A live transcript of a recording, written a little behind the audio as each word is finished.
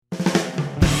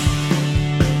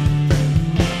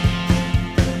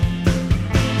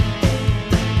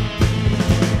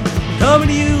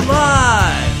Coming to you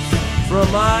live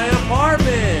from my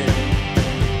apartment.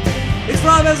 It's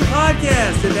Rob Has a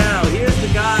Podcast, and now here's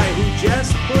the guy who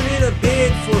just put in a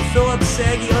bid for Philip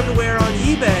Saggy underwear on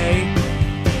eBay.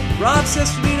 Rob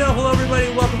Sesternino. Hello, everybody.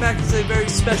 Welcome back to a very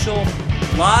special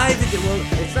live. Well,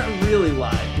 it's not really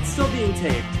live. It's still being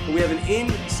taped. But we have an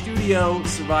in-studio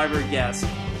Survivor guest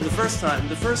for the first time.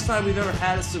 The first time we've ever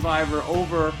had a Survivor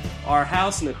over our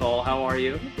house. Nicole, how are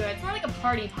you? Good. It's more like a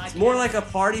party podcast. It's more like a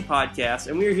party podcast,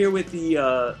 and we're here with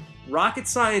the rocket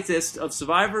scientist of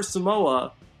Survivor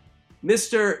Samoa,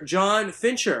 Mr. John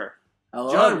Fincher.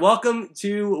 Hello. John, welcome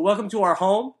to our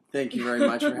home. Thank you very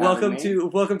much for having me.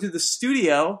 Welcome to the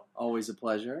studio. Always a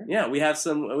pleasure. Yeah, we have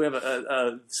some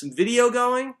video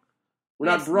going. We're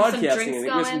not broadcasting anything. We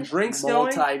have some drinks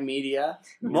going. Multimedia.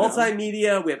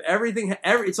 Multimedia. We have everything.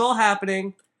 It's all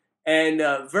happening,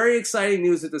 and very exciting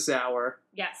news at this hour.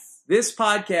 Yes. This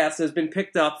podcast has been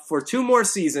picked up for 2 more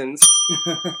seasons.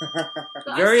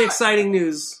 Very exciting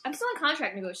news. I'm still in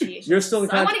contract negotiations. You're still in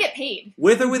contract. I want to get paid.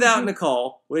 With or without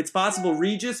Nicole. It's possible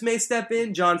Regis may step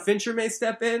in. John Fincher may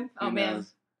step in. Oh, man.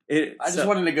 I just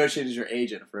want to negotiate as your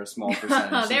agent for a small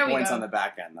percentage. There we points go. On the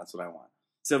back end. That's what I want.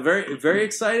 So very, very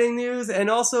exciting news. And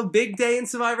also big day in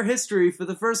Survivor history. For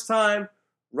the first time,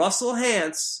 Russell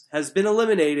Hantz has been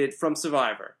eliminated from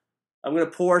Survivor. I'm going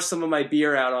to pour some of my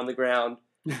beer out on the ground.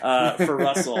 For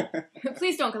Russell.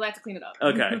 Please don't, because I have to clean it up.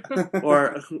 Okay.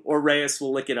 Or Reyes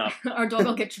will lick it up. Our dog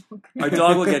will get drunk. Our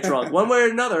dog will get drunk. One way or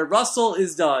another, Russell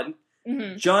is done.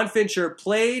 Mm-hmm. John Fincher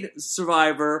played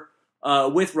Survivor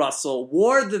with Russell,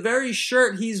 wore the very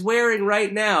shirt he's wearing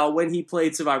right now when he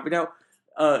played Survivor. Now,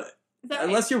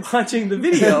 unless you're watching the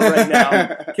video right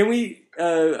now, can we...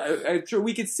 I'm sure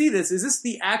we could see this. Is this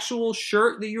the actual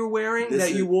shirt that you're wearing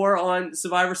you wore on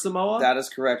Survivor Samoa? That is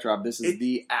correct, Rob. This is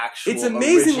the actual It's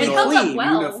amazingly original clean.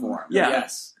 uniform. Yeah.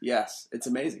 Yes. It's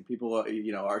amazing. People,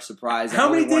 are surprised.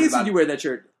 How many days did you wear that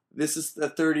shirt? This is a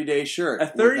 30-day shirt. A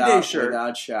 30-day shirt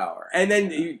without shower. And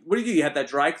then what do? You have that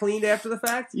dry cleaned after the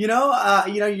fact? You know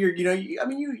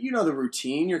the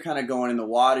routine. You're kind of going in the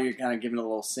water. You're kind of giving it a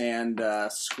little sand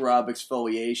scrub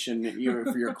exfoliation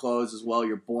for your clothes as well.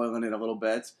 You're boiling it a little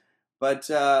bit. But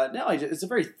no, it's a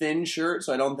very thin shirt,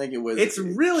 so I don't think it was. It's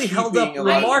really held up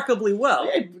remarkably well.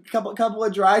 Yeah, couple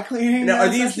of dry cleaning. Now, are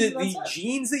these the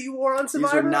jeans that you wore on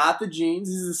Survivor? These are not the jeans.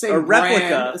 These are the same a replica,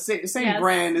 brand, the same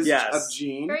brand as of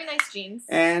jean. Very nice jeans.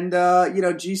 And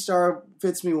G-Star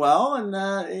fits me well, and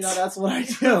that's what I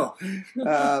do.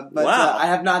 But wow. I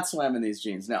have not swam in these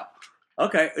jeans. No.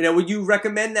 Okay. Now, would you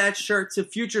recommend that shirt to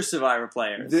future Survivor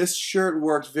players? This shirt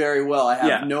worked very well. I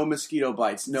have no mosquito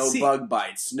bites, bug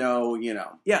bites,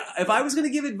 Yeah, if I was going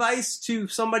to give advice to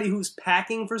somebody who's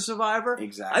packing for Survivor,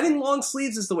 exactly. I think long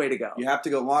sleeves is the way to go. You have to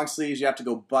go long sleeves. You have to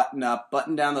go button up,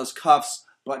 button down those cuffs,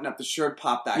 button up the shirt,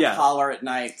 pop that collar at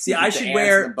night. See, I should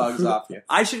wear the bugs off you.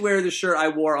 I should wear the shirt I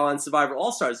wore on Survivor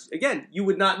All-Stars. Again, you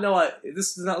would not know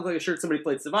this does not look like a shirt somebody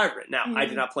played Survivor in. Now, I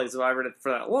did not play Survivor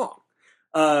for that long.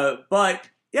 But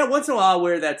yeah, once in a while I'll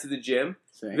wear that to the gym.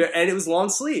 Same. And it was long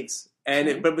sleeves.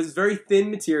 And but it was very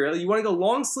thin material. You want to go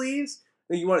long sleeves,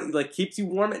 you want keeps you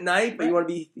warm at night, but you want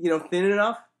to be, thin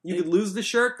enough. You could lose the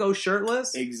shirt, go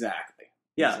shirtless. Exactly.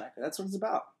 Yeah. Exactly. That's what it's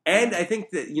about. And I think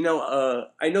that,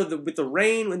 I know that with the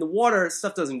rain and the water,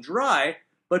 stuff doesn't dry,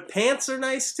 but pants are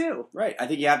nice too. Right. I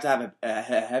think you have to have a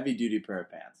heavy duty pair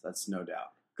of pants. That's no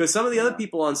doubt. Because some of the other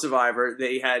people on Survivor,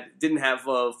 they didn't have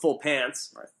full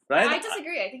pants. Right. I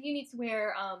disagree. I think you need to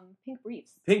wear pink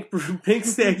briefs. Pink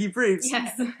staggy briefs.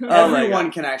 Yes.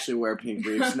 Everyone can actually wear pink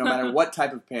briefs, no matter what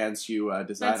type of pants you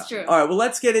decide on. That's true. All right. Well,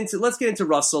 let's get into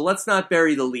Russell. Let's not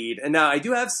bury the lead. And now I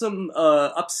do have some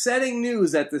upsetting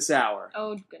news at this hour.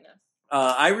 Oh goodness.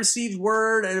 I received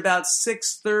word at about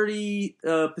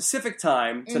 6:30 Pacific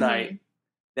time tonight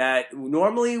that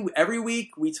normally every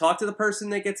week we talk to the person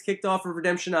that gets kicked off of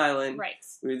Redemption Island. Right.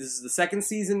 This is the second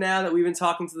season now that we've been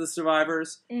talking to the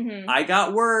survivors. Mm-hmm. I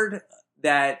got word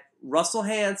that Russell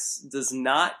Hantz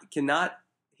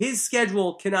his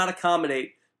schedule cannot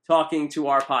accommodate talking to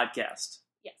our podcast.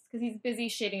 Yes, because he's busy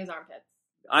shaving his armpits.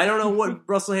 I don't know what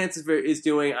Russell Hantz is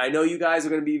doing. I know you guys are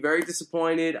going to be very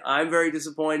disappointed. I'm very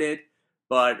disappointed.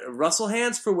 But Russell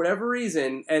Hantz, for whatever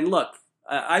reason, and look,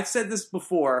 I've said this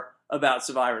before about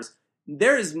survivors,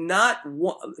 there is not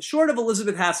one, short of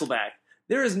Elizabeth Hasselbeck,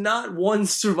 there is not one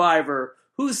survivor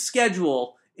whose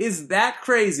schedule is that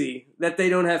crazy that they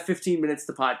don't have 15 minutes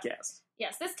to podcast.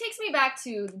 Yes, this takes me back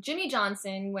to Jimmy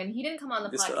Johnson when he didn't come on the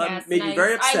podcast. Made me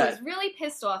very upset. I was really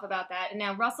pissed off about that, and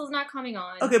now Russell's not coming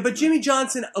on. Okay, but Jimmy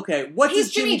Johnson,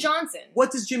 He's Jimmy Johnson.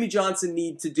 What does Jimmy Johnson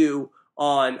need to do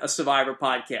on a Survivor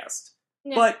podcast?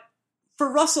 No. But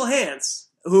for Russell Hantz,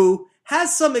 who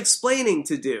has some explaining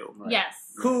to do. Right. Yes.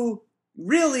 Who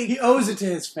really He owes it to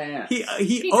his fans. He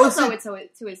owes does owe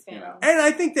it to his fans. You know. And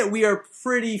I think that we are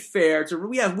pretty fair to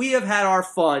we have had our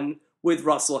fun with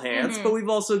Russell Hantz, but we've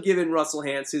also given Russell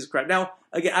Hantz his credit. Now,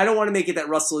 again, I don't want to make it that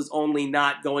Russell is only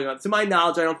not going on. To my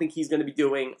knowledge, I don't think he's going to be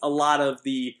doing a lot of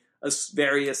the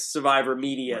various Survivor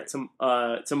media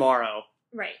tomorrow.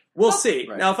 Right. We'll see.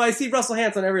 Right. Now, if I see Russell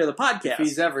Hantz on every other podcast, If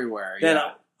he's everywhere, then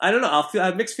yeah. I don't know. I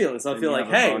have mixed feelings. I'll Then feel you like,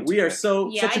 have a hey, bone to we are pick. such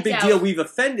a I big doubt- deal. We've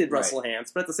offended Right. Russell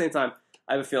Hantz, but at the same time,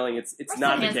 I have a feeling it's Russell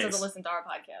not the Hantz case. doesn't listen to our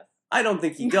podcast. I don't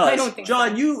think he No, does. I don't think John,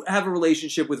 so. you have a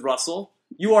relationship with Russell.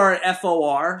 You are an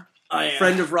FOR, I am.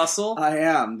 friend of Russell. I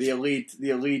am the elite. The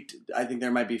elite. I think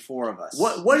there might be 4 of us.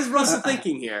 What is Russell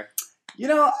thinking here? You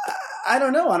know, I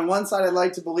don't know. On one side, I'd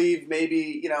like to believe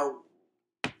maybe,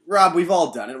 Rob, we've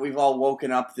all done it. We've all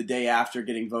woken up the day after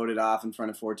getting voted off in front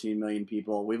of 14 million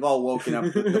people. We've all woken up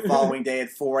the following day at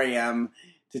 4 a.m.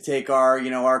 to take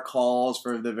our calls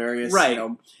for the various, Right.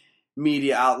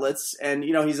 media outlets. And,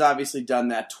 he's obviously done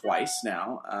that twice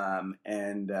now.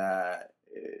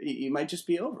 He might just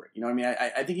be over it. You know what I mean?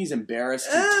 I think he's embarrassed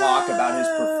to talk about his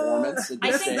performance. At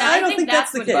I this think stage. that- I don't think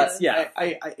that's the what it case. is. Yeah.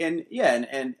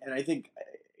 And I think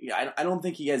I don't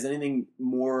think he has anything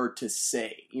more to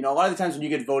say. A lot of the times when you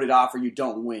get voted off or you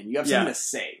don't win, you have something to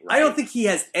say. Right? I don't think he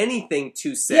has anything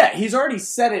to say. Yeah, he's already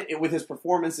said it with his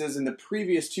performances in the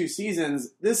previous 2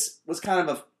 seasons. This was kind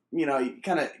of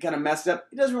kind of messed up.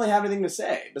 He doesn't really have anything to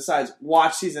say besides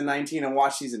watch season 19 and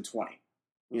watch season 20.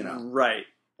 Right.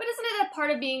 But isn't it a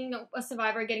part of being a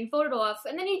survivor, getting voted off,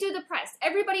 and then you do the press?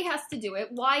 Everybody has to do it.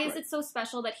 Why is it so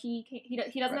special that he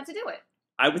doesn't have to do it?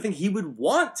 I would think he would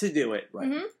want to do it. Right.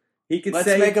 Mm-hmm. He could Let's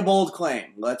say, make a bold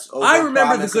claim. Let's I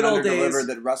remember the overpromise good and old days. underdeliver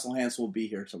that Russell Hantz will be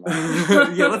here tomorrow.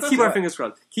 yeah, let's keep our fingers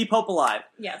crossed. Keep hope alive.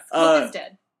 Yes, hope is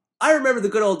dead. I remember the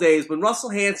good old days when Russell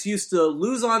Hantz used to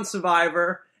lose on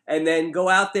Survivor and then go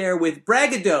out there with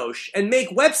braggadocio and make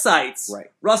websites. Right.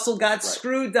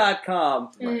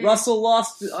 RussellGotScrewed.com. Right. Russell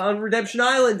lost on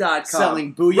RedemptionIsland.com.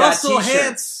 Selling Booyah Russell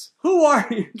t-shirts. Hantz. Who are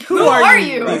you? Who are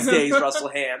you? these days, Russell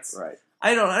Hantz? Right.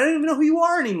 I don't even know who you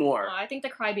are anymore. I think the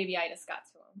crybaby-itis got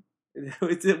to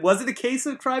him. Was it a case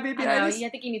of crybaby? I don't know. I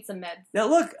think he needs some meds. Now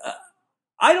look,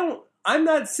 I'm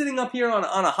not sitting up here on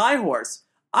a high horse.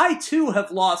 I too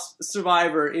have lost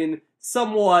Survivor in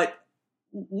somewhat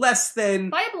less than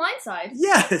By a blindside.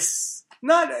 yes,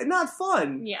 not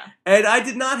fun. Yeah. And I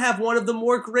did not have one of the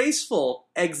more graceful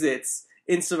exits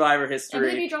in Survivor I believe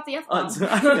history. you dropped the F-bomb.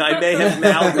 I may have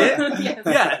mouthed it. Yes.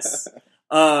 Yes.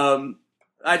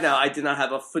 I did not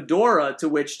have a fedora to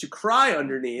which to cry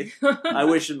underneath. I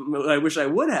wish I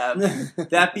would have.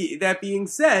 That being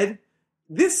said,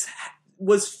 this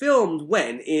was filmed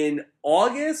when? In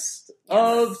August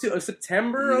of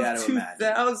September You of gotta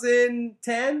imagine.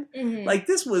 2010? Mhm. Like,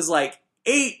 this was like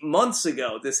 8 months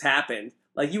ago this happened.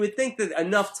 Like, you would think that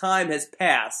enough time has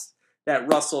passed that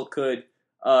Russell could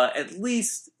at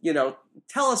least,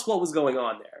 tell us what was going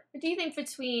on there. But do you think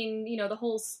between, the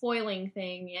whole spoiling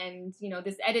thing and,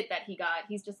 this edit that he got,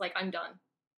 he's just like, I'm done?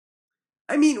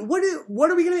 I mean, what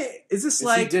are we gonna? Is this Is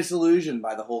like he disillusioned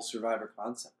by the whole Survivor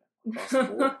concept? Across the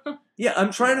board? Yeah,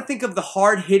 I'm trying to think of the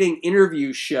hard-hitting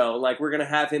interview show. Like, we're gonna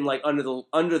have him like under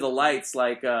the lights,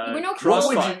 like We're no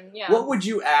Crossfire. Crossfire. Yeah. What would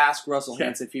you ask Russell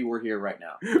Yeah. Hantz if he were here right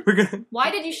now? We're gonna.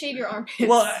 Why did you shave your armpits?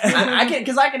 Well, I can,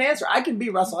 because I can answer. I can be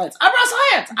Russell Hantz. I'm Russell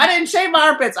Hantz. I didn't shave my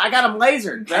armpits. I got them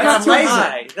lasered. I that's got too 'em lasered.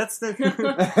 high. That's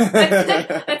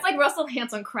the. That's like Russell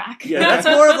Hantz on crack. Yeah, that's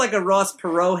more of like a Ross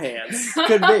Perot hands.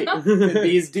 Could be. Could be.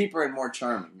 He's deeper and more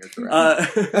charming. You're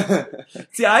correct.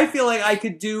 See, I feel like I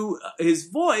could do his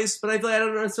voice, but I feel like I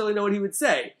don't necessarily know what he would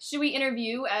say. Should we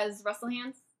interview as Russell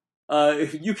Hantz?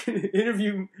 You can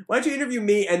interview. Why don't you interview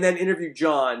me and then interview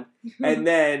John, and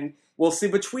then we'll see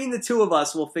between the two of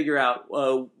us. We'll figure out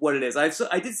what it is. I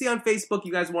did see on Facebook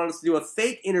you guys wanted us to do a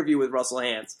fake interview with Russell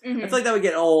Hantz. I feel like that would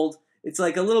get old. It's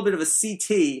like a little bit of a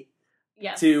CT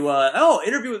Yes. to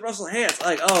interview with Russell Hantz.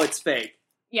 Like, oh, it's fake.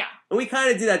 Yeah. And we kind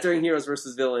of did that during Heroes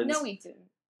versus Villains. No, we didn't.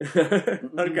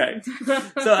 Okay.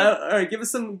 So, all right, give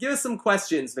us some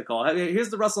questions, Nicole. Here's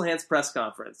the Russell Hantz press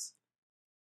conference.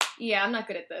 Yeah, I'm not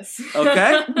good at this.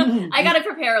 Okay. I gotta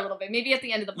prepare a little bit. Maybe at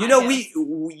the end of the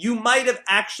podcast. You might have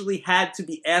actually had to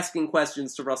be asking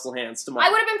questions to Russell Hantz tomorrow. I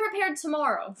would have been prepared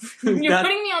tomorrow. You're Not-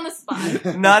 putting me on the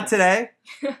spot. Not today.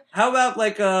 How about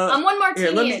like I'm one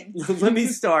martini here, in. let me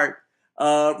start.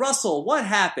 Russell, what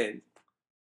happened?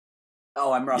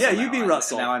 Oh, I'm Russell. Yeah, you now. be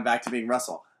Russell. Now I'm back to being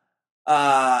Russell.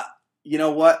 You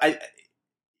know what?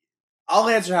 I'll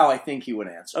answer how I think he would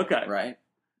answer. Okay. Right?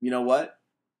 You know what?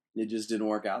 It just didn't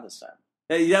work out this time.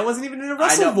 That wasn't even in a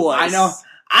Russell voice.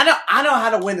 I know how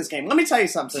to win this game. Let me tell you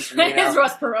something, Sister Nina. It's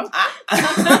Ross Perot.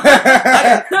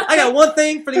 I got one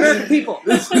thing for the American people.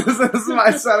 This is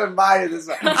my son and Maya.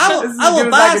 I will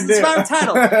buy a Survivor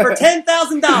title for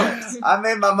 $10,000. I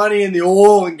made my money in the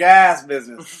oil and gas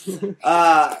business.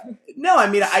 No, I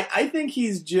mean, I think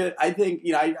he's just. I think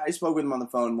I spoke with him on the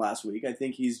phone last week. I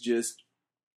think he's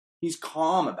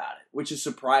calm about it, which is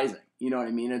surprising. You know what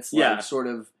I mean? It's like sort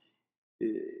of.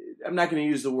 I'm not going to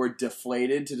use the word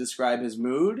deflated to describe his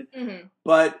mood,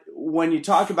 but when you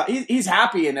talk about, he's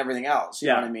happy and everything else. You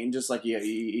know what I mean? Just like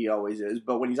he always is.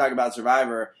 But when you talk about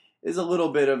Survivor, it's a little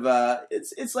bit of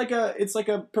it's like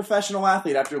a professional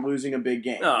athlete after losing a big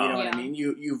game. Oh. You know what I mean?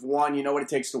 You've won. You know what it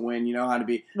takes to win. You know how to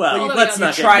be. Well, let's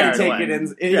not try to take it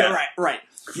in. Yeah, right.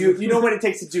 You know what it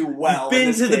takes to do well.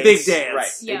 Been to the big dance,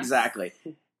 right? Yeah. Exactly.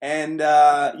 And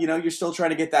you're still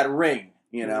trying to get that ring.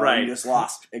 You know, right. And you just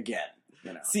lost again.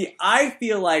 You know. See, I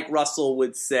feel like Russell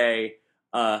would say,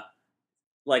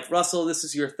 Russell, this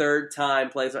is your third time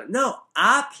playing Survivor. No,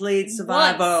 I played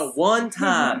Survivor one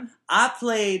time. I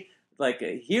played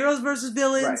Heroes versus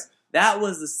Villains. Right. That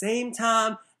was the same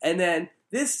time. And then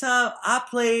this time I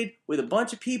played with a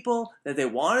bunch of people that they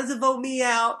wanted to vote me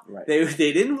out. Right. They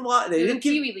didn't want. They didn't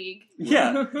Kiwi League.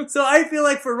 Yeah. So I feel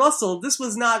like for Russell, this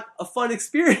was not a fun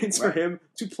experience for him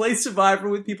to play Survivor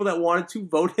with people that wanted to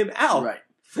vote him out. Right.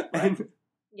 And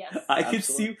yes, I could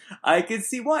see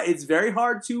why. It's very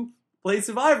hard to play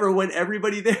Survivor when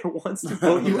everybody there wants to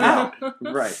vote you out.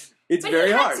 Right. It's but very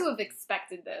he hard. had to have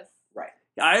expected this. Right.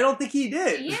 I don't think he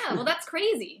did. Yeah, well, that's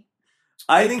crazy.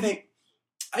 I think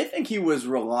he was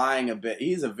relying a bit.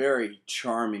 He's a very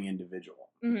charming individual.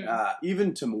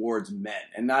 Even towards men,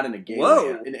 and not in a gay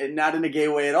way, and not in a gay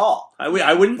way at all. I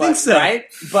wouldn't think so, right?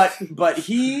 But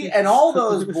he and all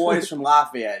those boys from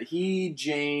Lafayette,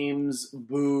 James,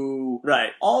 Boo,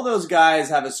 right? All those guys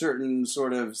have a certain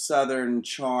sort of Southern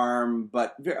charm,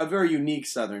 but a very unique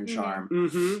Southern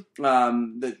charm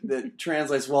that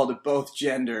translates well to both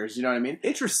genders. You know what I mean?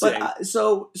 Interesting. But,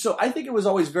 so I think it was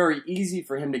always very easy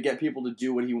for him to get people to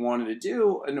do what he wanted to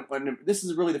do, and this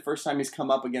is really the first time he's come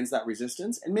up against that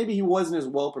resistance. And maybe he wasn't as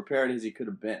well prepared as he could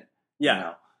have been. Yeah. You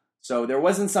know? So there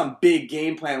wasn't some big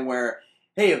game plan where,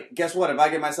 hey, guess what? If I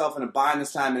get myself in a bind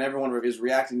this time and everyone is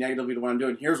reacting negatively to what I'm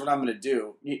doing, here's what I'm going to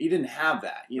do. You didn't have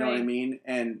that. You know what I mean?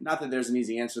 And not that there's an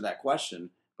easy answer to that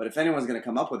question, but if anyone's going to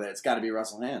come up with it, it's got to be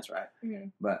Russell Hantz, right?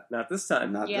 But not this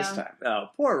time. Not this time. Oh,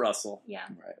 poor Russell. Yeah.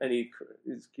 Right. And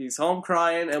he's home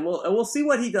crying, and we'll see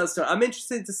what he does to. I'm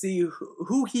interested to see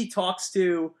who he talks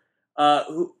to.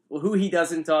 Who he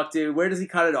doesn't talk to? Where does he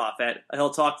cut it off at? He'll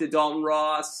talk to Dalton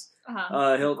Ross.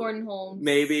 He'll Gordon Holmes.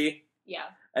 Maybe. Yeah.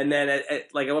 And then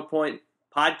at what point?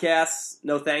 Podcasts?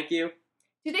 No, thank you.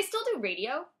 Do they still do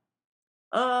radio?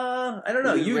 I don't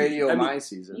know. We did radio my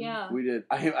season. Yeah. We did.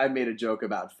 I made a joke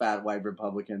about fat white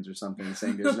Republicans or something,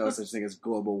 saying there's no such thing as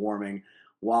global warming,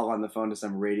 while on the phone to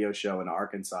some radio show in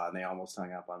Arkansas, and they almost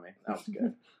hung up on me. That was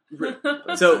good.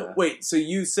 But, wait, so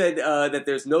you said that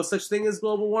there's no such thing as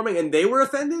global warming, and they were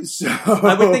offended? So,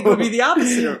 I would think it would be the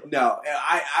opposite. No,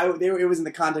 it was in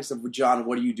the context of, John,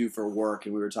 what do you do for work?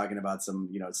 And we were talking about some,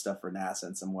 stuff for NASA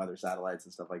and some weather satellites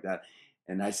and stuff like that.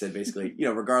 And I said, basically,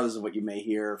 regardless of what you may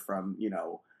hear from,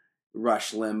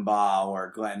 Rush Limbaugh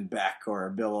or Glenn Beck or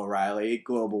Bill O'Reilly,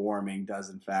 global warming does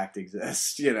in fact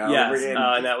exist. Yes, and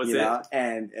that was it.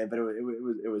 But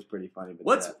it was pretty funny.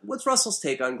 But what's Russell's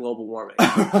take on global warming?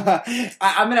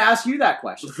 I'm going to ask you that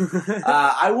question.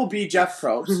 I will be Jeff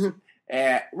Probst.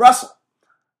 Russell,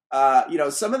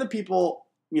 some of the people,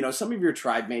 some of your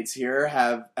tribe mates here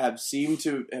have seemed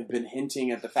to have been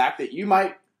hinting at the fact that you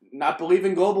might not believe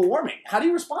in global warming. How do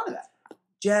you respond to that,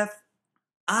 Jeff?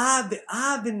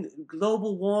 I've been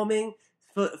global warming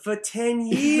for 10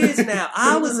 years now.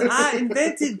 I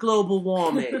invented global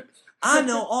warming. I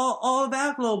know all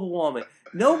about global warming.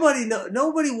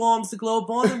 Nobody warms the globe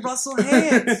more than Russell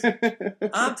Hantz.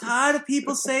 I'm tired of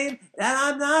people saying that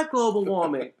I'm not global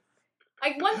warming.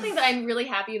 One thing that I'm really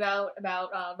happy about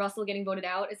Russell getting voted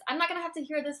out is I'm not going to have to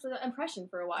hear this impression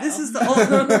for a while. This is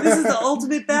the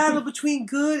ultimate battle between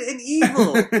good and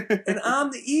evil, and I'm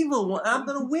the evil one. I'm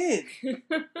going to win.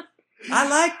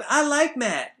 I like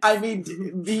Matt. I mean,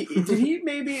 did he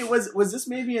maybe was this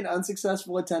maybe an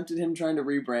unsuccessful attempt at him trying to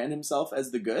rebrand himself as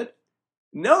the good?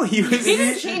 No, he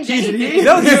didn't change anything.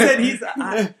 No, he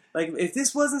said if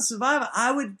this wasn't Survivor,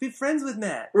 I would be friends with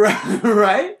Matt.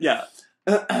 Right? Yeah.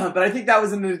 But I think that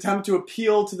was an attempt to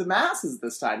appeal to the masses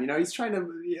this time. He's trying to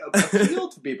appeal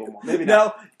to people more. Maybe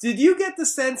not. Now, did you get the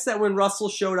sense that when Russell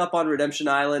showed up on Redemption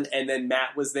Island and then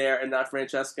Matt was there and not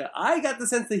Francesca, I got the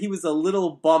sense that he was a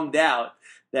little bummed out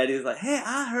that is like, hey,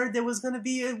 I heard there was going to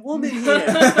be a woman here.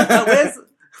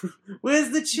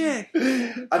 Where's the chick?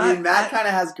 I mean, Matt kind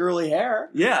of has girly hair.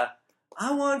 Yeah.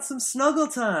 I want some snuggle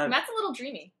time. Matt's a little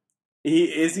dreamy.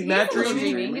 Is he Matt He's a little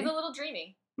dreamy? dreamy. He's a little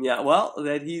dreamy. Yeah, well,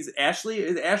 that he's Ashley.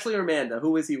 Is Ashley or Amanda?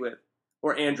 Who is he with?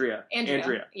 Or Andrea?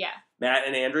 Andrea. Yeah. Matt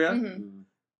and Andrea? Mm-hmm.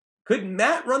 Could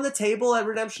Matt run the table at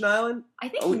Redemption Island? I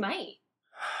think he might.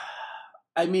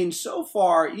 I mean, so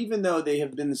far, even though they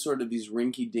have been sort of these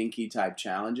rinky-dinky type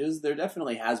challenges, there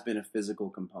definitely has been a physical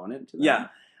component to them. Yeah.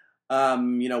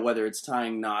 Whether it's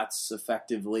tying knots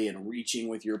effectively and reaching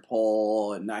with your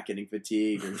pole and not getting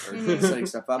fatigued or setting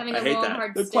stuff up. Having I hate that.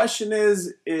 hard The stick. question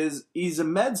is he's a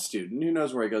med student. Who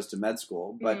knows where he goes to med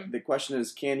school? But the question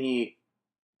is, can he,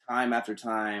 time after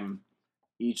time,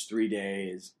 each 3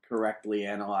 days, correctly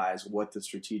analyze what the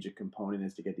strategic component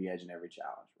is to get the edge in every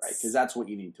challenge, right? Because that's what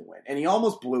you need to win. And he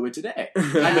almost blew it today.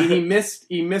 I mean,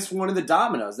 he missed one of the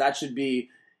dominoes. That should be,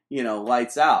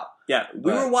 lights out. Yeah,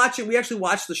 we actually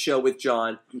watched the show with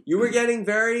John. You were getting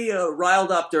very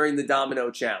riled up during the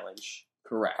domino challenge.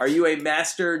 Correct. Are you a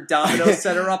master domino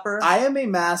setter-upper? I am a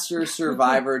master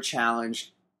Survivor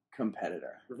Challenge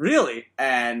competitor. Really?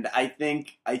 And I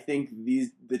think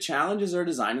the challenges are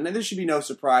designed, and this should be no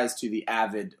surprise to the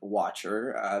avid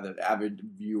watcher, the avid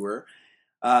viewer,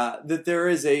 that there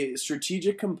is a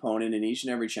strategic component in each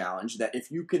and every challenge that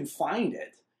if you can find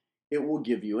it, it will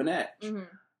give you an edge. Mm-hmm.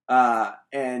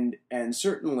 And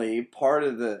certainly part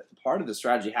of the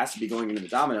strategy has to be going into the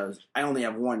dominoes. I only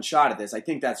have one shot at this. I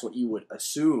think that's what you would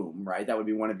assume, right? That would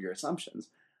be one of your assumptions.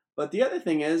 But the other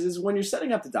thing is when you're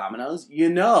setting up the dominoes, you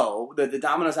know that the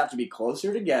dominoes have to be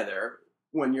closer together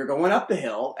when you're going up the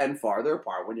hill and farther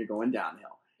apart when you're going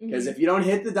downhill. Because if you don't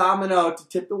hit the domino to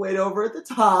tip the weight over at the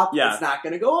top, it's not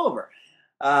going to go over.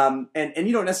 And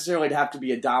you don't necessarily have to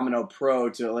be a domino pro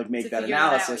to make that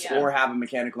analysis or have a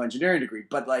mechanical engineering degree.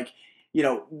 But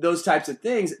those types of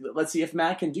things, let's see if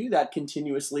Matt can do that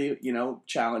continuously,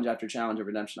 challenge after challenge of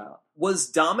Redemption Island. Was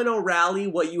Domino Rally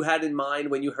what you had in mind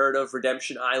when you heard of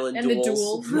Redemption Island and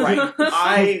duels? The duels.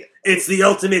 Right. It's the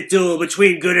ultimate duel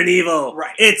between good and evil.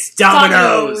 Right. It's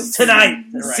Dominoes tonight,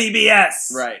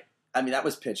 CBS. Right. I mean, that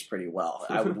was pitched pretty well.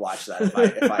 I would watch that if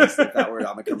that were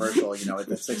on the commercial, at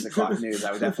the 6 o'clock news.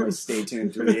 I would definitely stay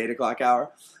tuned through the 8 o'clock hour.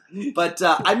 But,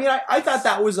 I thought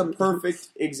that was a perfect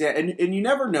example. And you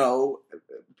never know,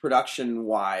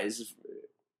 production-wise,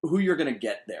 who you're going to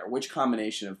get there, which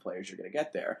combination of players you're going to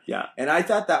get there. Yeah. And I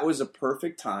thought that was a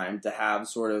perfect time to have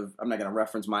sort of, I'm not going to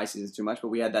reference my seasons too much, but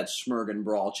we had that Schmerg and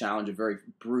Brawl challenge, a very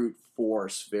brute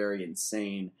force, very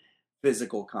insane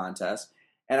physical contest.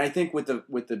 And I think with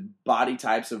the body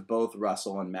types of both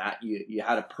Russell and Matt, you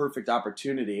had a perfect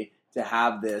opportunity to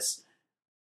have this,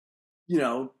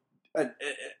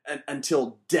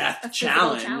 until death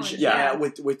challenge. Yeah.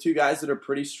 With two guys that are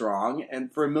pretty strong, and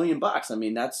for $1 million. I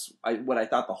mean, that's what I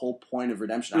thought the whole point of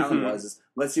Redemption Island was: is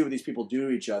let's see what these people do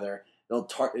to each other. They'll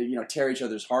tear each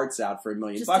other's hearts out for $1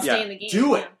 million. Just to stay in the game.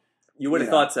 Do it. You would have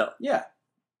thought so. Yeah.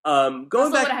 Going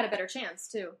Russell back, would have had a better chance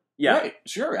too. Yeah. Right.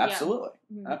 Sure. Absolutely.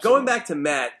 Yeah. Absolutely. Going back to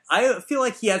Matt, I feel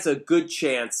like he has a good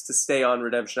chance to stay on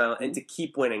Redemption Island and to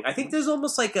keep winning. I think there's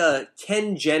almost like a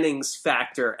Ken Jennings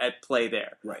factor at play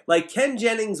there. Right. Like Ken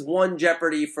Jennings won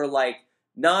Jeopardy for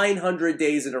 900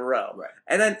 days in a row. Right.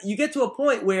 And then you get to a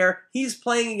point where he's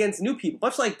playing against new people,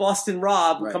 much like Boston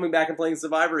Rob Right. coming back and playing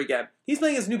Survivor again. He's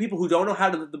playing against new people who don't know how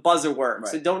the buzzer works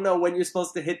Right. and don't know when you're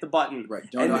supposed to hit the button. Right.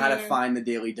 Don't know how to find the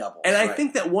daily doubles. And I Right.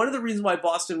 think that one of the reasons why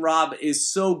Boston Rob is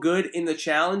so good in the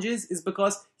challenges is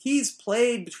because he's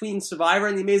played between Survivor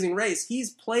and The Amazing Race. He's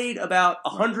played about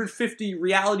 150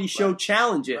 reality show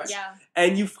challenges. Right. Yeah.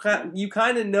 And you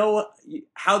kind of know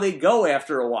how they go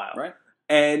after a while. Right.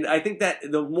 And I think that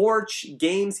the more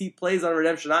games he plays on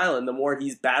Redemption Island, the more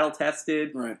he's battle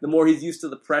tested, Right. the more he's used to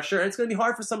the pressure. And it's going to be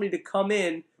hard for somebody to come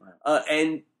in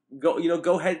and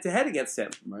go head to head against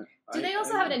him. Right. Do they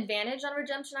also have an advantage on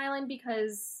Redemption Island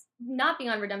because not being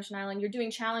on Redemption Island, you're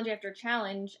doing challenge after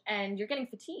challenge and you're getting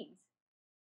fatigued?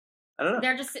 I don't know.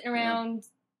 They're just sitting around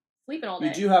sleeping all day.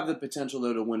 You do have the potential,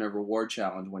 though, to win a reward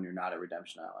challenge when you're not at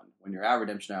Redemption Island. When you're at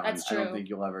Redemption Island, That's I don't true. think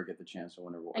you'll ever get the chance to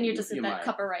win a reward. And you're just you in that might.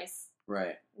 cup of rice.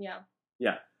 Right. Yeah.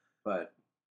 Yeah. But,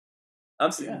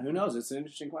 I'm saying. who knows? It's an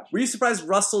interesting question. Were you surprised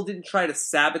Russell didn't try to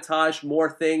sabotage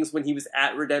more things when he was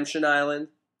at Redemption Island?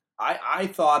 I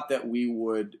thought that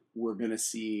we're going to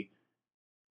see,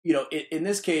 in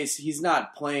this case, he's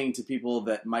not playing to people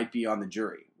that might be on the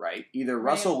jury, right? Either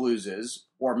Russell loses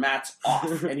or Matt's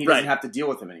off and he doesn't have to deal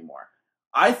with him anymore.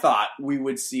 I thought we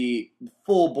would see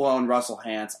full-blown Russell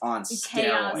Hantz on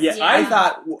Chaos, steroids.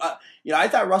 yeah. I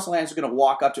thought Russell Hantz was going to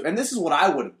walk up to, and this is what I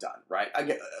would have done, right? I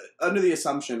get under the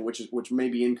assumption, which may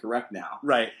be incorrect now,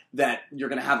 Right. that you're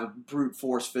going to have a brute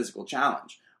force physical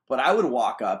challenge. But I would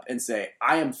walk up and say,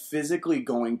 I am physically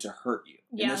going to hurt you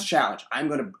in this challenge. I'm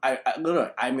going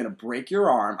to break your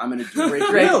arm. I'm going to break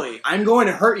your Really? ankle. I'm going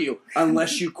to hurt you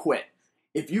unless you quit.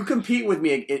 If you compete with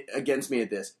me against me at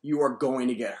this, you are going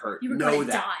to get hurt. You were know going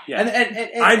to that. die. Yeah.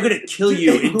 And I'm going to kill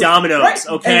you in dominoes, right,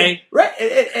 okay?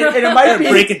 And it I'm might going be to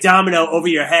break a domino over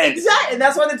your head. exactly, and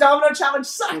that's why the domino challenge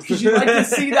sucks, because you like to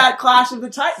see that clash of the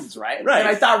titans, right? Right. And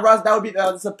I thought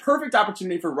that's a perfect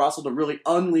opportunity for Russell to really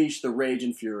unleash the rage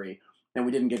and fury, and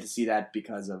we didn't get to see that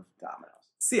because of dominoes.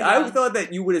 See, I thought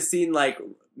that you would have seen, like,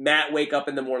 Matt wake up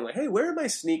in the morning like, hey, where are my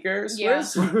sneakers? Yeah.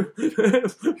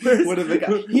 What have they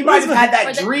got? He might have had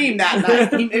that dream that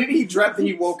night. Maybe he dreamt that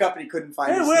he woke up and he couldn't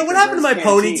find his sneakers what happened to my in his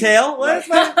canteen. ponytail?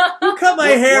 Right. Who cut my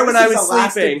hair when I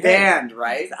was sleeping? Band,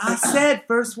 right? I said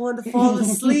first one to fall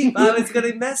asleep I was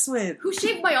going to mess with. Who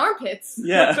shaved my armpits?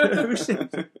 Yeah.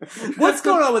 What's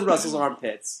going on with Russell's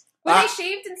armpits? Were they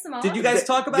shaved in Samoa? Did you guys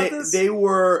talk about this? They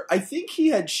were. I think he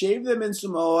had shaved them in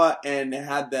Samoa and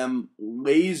had them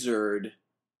lasered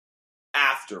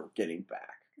after getting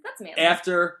back. That's manly.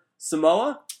 After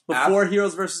Samoa? Before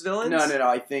Heroes vs. Villains? No.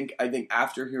 I think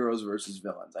after Heroes vs.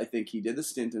 Villains. I think he did the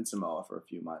stint in Samoa for a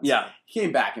few months. Yeah. He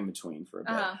came back in between for a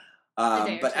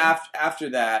bit. But after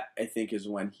that, I think is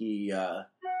when he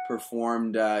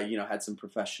performed. Had some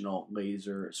professional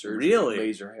laser surgery,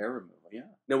 laser hair removal. Yeah.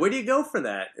 Now, where do you go for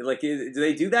that? Like, do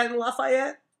they do that in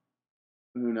Lafayette?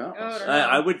 Who knows?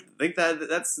 I would think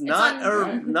that's not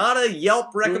on- not a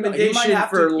Yelp recommendation have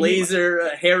for to-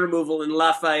 laser hair removal in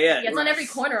Lafayette. Yeah, it's on every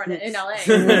corner in LA.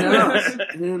 Who knows?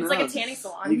 Who It's like a knows? tanning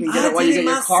salon. You can get it while you get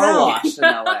your car washed in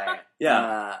LA.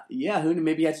 Yeah. Who knew?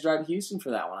 Maybe you had to drive to Houston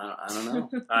for that one. I don't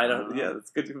know. I don't. Yeah,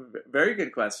 that's good. Very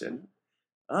good question.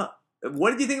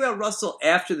 What did you think about Russell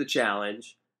after the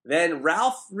challenge? Then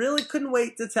Ralph really couldn't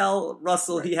wait to tell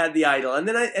Russell he had the idol, and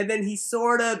then he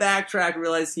sort of backtracked,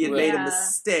 realized he had made a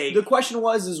mistake. The question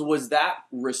was that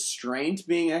restraint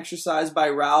being exercised by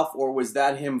Ralph, or was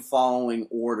that him following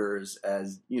orders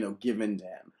as given to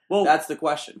him? Well, that's the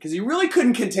question, because he really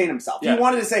couldn't contain himself. Yeah. He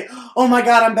wanted to say, "Oh my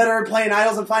God, I'm better at playing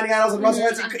idols and finding idols." And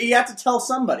Russell, he had to tell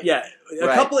somebody. Yeah, a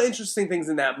couple of interesting things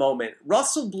in that moment.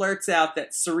 Russell blurts out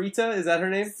that Sarita, is that her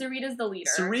name? Sarita's the leader.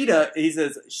 Sarita, he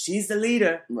says, she's the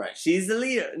leader. Right. She's the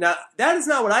leader. Now, that is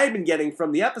not what I had been getting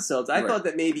from the episodes. I thought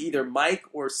that maybe either Mike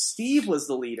or Steve was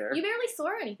the leader. You barely saw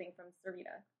anything from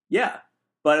Sarita. Yeah.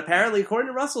 But apparently, according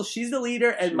to Russell, she's the leader,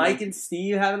 and Mike and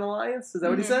Steve have an alliance. Is that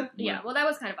what he said? Yeah, well, that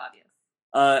was kind of obvious.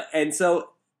 And so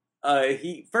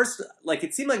he first,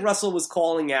 it seemed like Russell was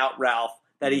calling out Ralph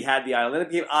that he had the idol. Then it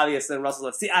became obvious. Then Russell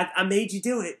said, "See, I made you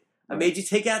do it. I made you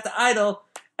take out the idol."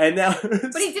 And now,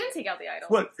 but he didn't take out the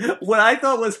idol. What I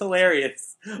thought was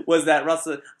hilarious was that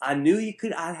Russell, I knew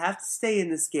I'd have to stay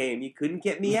in this game. You couldn't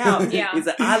get me out. Yeah. He's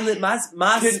like,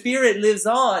 my spirit lives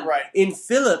on in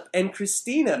Philip and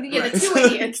Christina. Yeah, the two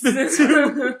idiots.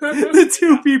 the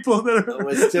two people that are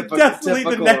definitely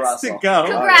the next Russell. to go.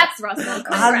 Congrats, Russell.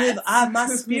 Congrats. My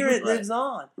spirit lives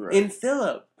on in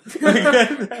Philip.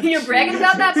 You're bragging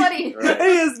about that, buddy? Right.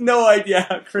 He has no idea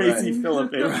how crazy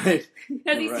Philip is. Right.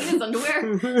 Has he seen his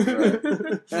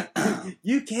underwear?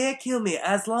 You can't kill me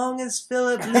as long as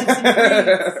Philip lives and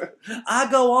breathes. I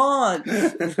go on.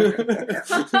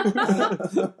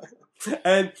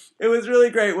 And it was really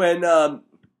great when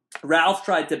Ralph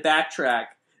tried to backtrack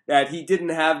that he didn't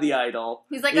have the idol.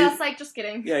 He's like, psych, just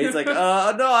kidding. Yeah, he's like, no,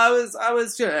 I was,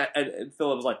 and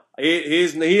Philip was like,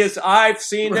 he is, I've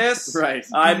seen this. Right.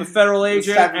 I'm a federal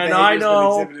agent, and I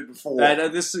know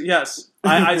that this, yes,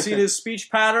 I've seen his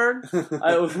speech pattern.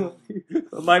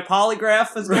 My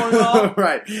polygraph is going on.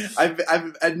 Right.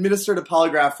 I've administered a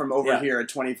polygraph from over here at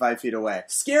 25 feet away.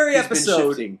 Scary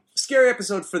episode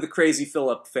for the Crazy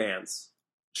Philip fans.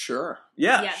 Sure.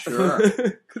 Yeah. Yes. Sure.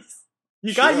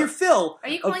 You got your fill. Are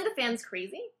you calling the fans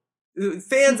crazy?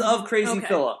 Fans of Crazy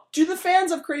Philip. Do the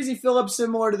fans of Crazy Philip,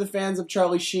 similar to the fans of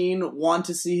Charlie Sheen, want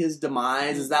to see his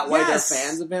demise? Is that why they're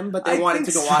fans of him? But they want it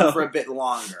to go on for a bit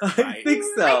longer, right? I think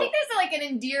so. I think there's an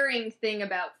endearing thing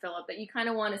about Philip that you kind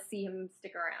of want to see him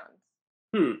stick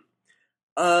around.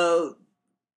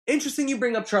 Interesting you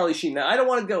bring up Charlie Sheen. Now, I don't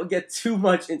want to get too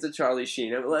much into Charlie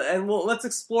Sheen, and let's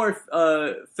explore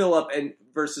Philip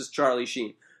versus Charlie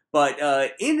Sheen. But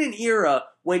in an era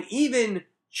when even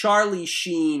Charlie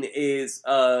Sheen is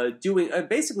doing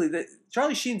basically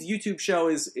Charlie Sheen's YouTube show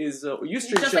is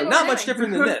Ustream show, not much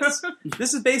different than this.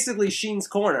 This is basically Sheen's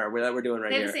Corner that we're doing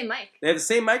right here. They have the same mic. They have the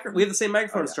same microphone. We have the same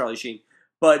microphone as Charlie Sheen.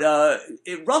 But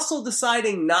Russell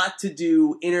deciding not to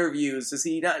do interviews, does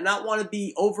he not want to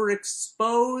be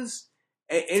overexposed?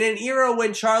 In an era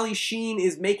when Charlie Sheen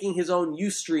is making his own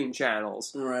Ustream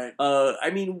channels. Right. I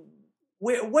mean,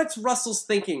 what's Russell's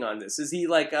thinking on this? Is he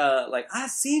like I've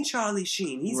seen Charlie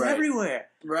Sheen. He's everywhere.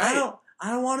 Right. I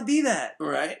don't want to be that.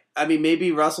 Right. I mean,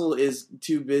 maybe Russell is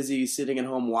too busy sitting at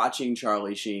home watching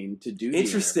Charlie Sheen to do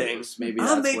Interesting. Maybe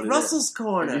I'll that's make what Russell's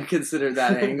corner. Have you considered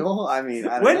that angle? I mean,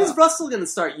 I don't when know. is Russell going to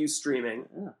start Ustreaming?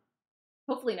 Yeah.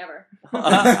 Hopefully never.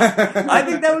 I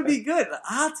think that would be good.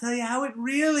 I'll tell you how it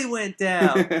really went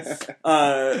down.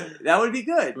 That would be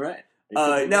good. Right.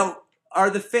 Now, are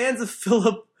the fans of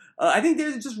Philip... I think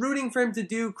they're just rooting for him to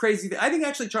do crazy things. I think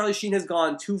actually Charlie Sheen has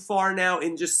gone too far now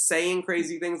in just saying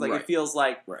crazy things. Like it feels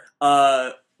like...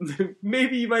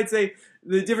 maybe you might say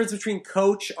the difference between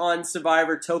Coach on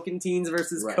Survivor Token Teens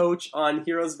versus Coach on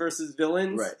Heroes versus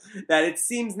Villains. Right. That it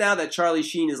seems now that Charlie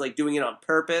Sheen is like doing it on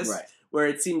purpose. Right. Where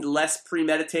it seemed less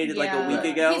premeditated like a week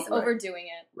ago. He's overdoing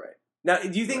it. Right. Now,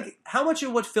 do you think how much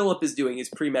of what Philip is doing is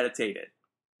premeditated?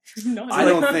 No, I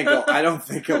don't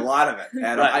think a lot of it.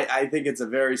 And I think it's a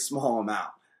very small amount.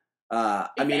 I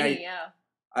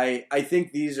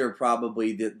think these are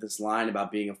probably this line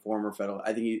about being a former federal.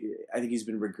 I think he's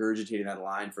been regurgitating that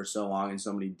line for so long in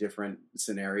so many different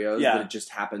scenarios that it just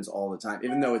happens all the time,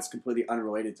 even though it's completely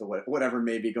unrelated to whatever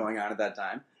may be going on at that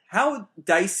time. How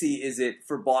dicey is it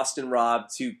for Boston Rob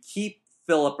to keep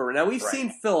Philip around? Now, we've seen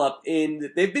Philip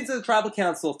they've been to the Tribal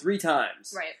Council 3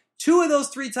 times. Right. 2 of those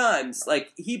 3 times,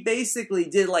 like, he basically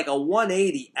did like a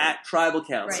 180 at Tribal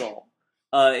Council.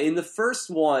 Right. In the first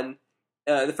one,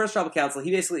 the first Tribal Council,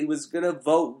 he basically was going to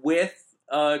vote with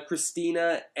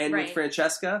Christina and with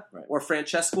Francesca, or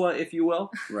Francesca, if you will.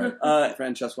 Right.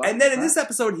 Francesca. And then in this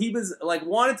episode, he was like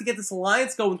wanted to get this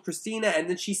alliance going with Christina, and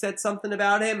then she said something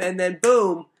about him, and then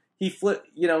boom, he flipped,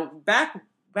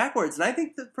 backwards. And I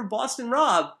think that for Boston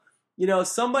Rob,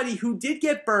 somebody who did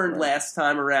get burned last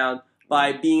time around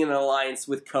by being in an alliance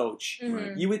with Coach.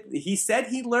 Mm-hmm. He said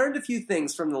he learned a few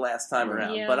things from the last time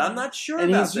around, but I'm not sure about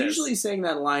this. And he's usually saying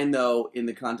that line, though, in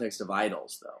the context of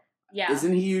idols, though. Yeah.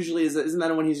 Isn't he usually, isn't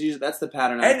that when he's usually, that's the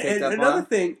pattern I picked up on? And another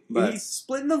thing, he's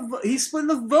splitting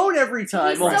the vote every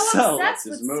time. He's so obsessed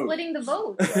with splitting the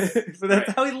vote. So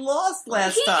that's how he lost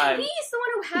last time. He's the one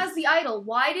who has the idol.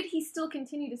 Why did he still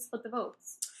continue to split the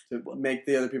votes? To make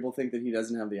the other people think that he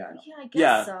doesn't have the idol. Yeah, I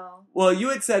guess so. Well, you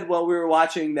had said while we were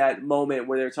watching that moment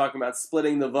where they were talking about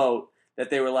splitting the vote, that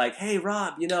they were like, hey,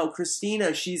 Rob,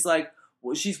 Christina, she's like,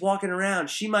 she's walking around.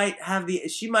 She might have the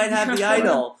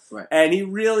idol. Right. And he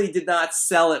really did not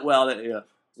sell it well. Right.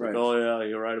 Like, oh, yeah,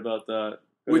 you're right about that.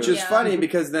 Which is funny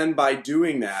because then by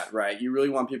doing that, right, you really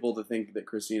want people to think that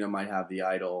Christina might have the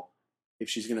idol if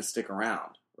she's going to stick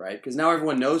around, right? Because now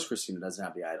everyone knows Christina doesn't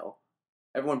have the idol.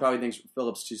 Everyone probably thinks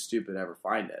Philip's too stupid to ever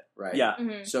find it, right? Yeah.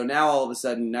 Mm-hmm. So now all of a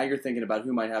sudden, now you're thinking about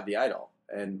who might have the idol.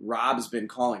 And Rob's been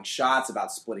calling shots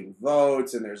about splitting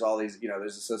votes, and there's all these,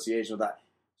 there's association with that.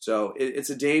 So it's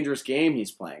a dangerous game he's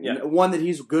playing. Yeah. And one that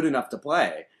he's good enough to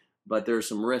play, but there's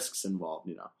some risks involved,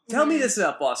 Tell me this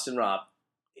about Boston Rob.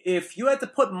 If you had to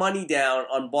put money down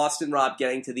on Boston Rob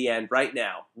getting to the end right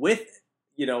now, with,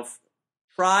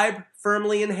 Tribe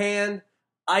firmly in hand,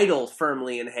 Idol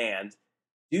firmly in hand,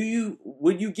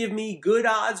 would you give me good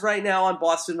odds right now on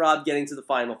Boston Rob getting to the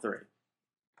final 3?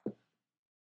 That's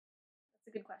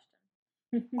a good question.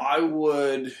 I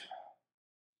would...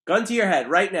 Gun to your head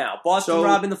right now. Boston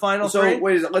Rob in the final 3? So,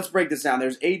 wait, let's break this down.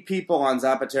 There's 8 people on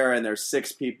Zapatera, and there's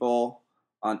 6 people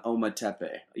on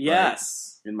Ometepe.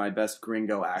 Yes. Right? In my best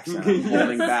gringo accent. I'm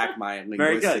holding back my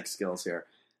linguistic skills here.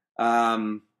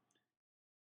 I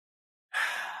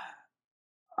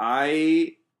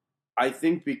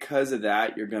think because of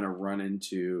that, you're going to run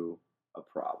into a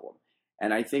problem.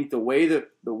 And I think the way that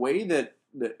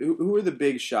who are the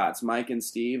big shots? Mike and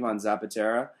Steve on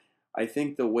Zapatera. I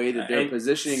think the way that they're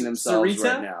positioning themselves Sarita?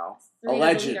 right now,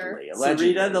 Sarita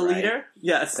Sarita, the leader?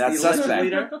 Yes. That's suspect.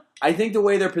 Leader. I think the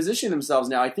way they're positioning themselves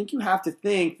now, I think you have to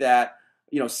think that,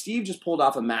 Steve just pulled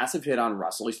off a massive hit on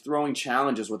Russell. He's throwing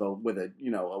challenges with a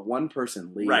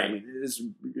one-person lead. Right. I mean,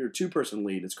 your 2-person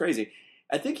lead. It's crazy.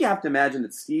 I think you have to imagine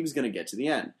that Steve's going to get to the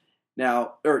end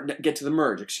now, or get to the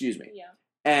merge, excuse me. Yeah.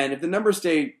 And if the numbers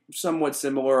stay somewhat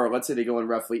similar, or let's say they go in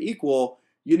roughly equal,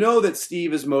 you know that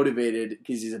Steve is motivated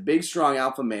because he's a big, strong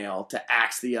alpha male to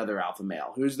axe the other alpha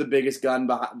male. Who's the biggest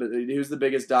who's the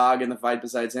biggest dog in the fight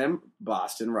besides him?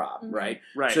 Boston Rob, right?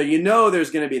 Right. So there's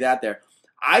going to be that there.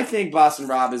 I think Boston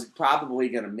Rob is probably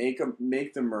going to make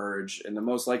the merge, and the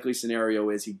most likely scenario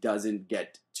is he doesn't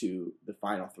get to the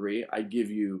final 3. I'd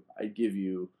give you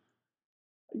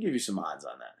some odds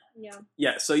on that. Yeah.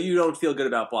 Yeah. So you don't feel good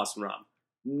about Boston Rob.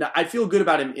 I feel good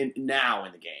about him now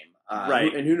in the game.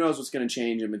 Right. And who knows what's going to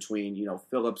change in between.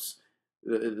 Phillips,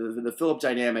 the Phillip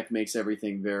dynamic makes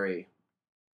everything very,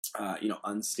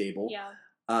 unstable. Yeah.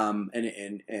 And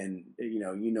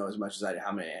as much as I do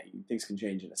how many things can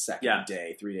change in a second, a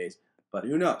day, 3 days. But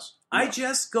who knows? I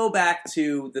just go back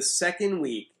to the second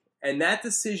week and that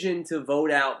decision to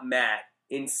vote out Matt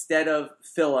instead of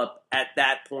Phillip at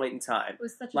that point in time. It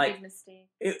was such a big mistake.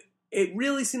 It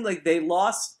really seemed like they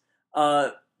lost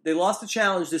the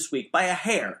challenge this week by a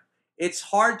hair. It's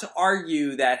hard to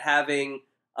argue that having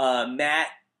Matt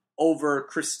over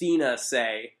Christina,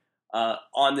 say,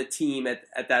 on the team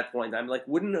at that point, I'm like, it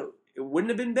wouldn't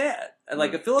have been bad. And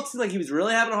like, if Phillips seemed like he was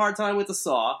really having a hard time with the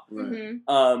saw. Right.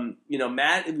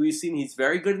 Matt, we've seen he's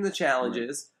very good in the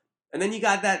challenges. Right. And then you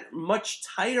got that much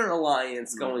tighter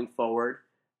alliance going forward.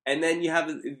 And then you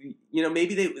have,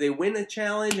 maybe they win a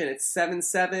challenge and it's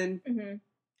 7-7. Mm-hmm.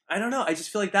 I don't know. I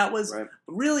just feel like that was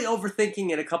really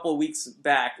overthinking it a couple of weeks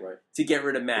back to get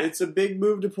rid of Matt. It's a big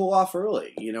move to pull off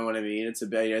early. You know what I mean?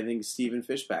 I think Stephen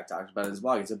Fishback talks about it in his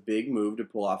blog. It's a big move to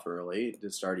pull off early,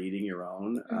 to start eating your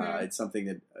own. Mm-hmm. It's something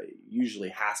that usually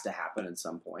has to happen at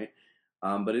some point.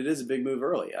 But it is a big move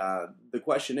early. The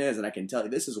question is, and I can tell you,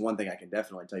 this is one thing I can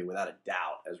definitely tell you without a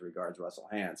doubt as regards Russell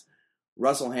Hantz.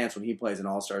 Russell Hantz, when he plays in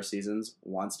All-Star seasons,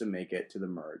 wants to make it to the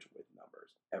merge with numbers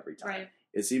every time. Right.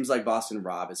 It seems like Boston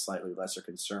Rob is slightly lesser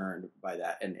concerned by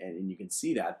that, and you can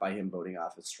see that by him voting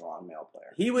off a strong male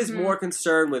player. He was more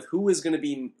concerned with who was going to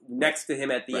be next to him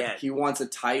at the end. He wants a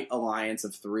tight alliance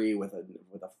of three with a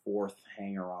fourth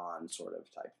hanger-on sort of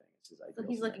type thing. So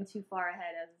he's looking too far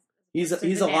ahead.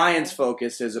 He's alliance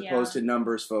focused as opposed to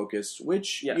numbers focused,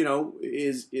 which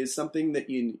is something that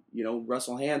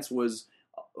Russell Hantz was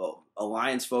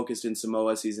alliance focused in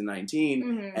Samoa season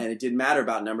 19, and it didn't matter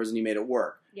about numbers, and he made it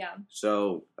work. Yeah.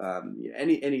 So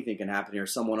anything can happen here.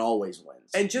 Someone always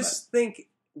wins. And think,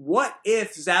 what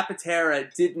if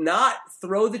Zapatera did not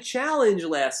throw the challenge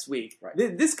last week?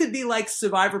 Right. This could be like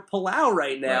Survivor Palau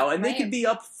right now, and they could be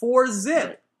up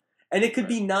 4-0, and it could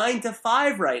be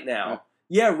 9-5 right now. Right.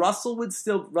 Yeah, Russell would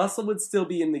still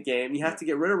be in the game. You have to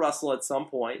get rid of Russell at some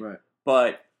point. Right.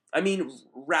 But I mean,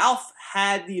 Ralph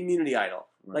had the immunity idol.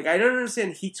 Right. Like, I don't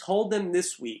understand. He told them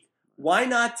this week. Why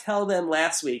not tell them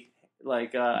last week?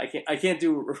 Like, I can't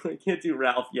do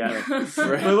Ralph yet.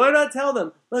 But why not tell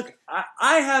them? Look,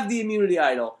 I have the immunity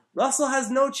idol. Russell has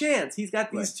no chance. He's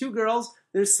got these two girls.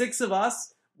 There's 6 of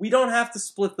us. We don't have to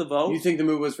split the vote. You think the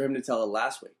move was for him to tell it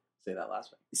last week? Say that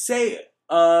last week.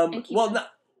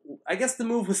 I guess the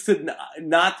move was to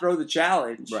not throw the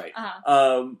challenge. Right.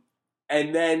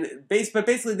 And then,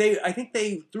 basically, I think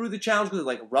they threw the challenge because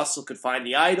like Russell could find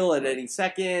the idol at any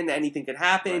second. Anything could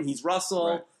happen. Right. He's Russell.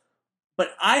 Right.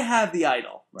 But I have the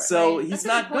idol, so he's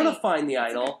not going to find the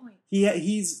idol.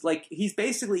 He's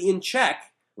basically in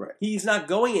check. Right. He's not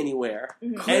going anywhere.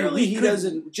 Mm-hmm. Clearly, he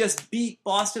doesn't just beat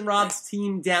Boston Rob's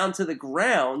team down to the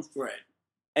ground,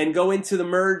 and go into the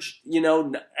merge.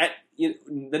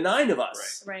 The 9 of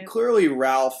us. Right. Clearly,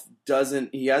 Ralph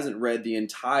doesn't. He hasn't read the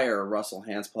entire Russell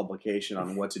Hantz publication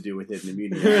on what to do with hidden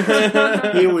immunity.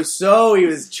 He was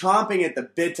chomping at the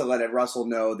bit to let Russell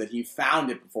know that he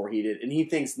found it before he did, and he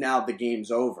thinks now the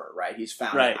game's over. Right? He's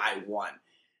found it. I won.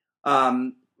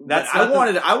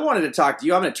 I wanted to talk to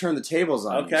you. I'm going to turn the tables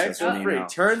on. Okay, feel free.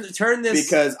 Turn this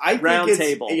because I think round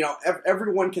table.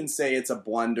 Everyone can say it's a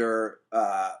blunder.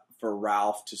 For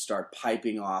Ralph to start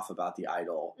piping off about the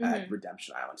idol at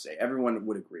Redemption Island. Say everyone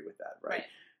would agree with that, right?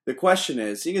 The question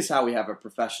is, seeing as how we have a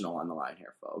professional on the line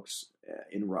here, folks,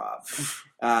 in Rob.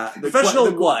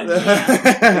 Professional what?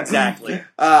 Exactly.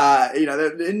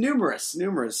 Numerous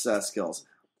skills.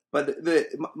 But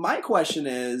my question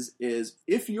is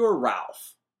if you're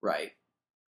Ralph, right,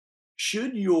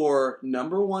 should your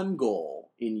number one goal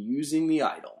in using the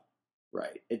idol,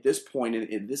 right, at this point,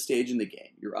 in this stage in the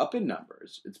game, you're up in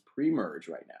numbers. It's pre-merge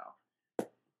right now.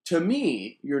 To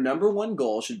me, your number one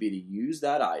goal should be to use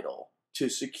that idol to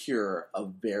secure a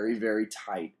very, very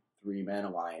tight 3-man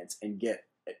alliance and get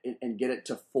it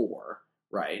to 4,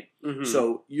 right? Mm-hmm.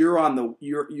 So you're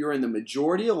in the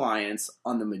majority alliance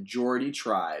on the majority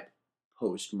tribe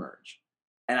post-merge.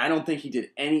 And I don't think he did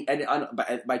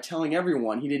by telling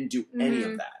everyone, he didn't do any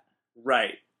of that.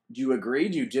 Right. Do you agree?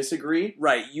 Do you disagree?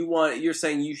 Right. You're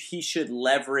saying he should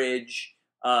leverage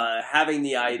having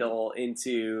the idol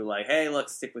into like, hey, look,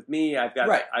 stick with me. I've got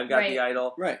the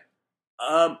idol. Right.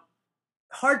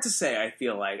 Hard to say. I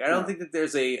feel like I don't think that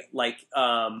there's a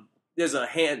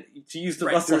hand to use the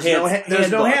Russell Hantz.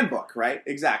 There's no handbook, right?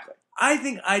 Exactly. I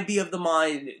think I'd be of the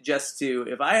mind just to,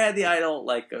 if I had the idol,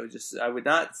 I would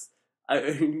not.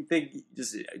 I think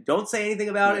just don't say anything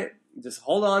about it. Just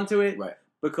hold on to it. Right.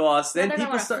 because then they're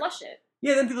people gonna start. flush it.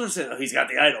 Yeah, then people are saying, "Oh, he's got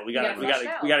the idol. We got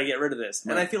to get rid of this."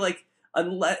 Right. And I feel like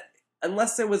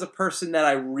unless there was a person that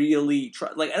I really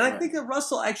trust, like, and I think that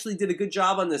Russell actually did a good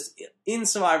job on this in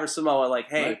Survivor Samoa. Like,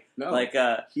 hey,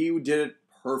 he did it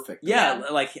perfect. Yeah,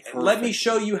 like perfect. Let me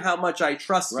show you how much I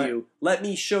trust you. Let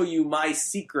me show you my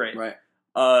secret. Right.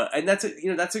 And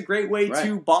that's a great way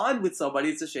to bond with somebody.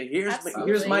 It's just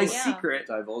here's my secret.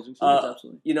 Divulging secrets,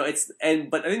 absolutely.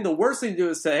 But I think the worst thing to do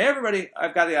is say, hey, everybody,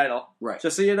 I've got the idol. Right.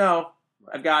 Just so you know,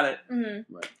 I've got it.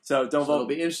 Mm-hmm. Right. So don't vote. It'll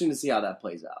be interesting to see how that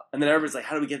plays out. And then everybody's like,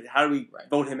 how do we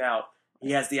vote him out?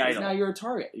 He has the idol. Now you're a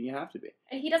target. You have to be.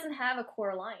 And he doesn't have a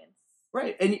core alliance.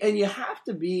 Right. And you have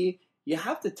to be. You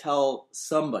have to tell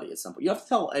somebody at some point. You have to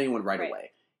tell anyone right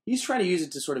away. He's trying to use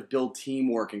it to sort of build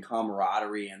teamwork and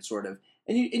camaraderie and sort of.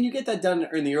 And you get that done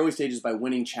in the early stages by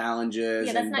winning challenges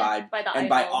and by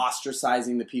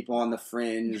ostracizing the people on the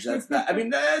fringe. That's that. I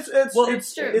mean,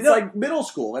 it's true. It's like middle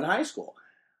school and high school.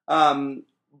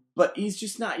 But he's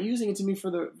just not using it to me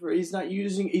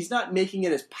he's not making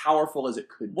it as powerful as it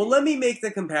could be. Well, let me make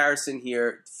the comparison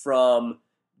here from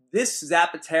this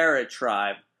Zapatera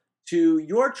tribe to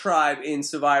your tribe in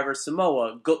Survivor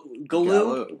Samoa,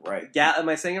 Galoo. Right. Am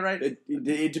I saying it right?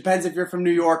 It depends if you're from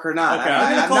New York or not. Okay.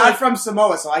 I'm not from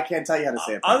Samoa, so I can't tell you how to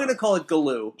say it. I'm going to call it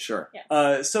Galoo. Sure.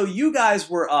 Yeah. So you guys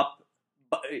were up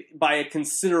by a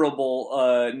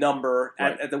considerable number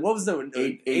at the what was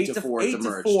the 8 to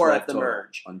 4 at the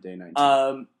merge on day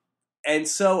 19. And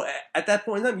so at that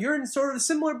point in time, you're in sort of a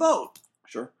similar boat.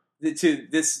 Sure. To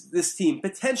this team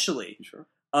potentially. Sure.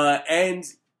 And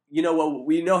you know what?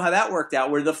 We know how that worked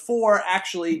out, where the 4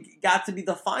 actually got to be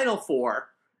the final 4.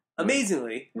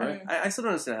 Amazingly, right? I still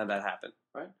don't understand how that happened.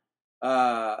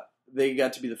 Right. They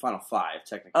got to be the final 5,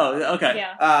 technically. Oh, okay.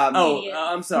 Yeah.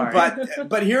 I'm sorry.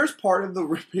 But here's part of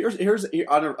the here's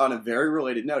on a very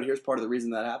related note. Here's part of the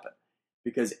reason that happened,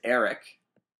 because Eric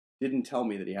didn't tell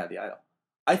me that he had the idol.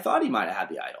 I thought he might have had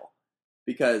the idol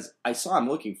because I saw him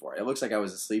looking for it. It looks like I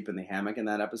was asleep in the hammock in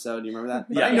that episode. Do you remember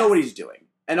that? But I know what he's doing.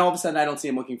 And all of a sudden, I don't see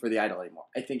him looking for the idol anymore.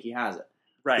 I think he has it.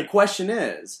 Right. The question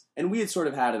is, and we had sort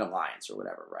of had an alliance or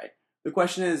whatever, right? The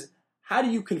question is, how do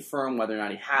you confirm whether or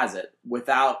not he has it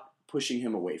without pushing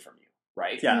him away from you,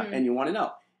 right? Yeah. Mm-hmm. And you want to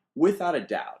know, without a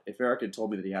doubt, if Eric had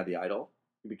told me that he had the idol,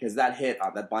 because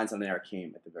that blinds on Eric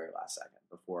came at the very last second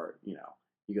before, you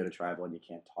go to tribal and you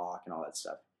can't talk and all that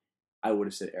stuff. I would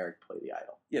have said, Eric, play the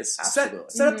idol. Yes, absolutely.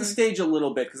 Set up the stage a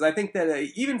little bit, because I think that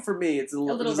even for me, it's a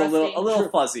little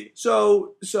fuzzy.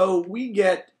 So we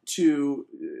get to,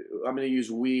 I'm going to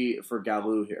use we for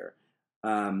Galoo here.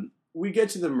 We get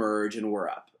to the merge and we're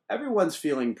up. Everyone's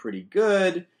feeling pretty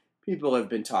good. People have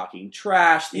been talking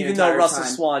trash the even entire though Russell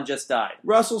time. Swan just died.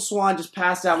 Russell Swan just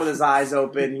passed out with his eyes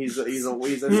open. He's a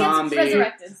zombie.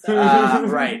 Resurrected. So.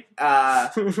 Right.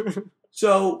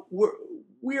 So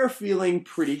we are feeling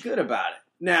pretty good about it.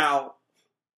 Now,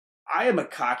 I am a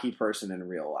cocky person in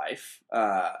real life,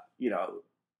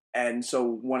 and so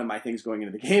one of my things going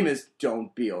into the game is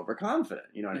don't be overconfident.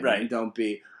 You know what I mean? Don't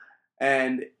be.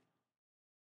 And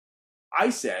I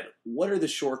said, what are the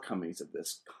shortcomings of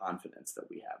this confidence that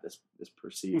we have, this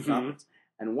perceived confidence?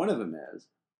 And one of them is,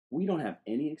 we don't have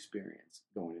any experience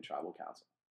going to tribal council.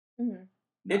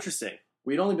 Mm-hmm. Interesting.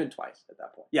 We'd only been twice at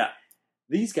that point. Yeah.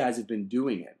 These guys have been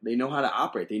doing it. They know how to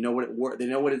operate. They know they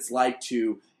know what it's like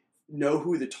to know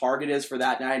who the target is for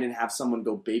that night and have someone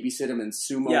go babysit him and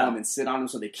sumo him and sit on him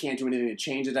so they can't do anything to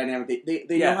change the dynamic. They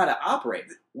know how to operate.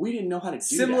 We didn't know how to do that.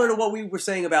 Similar to what we were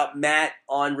saying about Matt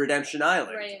on Redemption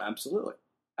Island. Right. Absolutely.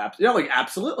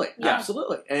 Absolutely. Yeah.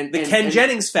 Absolutely. And Ken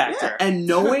Jennings factor. Yeah, and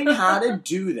knowing how to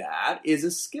do that is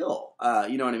a skill.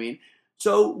 You know what I mean?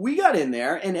 So we got in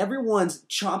there, and everyone's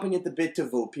chomping at the bit to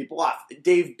vote people off.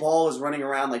 Dave Ball is running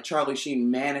around like Charlie Sheen,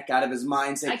 manic out of his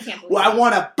mind, saying, I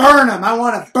want to burn him. I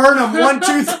want to burn him. 1,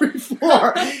 2, 3,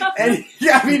 4. And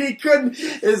he couldn't.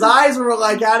 His eyes were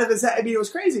like out of his head. I mean, it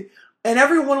was crazy. And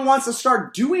everyone wants to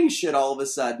start doing shit all of a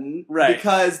sudden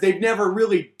because they've never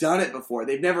really done it before.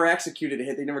 They've never executed a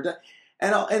hit. They've never done.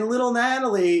 And little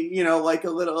Natalie,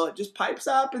 just pipes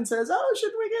up and says, "Oh,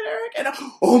 should we get Eric?" And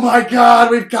oh my God,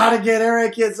 we've got to get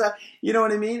Eric. It's you know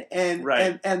what I mean? And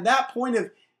that point of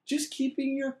just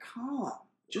keeping your calm,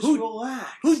 just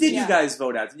relax. Who did you guys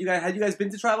vote out? Had you guys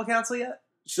been to tribal council yet?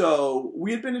 So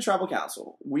we had been to tribal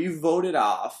council. We voted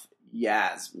off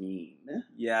Yasmin,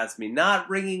 not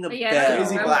ringing a bell.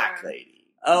 Crazy black lady.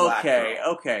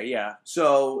 Okay, yeah.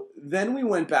 So then we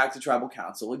went back to tribal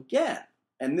council again.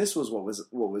 And this was what was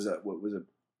a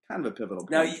kind of a pivotal point.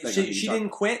 Now she didn't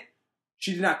quit.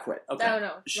 She did not quit. Okay.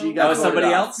 No. She got somebody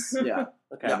else. Yeah.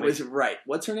 Okay. That was right.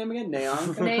 What's her name again?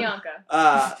 Nayanka?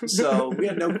 Nayanka. So we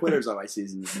had no quitters on my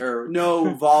season, or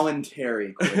no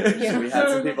voluntary quitters. Yeah. We had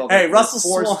some people. Hey, that Russell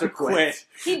were forced Swan to quit.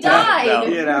 He died. No.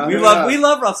 You know, We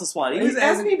love Russell Swan.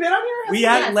 Hasn't he been on here? We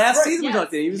had Yes. last Right. season. We Yes.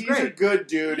 talked to him. He was He's great. a good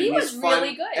dude. He and was he's fun,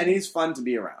 really good. and he's fun to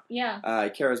be around. Yeah.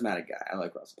 Charismatic guy. I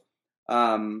like Russell.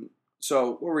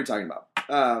 So what were we talking about?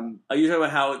 Are you talking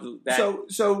about how that?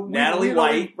 So Natalie we'd White.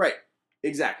 only, right?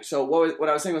 Exactly. So what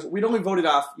I was saying was we'd only voted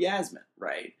off Yasmin,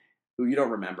 right? Who you don't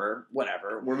remember?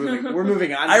 Whatever. We're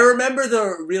moving on. I remember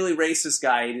the really racist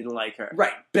guy. He didn't like her.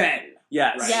 Right, Ben.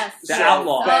 Yes. Right. Yes. The So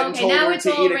outlaw. Ben Okay, told now her it's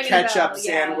to all eat a ringing a ketchup bell,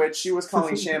 yeah. sandwich. She was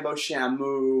calling Shambo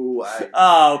Shamu.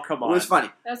 Oh, come It on. was funny.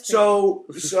 That's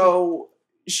So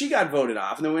she got voted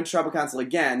off, and then went to tribal council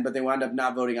again, but they wound up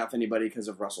not voting off anybody because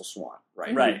of Russell Swan,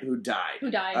 right? Right. Who died.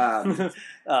 Who died?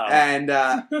 Oh. And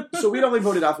so we'd only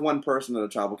voted off one person at the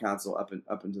tribal council up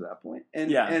until that point.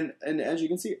 And Yeah. and as you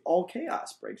can see, all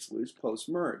chaos breaks loose post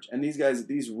merge. And these guys,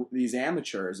 these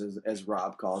amateurs, as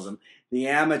Rob calls them, the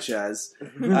amateurs,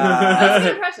 That was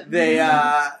the impression.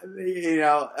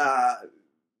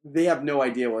 they have no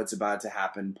idea what's about to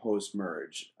happen post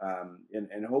merge.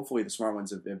 And hopefully the smart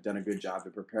ones have done a good job to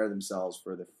prepare themselves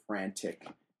for the frantic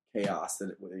chaos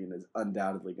that is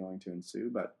undoubtedly going to ensue.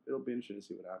 But it'll be interesting to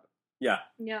see what happens. Yeah.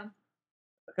 Yeah.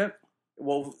 Okay.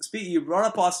 Well, you brought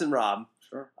up Boston Rob.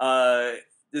 Sure.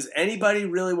 Does anybody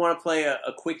really want to play a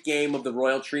quick game of the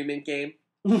royal treatment game?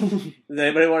 Does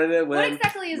anybody want to do it? What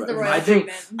exactly is the royal I think-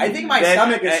 treatment? I think my Then-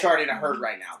 stomach is starting to hurt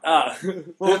right now.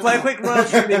 We'll play a quick royal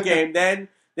treatment game.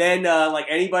 Then like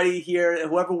anybody here,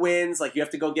 whoever wins, like you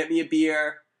have to go get me a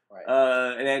beer.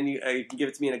 Right. And then you can give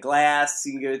it to me in a glass.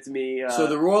 You can give it to me. So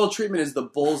the royal treatment is the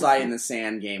bullseye in the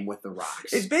sand game with the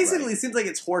rocks. it basically seems like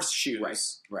it's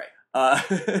horseshoes. Right.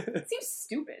 It seems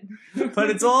stupid. But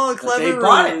it's all a But clever. they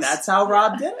bought it. ruse. That's how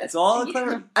Rob did it. It's all a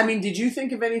clever. I mean, did you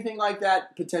think of anything like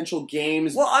that? Potential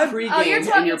games, Well, pre-game Oh, you're in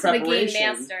talking your to the game preparation,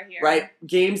 master here. right?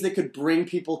 Games that could bring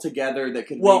people together, that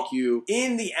could Well, make you.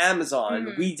 In the Amazon,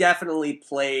 Mhm. we definitely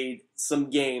played some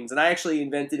games, and I actually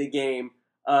invented a game.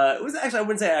 It was actually, I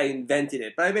wouldn't say I invented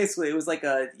it, but it was like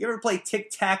you ever play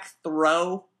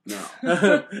tic-tac-throw?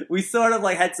 No, We sort of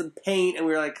like had some paint, and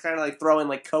we were like kind of like throwing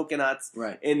like coconuts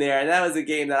right. in there, and that was a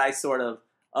game that I sort of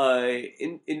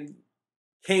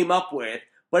came up with.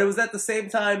 But it was at the same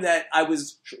time that I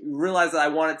realized that I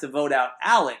wanted to vote out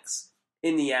Alex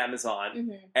in the Amazon,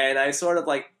 Mhm. and I sort of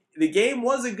like the game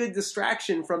was a good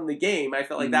distraction from the game. I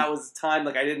felt like that was time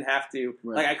like I didn't have to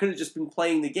like I could have just been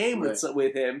playing the game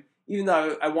with him, even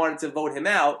though I wanted to vote him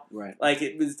out. Right. Like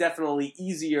it was definitely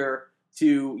easier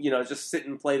to just sit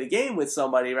and play the game with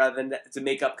somebody rather than to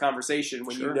make up conversation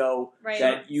when you know Right.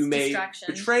 that you may Distraction.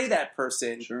 betray that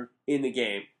person Sure. in the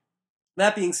game.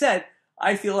 That being said,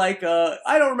 I feel like I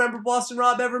don't remember Boston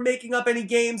Rob ever making up any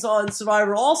games on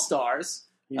Survivor All Stars.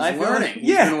 He's I feel learning. like- He's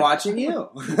yeah. been watching you.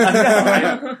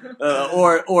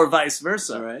 Or vice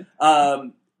versa. All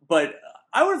right. But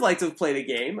I would have liked to have played a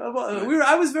game.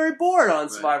 I was very bored on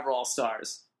Survivor All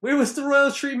Stars. Where was the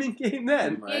royal treatment game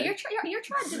then? Right. Yeah, your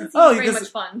tribe didn't seem Oh, very because-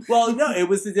 much fun. Well, no, it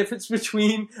was the difference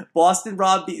between Boston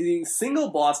Rob being single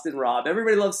Boston Rob.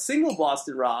 Everybody loves single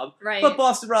Boston Rob, Right. but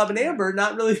Boston Rob and Amber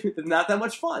not that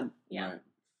much fun. Yeah. Right.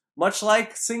 Much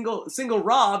like single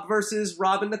Rob versus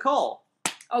Rob and Nicole.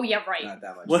 Oh yeah, right. Not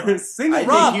that much. Whereas fun. single I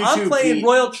think Rob, you I'm two playing beat-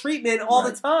 royal treatment all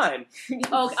Right. the time.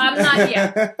 Oh, I'm not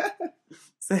yet.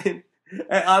 Saying,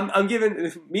 I'm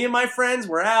giving me and my friends.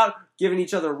 We're out giving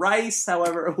each other rice.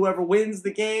 However, whoever wins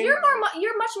the game.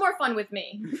 You're much more fun with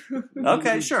me.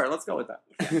 Okay, sure. Let's go with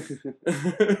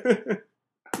that.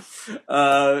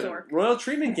 Dork. Royal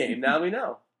treatment game. Now we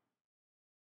know.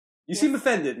 You seem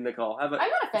offended, Nicole. I'm not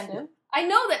offended. I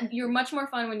know that you're much more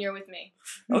fun when you're with me.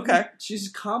 Okay. She's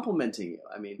complimenting you.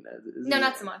 I mean, No,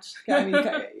 not so much. I mean,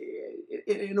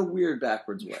 in a weird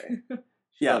backwards way.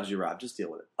 She Yeah. loves you, Rob. Just deal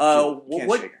with it. Can't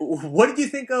What shake her. what did you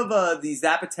think of the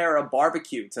Zapatera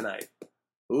barbecue tonight?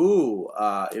 Ooh,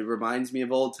 it reminds me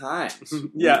of old times.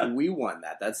 Yeah. we won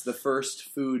that. That's the first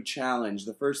food challenge.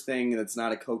 The first thing that's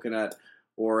not a coconut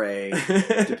or a,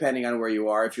 depending on where you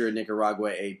are. If you're in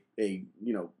Nicaragua, a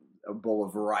bowl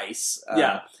of rice.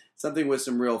 Yeah. Something with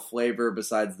some real flavor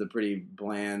besides the pretty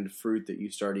bland fruit that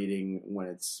you start eating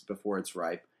before it's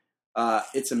ripe.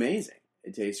 It's amazing.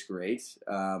 It tastes great.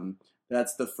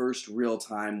 That's the first real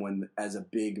time when, as a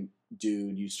big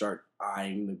dude, you start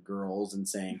eyeing the girls and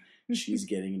saying, she's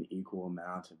getting an equal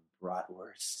amount of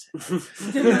bratwurst.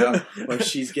 Or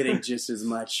she's getting just as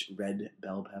much red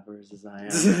bell peppers as I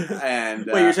am. And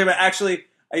Wait, you're talking about actually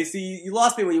I see you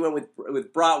lost me when you went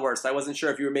with bratwurst. I wasn't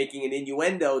sure if you were making an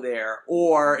innuendo there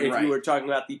or if you were talking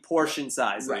about the portion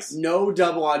sizes. Right. No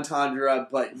double entendre,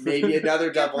 but maybe another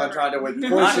double entendre with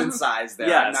portion size there.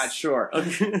 Yes. I'm not sure.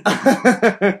 Okay.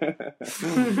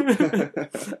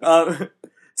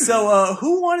 So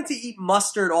who wanted to eat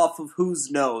mustard off of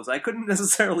whose nose? I couldn't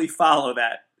necessarily follow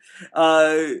that.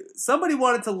 Somebody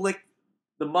wanted to lick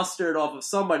the mustard off of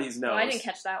somebody's nose. Oh, I didn't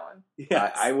catch that one.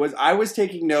 Yes. I was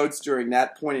taking notes during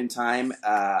that point in time,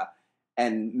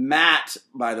 and Matt,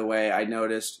 by the way, I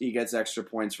noticed he gets extra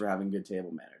points for having good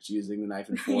table manners, using the knife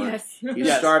and fork. Yes.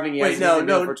 He's starving. He Wait, no,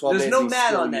 for 12 there's days. no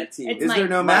Matt on that team. It's Is Mike. there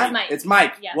no Matt? It's Mike. It's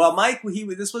Mike. Yes. Well, Mike, he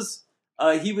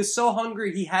was so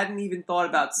hungry he hadn't even thought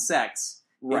about sex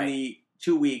in the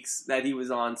 2 weeks that he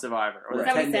was on Survivor, or the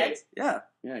 10 days. Yeah.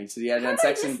 Yeah, he said he hadn't had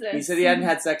sex he said he hadn't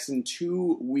had sex in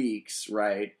 2 weeks,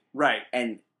 right? Right.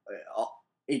 And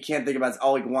he can't think about it.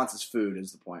 All he wants is food.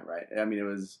 Is the point, right? I mean, it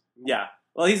was. Yeah.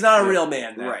 Well, he's not a real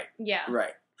man, then. Right. Yeah.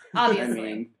 Right. Obviously. I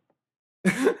mean,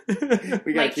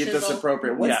 we gotta keep this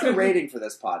appropriate. What's the rating for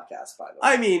this podcast, by the way?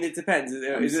 I mean, it depends.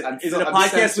 Is it a I'm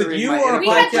podcast with you or a we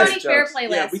podcast? had Johnny Fairplay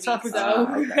last Yeah, we week, talked with so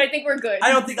okay. I think we're good.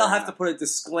 I don't think I'll have to put a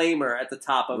disclaimer at the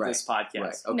top of this podcast.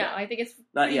 Right. Okay. No, I think it's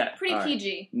Not pretty, yet. pretty All right.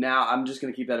 PG. Now, I'm just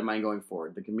going to keep that in mind going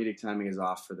forward. The comedic timing is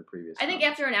off for the previous I think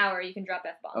comment. after an hour you can drop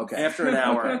F-bombs. Okay. After an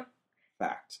hour.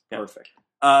 Fact. Yeah. Perfect.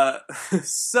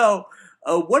 So,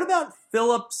 what about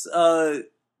Philip's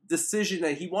decision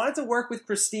that he wanted to work with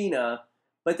Christina,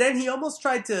 but then he almost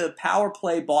tried to power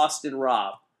play Boston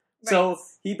Rob? Right. So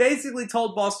he basically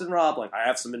told Boston Rob, like, I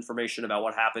have some information about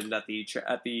what happened at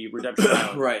the Redemption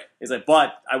Island. Right. He's like,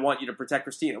 but I want you to protect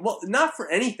Christina. Well, not for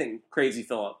anything, Crazy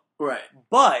Philip. Right.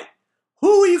 But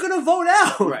who are you going to vote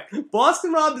out? Right.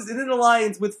 Boston Rob is in an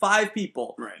alliance with 5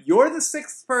 people. Right. You're the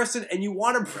 6th person, and you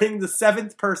want to bring the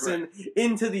 7th person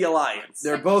into the alliance.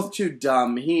 They're both too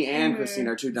dumb. He and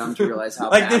Christina are too dumb to realize how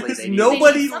Like, badly there's they need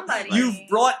nobody. They need somebody. You've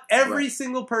brought every Right.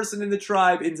 single person in the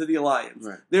tribe into the alliance.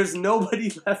 Right. There's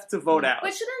nobody left to vote out.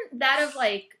 But shouldn't that have,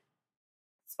 like,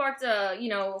 sparked a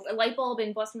light bulb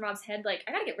in Boston Rob's head? Like,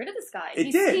 I gotta get rid of this guy.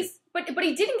 It did. But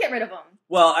he didn't get rid of him.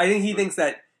 Well, I think he thinks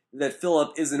that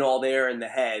Philip isn't all there in the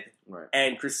head, Right.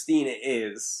 and Christina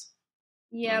is.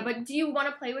 Yeah, but do you want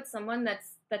to play with someone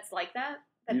that's like that?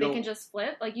 That You they don't- can just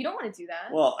flip? Like, you don't want to do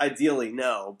that. Well, ideally,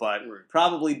 no, but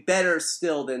probably better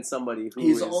still than somebody who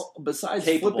He's is besides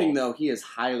capable. flipping, though, he is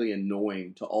highly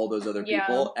annoying to all those other Yeah.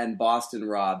 people, and Boston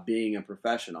Rob, being a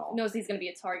professional. Knows he's gonna be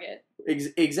a target.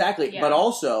 Exactly. Yeah. But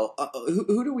also,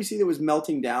 who do we see that was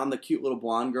melting down? The cute little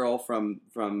blonde girl from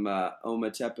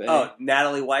Ometepe? Oh,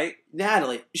 Natalie White?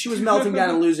 Natalie. She was melting down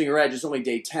and losing her edge. It's only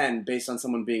day 10 based on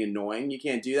someone being annoying. You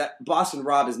can't do that. Boston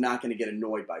Rob is not going to get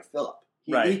annoyed by Philip.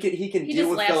 Right. He can He deal just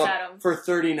with laughs Philip at him. for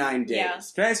 39 days. Yeah.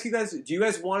 Can I ask you guys, do you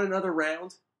guys want another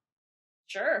round?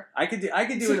 Sure. I could do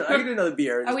another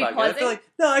beer in this Are we podcast. pausing?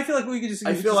 I feel like we could just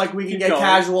I feel like we can keep get going.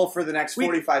 casual for the next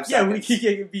 45 Yeah, seconds. we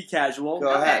can be casual.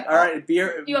 Go ahead. All right,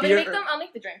 beer. Do you want me beer, to make them? I'll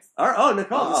make the drinks. All right, oh,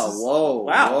 Nicole. Oh, this is, whoa.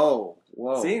 Wow.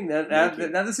 Whoa. See, now Thank you.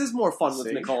 this is more fun with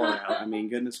See? Nicole around. I mean,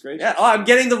 goodness gracious. Yeah, I'm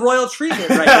getting the royal treatment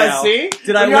right now. See?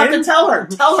 Did I You have win? to tell her.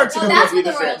 Tell her to Well, go that's give what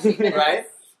you the royal the treatment right?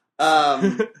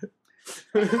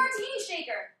 It's a martini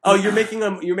shaker. Oh, you're making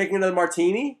another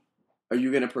martini? Are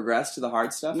you going to progress to the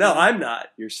hard stuff? No, now? I'm not.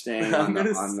 You're staying I'm on the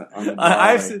gonna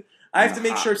barley. I have to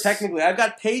make sure technically. I've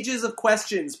got pages of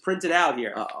questions printed out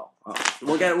here. Uh-oh.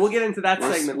 We'll get into that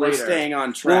segment We're later. staying on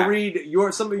We'll track. read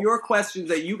some of your questions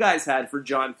that you guys had for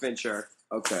John Fincher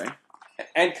Okay.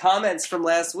 and comments from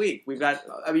last week. We've got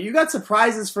I mean, you got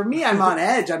surprises for me. I'm on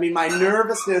edge. I mean, my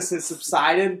nervousness has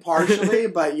subsided partially,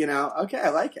 but, okay, I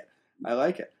like it.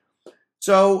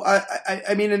 So,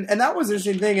 I mean, and that was an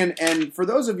interesting thing. And for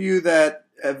those of you that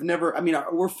have never, I mean,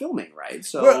 we're filming, right?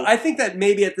 So I think that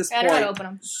maybe at this I don't know how to point, open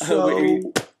them.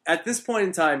 So at this point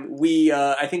in time,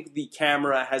 I think the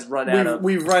camera has run out of.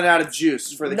 we've run out of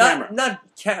juice for the camera.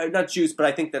 Not juice, but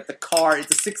I think that the card,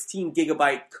 it's a 16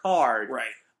 gigabyte card. Right.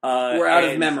 We're out of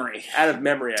and memory. Out of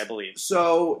memory, I believe.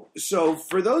 So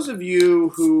for those of you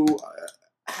who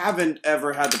haven't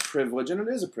ever had the privilege, and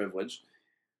it is a privilege,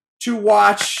 to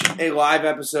watch a live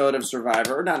episode of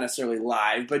Survivor, or not necessarily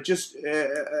live, but just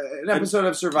an episode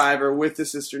of Survivor with the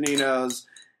Sister Ninos,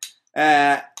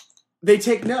 they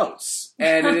take notes.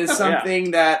 And it is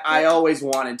something that I always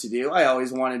wanted to do. I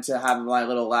always wanted to have my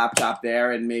little laptop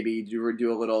there and maybe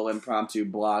do a little impromptu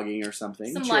blogging or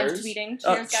something. Some Cheers. live tweeting.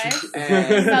 Cheers,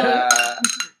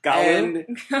 guys.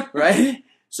 And, right?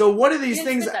 So one of these You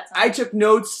things, didn't spit that time. I took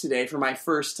notes today for my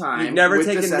first time. You've never with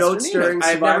the taken Sister notes Ninos. during I've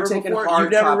Survivor never taken before? hard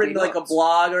You've never copy written like a notes.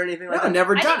 blog or anything like No, that?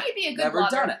 never I done think it. you'd be a good Never blogger.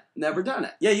 done it. Never done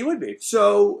it. Yeah, you would be.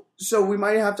 So we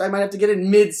might have to. I might have to get it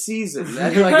mid-season.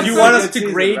 Like, You want us to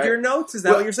mid-season, grade right? your notes? Is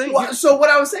that what you're saying? Well, so what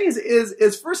I was saying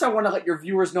is first I want to let your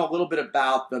viewers know a little bit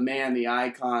about the man, the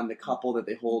icon, the couple that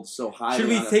they hold so highly. Should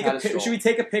we on a take pedestal. should we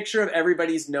take a picture of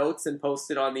everybody's notes and post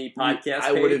it on the podcast?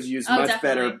 I would have used much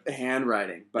better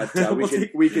handwriting, but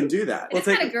we can do that. It's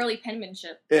kind of girly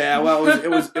penmanship. Yeah, well,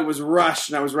 it was rushed,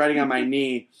 and I was writing on my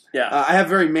knee. Yeah, I have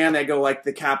very manly. I go like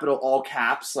the capital all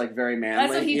caps, like very manly.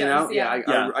 That's what he does.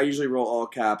 Yeah. I usually roll all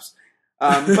caps.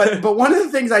 But one of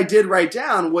the things I did write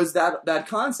down was that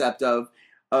concept of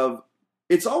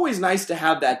it's always nice to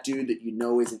have that dude that you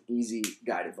know is an easy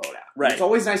guy to vote out. Right. It's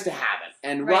always nice to have it.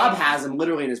 And Right. Rob has him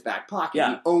literally in his back pocket.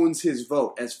 Yeah. He owns his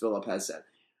vote, as Philip has said.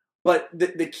 But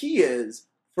the key is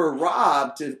for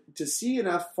Rob to see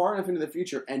far enough into the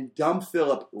future and dump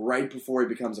Philip right before he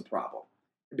becomes a problem.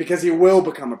 Because he will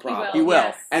become a problem. He will.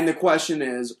 Yes. And the question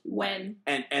is When.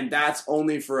 And that's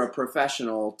only for a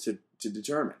professional to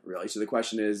determine, really. So the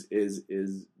question is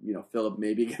Philip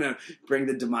maybe going to bring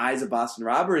the demise of Boston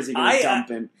Rob, or is he going to dump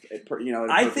him?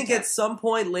 I think at some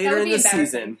point later in the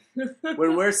season,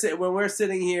 when we're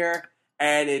sitting here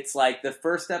and it's like the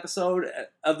first episode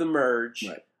of the merge,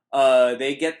 right.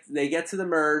 They get to the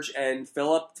merge and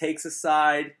Philip takes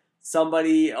aside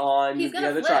somebody on the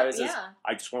other tribe and says,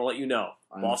 "I just want to let you know,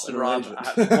 Boston Rob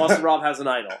has an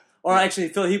idol." Or actually,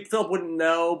 Philip wouldn't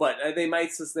know, but they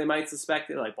might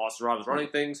suspect it. Like, Boston Rob is running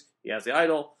things. He has the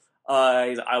idol.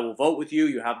 He's like, I will vote with you.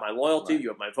 You have my loyalty. Right. You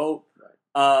have my vote.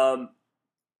 Right.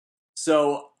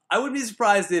 So I would be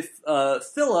surprised if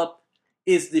Philip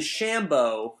is the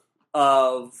Shambo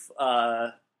of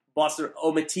Boston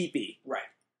Omatipi. Right.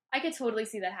 I could totally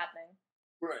see that happening.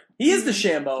 Right. He is the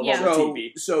Shambo of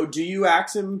Omatipi. So do you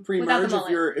axe him pre-merge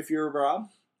if you're Rob?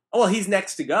 Oh, well, he's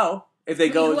next to go. If they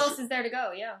go, who else is there to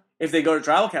go? Yeah. If they go to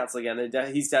tribal council again,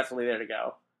 he's definitely there to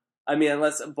go. I mean,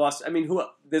 unless Boston. I mean, who?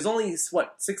 There's only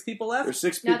 6 people left. There's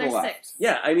 6 people left. 6.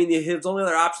 Yeah, I mean, his only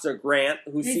other options are Grant,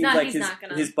 who seems like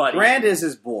his buddy. Grant is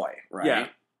his boy, right? Yeah.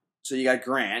 So you got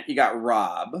Grant, you got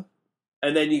Rob,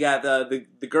 and then you got the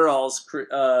girls.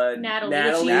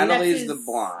 Natalie. Natalie's the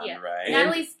blonde, right?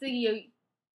 Natalie's the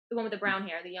one with the brown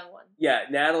hair, the young one. Yeah,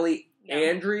 Natalie, yeah.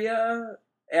 Andrea,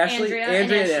 Andrea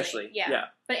and Ashley. Yeah.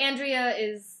 But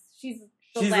Andrea she's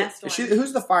the last one.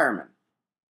 Who's the fireman?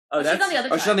 She's on the other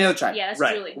tribe. She's on the other tribe. Yeah, that's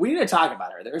right. Julie. We need to talk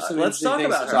about her. There's some let's interesting talk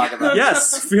things about to talk about.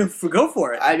 Yes, go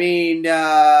for it. I mean,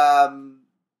 I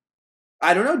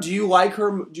don't know. Do you like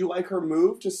her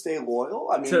move to stay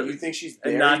loyal? I mean, do you think she's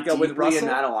very not go with deeply Russell in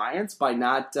that alliance by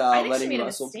not letting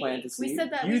Russell plant the seed? We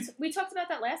said that. We talked about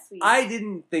that last week. I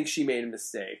didn't think she made a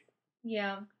mistake.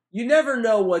 Yeah. You never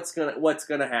know what's gonna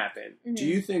happen. Mm-hmm. Do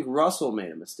you think Russell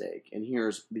made a mistake? And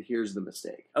here's the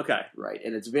mistake. Okay. Right,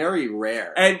 and it's very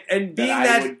rare. And being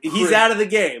that he's out of the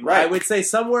game, right. I would say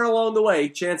somewhere along the way,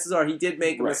 chances are he did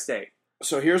make a mistake.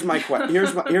 So here's my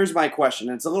here's my question.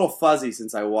 And it's a little fuzzy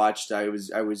since I watched. I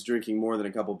was drinking more than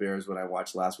a couple beers when I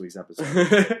watched last week's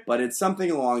episode, but it's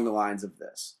something along the lines of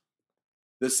this.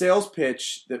 The sales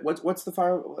pitch that what's the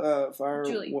fire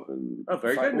Julie.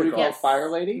 Very good. What do you call it? Fire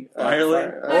lady? Fire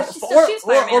lady.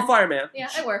 Or fireman. Yeah,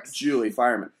 it works. Julie,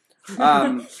 fireman.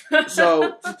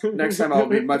 So next time I'll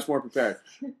be much more prepared.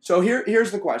 So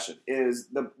here's the question: is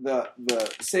the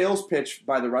sales pitch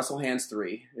by the Russell Hands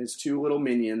 3, his 2 little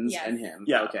minions and him?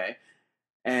 Yeah. Okay.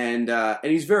 And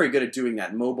he's very good at doing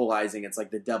that, mobilizing. It's like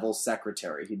the devil's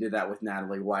secretary. He did that with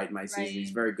Natalie White in my season. Right.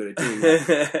 He's very good at doing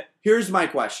that. Here's my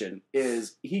question: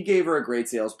 is he gave her a great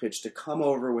sales pitch to come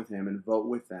over with him and vote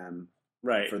with them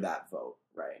for that vote,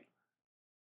 right?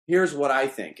 Here's what I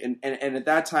think. And at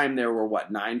that time there were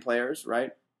 9 players,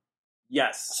 right?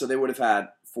 Yes. So they would have had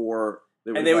 4.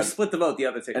 They would split the vote the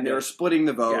other 6. And they were splitting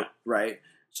the vote, right?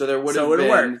 So there would have been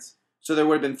worked. So there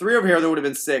would have been 3 over here, there would have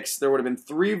been 6. There would have been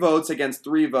 3 votes against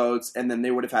 3 votes, and then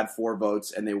they would have had 4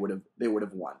 votes, and they would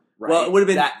have won. Right? Well, it would have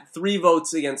been 3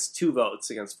 votes against 2 votes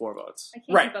against 4 votes.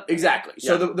 Right, exactly.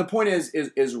 So the point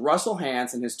is Russell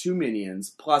Hantz and his 2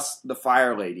 minions plus the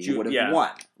fire lady would have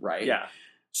won, right? Yeah.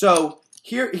 So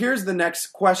here's the next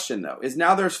question, though, is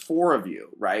now there's 4 of you,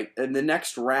 right? In the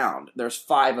next round, there's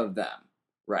 5 of them,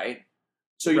 right?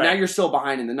 So now you're still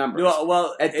behind in the numbers.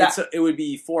 Well, it would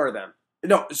be 4 of them.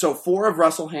 No, so 4 of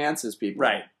Russell Hantz's people,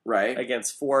 right,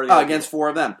 against 4 against 4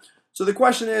 of them. So the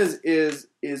question is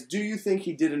do you think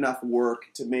he did enough work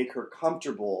to make her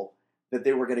comfortable that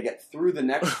they were going to get through the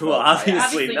next vote? Well,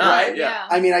 obviously not. Right? Yeah.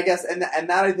 I mean, I guess, and that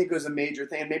I think was a major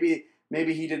thing.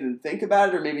 Maybe he didn't think about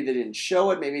it, or maybe they didn't show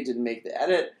it, maybe it didn't make the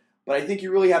edit. But I think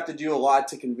you really have to do a lot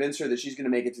to convince her that she's going to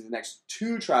make it to the next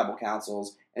 2 tribal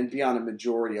councils and be on a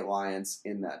majority alliance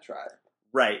in that tribe.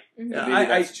 Right. Mm-hmm.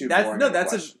 That's too boring.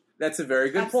 That's a very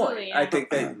good Absolutely, point. yeah. I think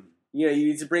that you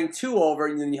need to bring 2 over,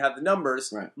 and then you have the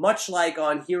numbers. Right. Much like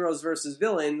on Heroes versus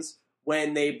Villains,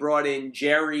 when they brought in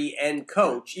Jerry and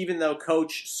Coach, even though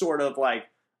Coach sort of like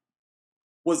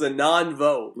was a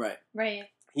non-vote. Right. Right.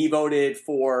 He voted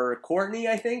for Courtney,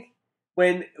 I think,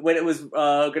 when it was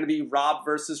going to be Rob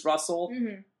versus Russell.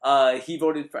 Mm-hmm. He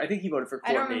voted for. I think he voted for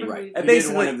I don't Courtney. remember. Right. who- And He did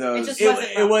basically, one of those. It just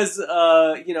It wasn't was,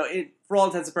 for all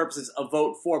intents and purposes, a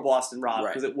vote for Boston Rob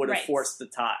because it would have Right. forced the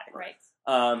tie. Right.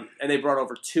 And they brought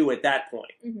over 2 at that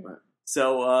point. Mm-hmm. Right.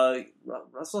 So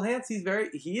Russell Hantz, he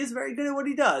is very good at what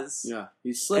he does. Yeah,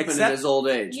 he's slipping Except- in his old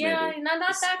age. Yeah, maybe. not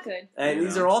that good. And You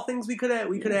these know. are all things we could have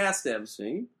asked him.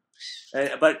 See,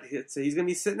 But so he's going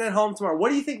to be sitting at home tomorrow. What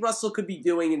do you think Russell could be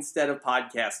doing instead of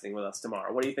podcasting with us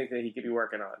tomorrow? What do you think that he could be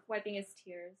working on? Wiping his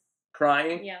tears.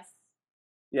 Crying? Yes.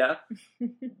 Yeah.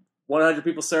 100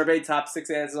 people surveyed, top 6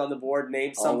 answers on the board.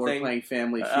 Name oh, we're something. playing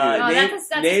Family Feud. Oh, name that's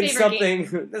name his favorite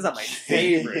something. That's not my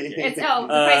favorite game. It's the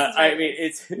Price is Right. I mean,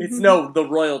 it's the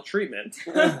royal treatment.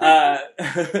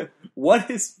 What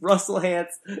is Russell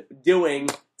Hantz doing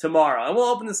tomorrow? And we'll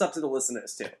open this up to the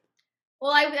listeners too.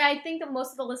 Well, I think that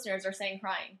most of the listeners are saying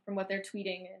crying from what they're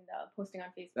tweeting and posting on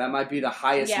Facebook. That might be the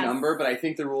highest Yes. number, but I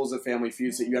think the rules of Family Feud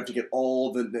is that you have to get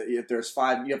all if there's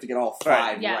 5, you have to get all 5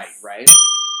 Right. Yes. right?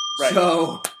 Right.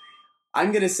 So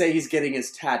I'm gonna say he's getting his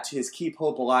Keep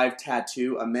Hope Alive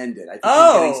tattoo amended. I think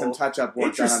Oh, he's getting some touch-up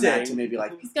work done on that interesting. to maybe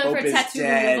like He's going for Hope a is tattoo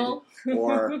dead, removal.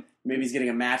 or maybe he's getting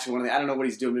a match in one of the. I don't know what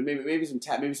he's doing, but maybe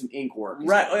some ink work. he's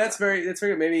Right. getting Well, that's done. very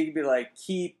good. Maybe he could be like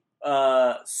keep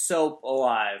soap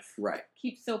alive. right.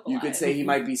 Keep soap You alive. could say he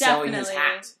might be selling his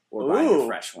Definitely. hat or buying a Ooh.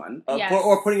 fresh one. Yes.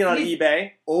 Or putting it on He's-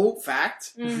 eBay. Oh,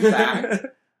 fact. Mhm. Fact.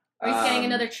 Or he's getting Um,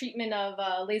 another treatment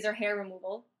of laser hair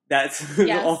removal. That's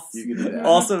Yes. also, You can do that.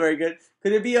 also very good.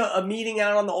 Could there be a meeting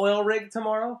out on the oil rig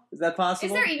tomorrow? Is that Is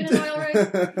possible? there even an oil rig? Is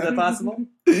that possible?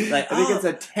 Like, I think oh, it's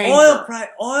a tanker.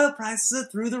 Oil prices are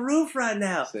through the roof right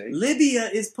now. See? Libya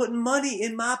is putting money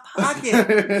in my pocket.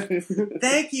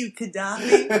 Thank you,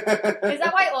 Gaddafi. Is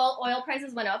that why oil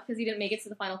prices went up? Because he didn't make it to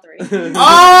the final 3?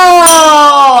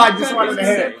 Oh! I just wanted to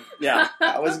hit it. Yeah.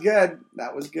 That was good.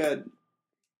 That was good.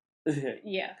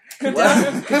 Yeah.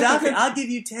 Gaddafi, I'll give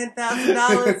you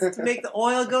 $10,000 to make the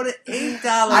oil go to $8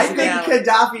 I a think gallon.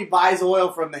 Gaddafi buys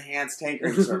oil from the Hans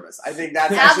tankering service. I think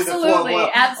that's actually the flow of Absolutely, oil.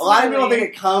 absolutely. A lot of people think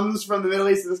it comes from the Middle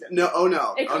East. No, oh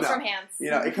no. It comes oh, no. from hands. You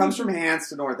know, it comes from Hans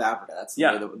to North Africa. That's the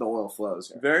Yeah. way the oil flows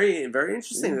here. Very, very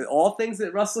interesting. All things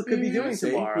that Russell could be Mhm. doing See?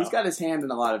 tomorrow. He's got his hand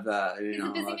in a lot of, He's a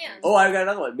busy man. Oh, I've got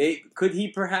another one. Could he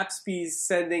perhaps be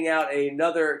sending out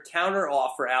another counter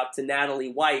offer out to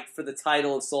Natalie White for the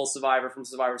title of Sole Survivor from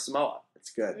Survivor Samoa? It's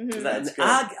good. Mhm. That's good.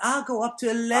 I'll go up to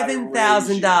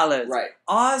 $11,000. Right.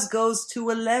 Ours goes to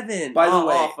 $11,000. By the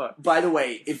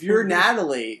way, Offer. if you're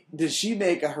Natalie, does she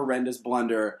make a horrendous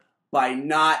blunder by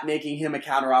not making him a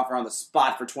counteroffer on the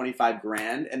spot for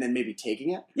 $25,000 and then maybe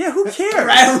taking it? Yeah, who cares?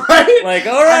 right? Like,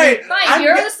 all right. Fine, I'm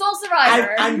you're ge- the sole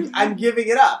survivor. I'm giving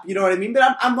it up. You know what I mean?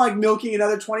 But I'm like milking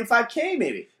another $25,000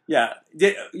 maybe. Yeah.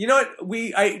 You know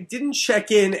what? I didn't check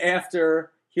in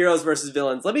after Heroes versus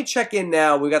Villains. Let me check in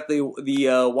now. We got the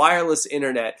wireless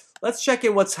internet. Let's check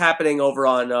in what's happening over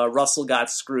on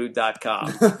RussellGotScrewed.com.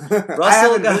 I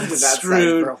haven't visited that site for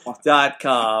a while.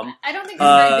 RussellGotScrewed.com. I don't think he's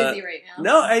very busy right now.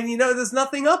 No, and there's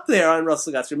nothing up there on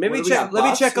Russell Got Screwed. Maybe What do we got, let me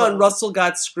buffs? check on What?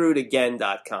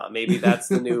 RussellGotScrewedAgain.com. Maybe that's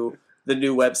the new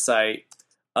website.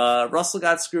 Russell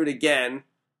Got Screwed Again.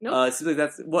 Nope. Seems like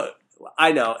that's what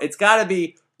I know. It's got to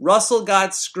be Russell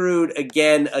Got Screwed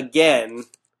Again.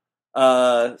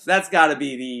 That's got to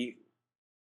be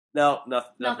nothing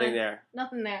Nothing. there.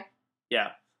 Nothing there.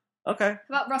 Yeah. Okay.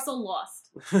 How about Russell Lost?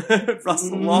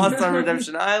 Russell lost on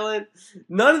Redemption Island.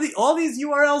 All these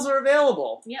URLs are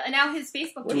available. Yeah, and now his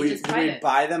Facebook Do page we is private.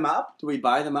 buy them up? Do we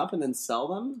buy them up and then sell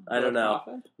them? I don't for a know.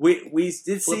 profit? We did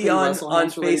see Flipping on Russell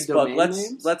Hantz-related Facebook. domain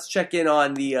names? Let's check in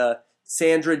on the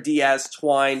Sandra Diaz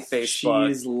Twine Facebook.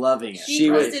 She's loving it. She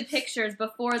She was- posted pictures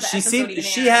before the She episode seemed even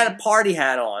she aired. had a party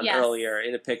hat on Yes. earlier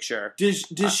in a picture. Does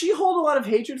she hold a lot of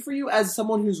hatred for you as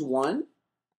someone who's won?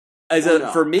 Is Oh, it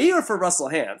no. for me or for Russell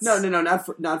Hantz? No,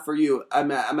 not for you. I'm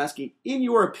asking, in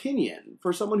your opinion,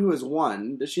 for someone who has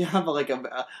won, does she have like an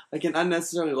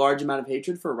unnecessarily large amount of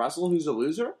hatred for Russell, who's a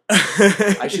loser?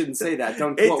 I shouldn't say that.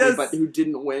 Don't It quote does- me, but who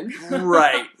didn't win?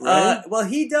 Right. Right? Well,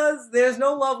 he does. There's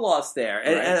no love lost there.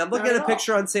 And, Right. and I'm looking Not at a at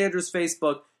picture on Sandra's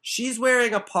Facebook. She's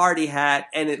wearing a party hat,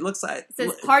 and it looks like It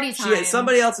says party time.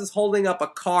 somebody else is holding up a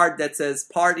card that says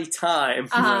 "Party Time."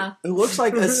 Uh-huh. It looks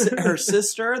like her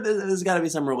sister. There's got to be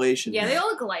some relation. Yeah, there. they all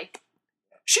look alike.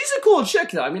 She's a cool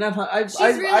chick, though. I mean, I've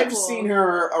really cool. seen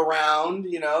her around,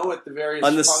 at the various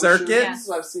on the functions. circuit. Yes.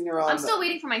 I've seen her on. I'm still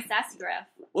waiting for my sassy graph.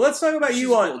 Well, let's talk about She's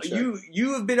you. a On cool chick.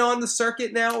 you have been on the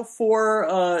circuit now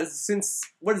for since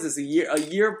what is this, a year and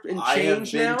change I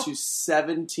have been now? to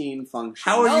 17 functions.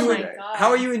 How are Oh you? my God. How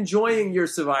are you enjoying your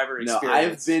Survivor No,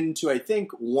 experience? I've been to, I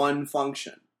think, one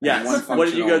function. Yes. One function What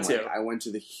did you go only. to? I went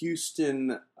to the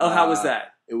Houston. Oh, how was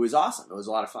that? It was awesome. It was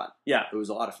a lot of fun. Yeah. It was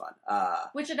a lot of fun.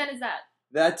 Which event is that?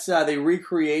 That's they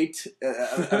recreate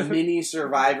a mini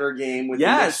Survivor game with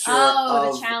Yes. a mixture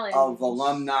Oh, the challenge. of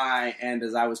alumni and,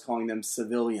 as I was calling them,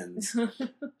 civilians.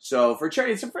 So for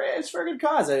charity, it's for a good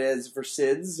cause. It's for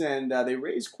SIDS, and they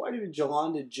raised quite a bit.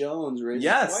 Jolanda Jones raised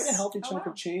Yes. quite a healthy Oh, chunk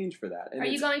wow. of change for that. And Are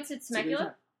you it's- going to it's a good Temecula?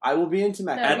 time. I will be in The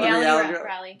Temecula. At the reality reality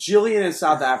rally. Jillian is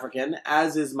South African,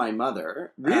 as is my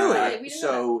mother. Really? We didn't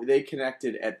So they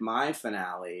connected at my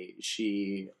finale.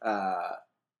 She,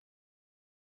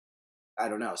 I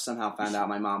don't know, somehow found out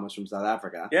my mom was from South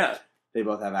Africa. Yeah. They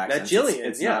both have accents. Jillian,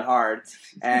 It's yeah. not hard.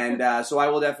 And so I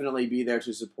will definitely be there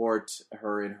to support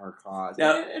her in her cause.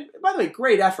 Now- And by the way,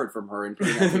 great effort from her in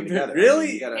putting that thing together. Really? I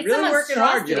mean, you gotta- It's Really a working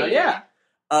hard, you know? monstrosity. Yeah.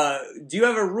 Do you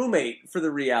have a roommate for the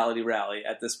reality rally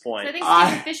at this So point? I think I-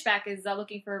 Steven Fishback is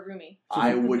looking for a roomie.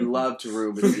 I would love to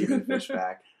room with Stephen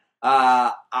Fishback.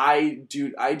 I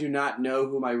do not know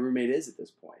who my roommate is at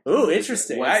this point. Ooh,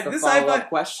 interesting. What's the This follow-up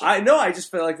question? I know. I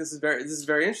just feel like this is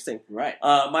very interesting. Right.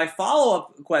 My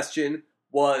follow-up question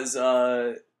was,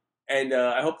 I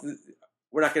hope that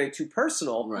we're not getting too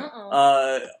personal. Right.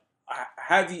 Uh-oh.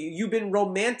 Have you been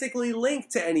romantically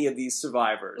linked to any of these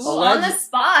survivors? Ooh, on the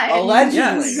spot. Allegedly.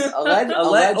 Yes. Allegedly.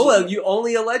 Oh, well, you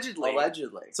only allegedly.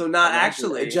 Allegedly. So not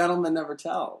Allegedly. actually. A gentleman never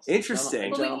tells.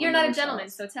 Interesting. Well, you're not a gentleman,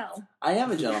 so tell. I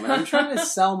am a gentleman. I'm trying to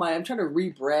I'm trying to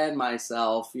rebrand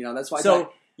myself. That's why.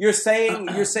 So you're saying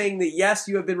that yes,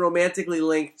 you have been romantically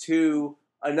linked to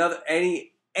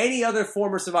any other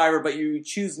former survivor, but you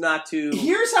choose not to.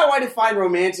 Here's how I define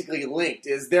romantically linked: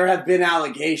 is there have been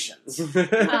allegations. Is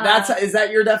that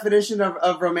your definition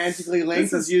of romantically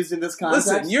linked as used in this context?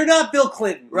 Listen, you're not Bill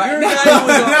Clinton. Right. You're a No,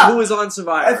 guy no. who was on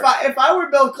Survivor. If I were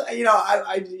Bill,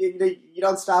 you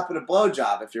don't stop at a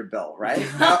blowjob if you're Bill, right?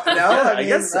 No, I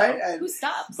guess so. right. Who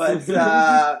stops?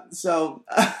 But so.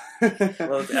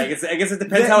 Well, I guess it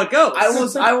depends how it goes.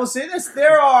 I will say this: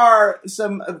 there are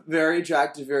some very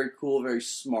attractive, very cool, very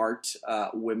smart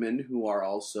women who are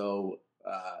also,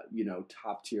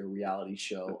 top tier reality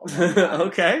show. alumni.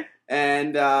 Okay.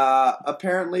 And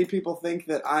apparently, people think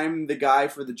that I'm the guy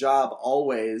for the job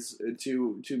always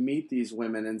to meet these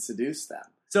women and seduce them.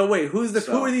 So wait, who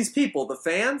are these people? The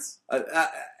fans?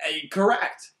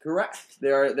 Correct.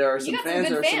 There are some You got some fans.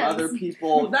 good There are some fans. other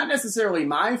people, not necessarily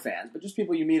my fans, but just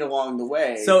people you meet along the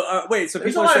way. So so There's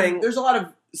people are saying there's a lot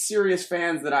of serious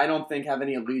fans that I don't think have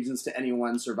any allegiance to any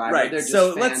one survivor. Right, They're just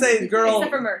so fans let's say of the girl- game.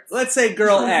 Except for Mertz. let's say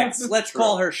girl X. Let's True.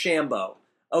 call her Shambo.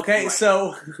 Okay, Right.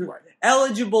 so Right.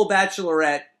 eligible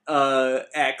bachelorette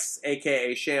X,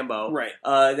 aka Shambo. Right.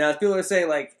 Now people are saying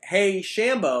like, "Hey,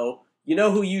 Shambo, you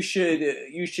know who you should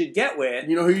get with?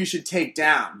 You know who you should take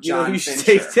down? You know John who you should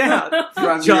Fincher. take down?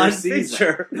 From John your season.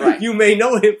 Fincher. Right. You may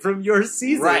know him from your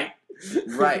season.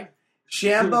 Right.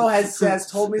 Shambo has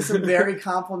told me some very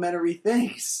complimentary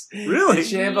things. Really? And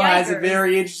Shambo has a Yikers.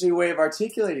 very interesting way of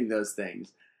articulating those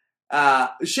things.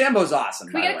 Shambo's awesome,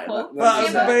 Can we by get the a way. quote? Well,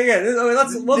 Shambo? but again, we'll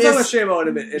talk about Shambo in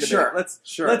a minute. Sure.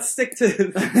 Let's stick to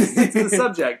the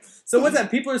subject. So what's that?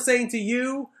 People are saying to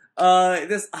you,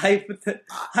 this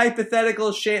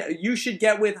hypothetical you should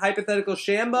get with hypothetical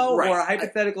Shambo, Right. or a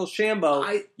hypothetical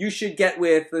Shambo you should get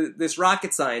with this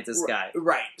rocket scientist guy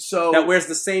Right. So that wears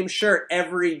the same shirt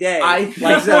every day, like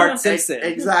Exactly. Bart Simpson.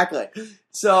 Exactly.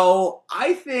 So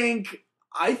I think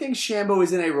Shambo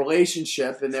is in a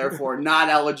relationship and therefore not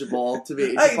eligible to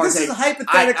be. Hey, this is a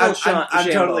hypothetical. I'm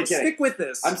Shambo. totally kidding. Stick with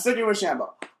this. I'm sticking with Shambo.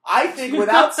 I think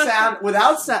without sound,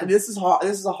 this is hard.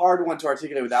 This is a hard one to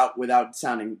articulate without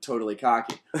sounding totally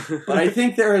cocky. But I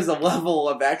think there is a level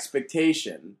of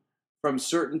expectation from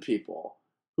certain people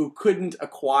who couldn't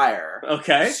acquire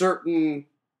Okay. certain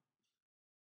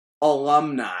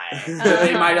alumni that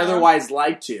they might otherwise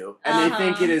like to, and they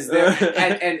think it is there.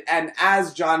 And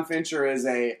as John Fincher is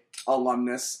a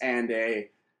alumnus and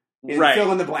Right.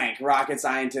 fill in the blank, rocket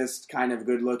scientist, kind of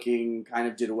good looking, kind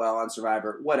of did well on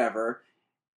Survivor, whatever.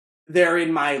 They're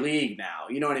in my league now.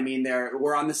 You know what I mean?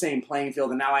 We're on the same playing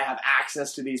field, and now I have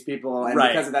access to these people, and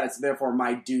Right. because of that, it's therefore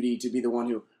my duty to be the one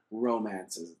who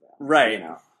romances them. Right.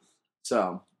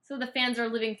 So So the fans are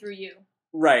living through you.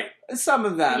 Right. Some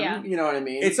of them, Yeah. you know what I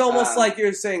mean? It's almost like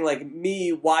you're saying, like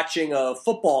me watching a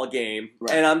football game,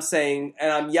 Right. and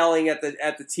I'm yelling at the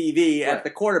TV Right. at the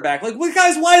quarterback, like, "Well, the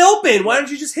guy's wide open. Why don't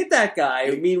you just hit that guy?"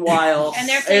 Meanwhile, And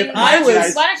they're saying, if why I don't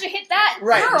was you hit that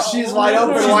right. girl? She's wide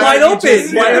open. She's Why wide don't you open.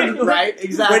 just Why hit don't her? Right?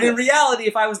 Exactly. But in reality,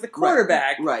 if I was the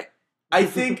quarterback, Right. I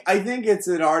think it's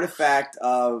an artifact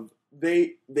of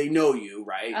they know you,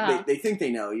 right? Uh-huh. They think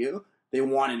they know you. They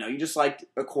want to know you, just like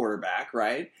a quarterback,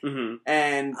 right? mm-hmm.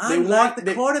 And they I'm want like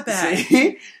the quarterback.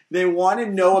 See? They want to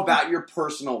know about your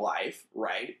personal life,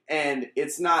 right? And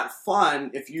it's not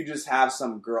fun if you just have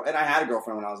some girl. And I had a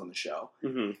girlfriend when I was on the show.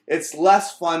 Mm-hmm. It's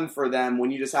less fun for them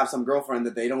when you just have some girlfriend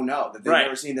that they don't know, that they've Right.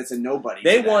 never seen, that's a nobody.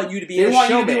 They to them. want you to be. They in a want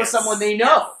you to showbiz. be with someone they know.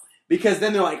 Yes. Because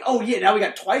then they're like, oh yeah, now we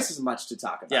got twice as much to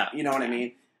talk about. Yeah. You know what I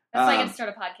mean? That's why I get to start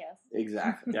a podcast.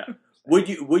 Exactly. Yeah.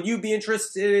 Would you be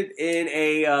interested in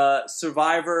a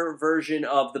Survivor version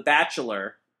of The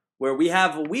Bachelor, where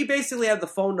we basically have the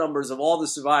phone numbers of all the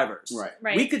survivors? Right.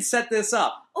 Right. We could set this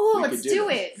up. Oh, We let's could do do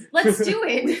this. it. Let's do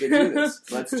it. We could do this.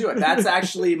 Let's do it. That's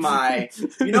actually my.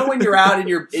 You know when you're out and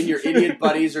your idiot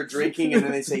buddies are drinking and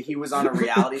then they say he was on a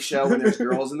reality show when there's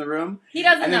girls in the room, He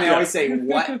doesn't and then know. they always say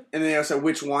what, and then they always say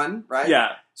which one, right?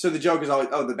 Yeah. So the joke is always,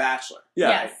 oh, The Bachelor. Yeah.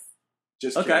 Yes.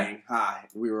 Just Okay. kidding. Hi,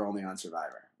 we were only on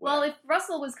Survivor. Well, if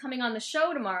Russell was coming on the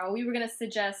show tomorrow, we were going to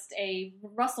suggest a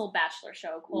Russell Bachelor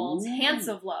show called Ooh. Hands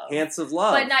of Love. Hands of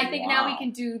Love. But I think now we Wow. can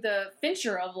do the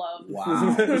Fincher of Love.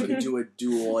 Wow, we could do a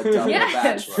duel, a double Yes.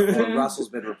 Bachelor. Well, Russell's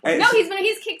been replaced. No,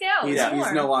 he's kicked out. He's No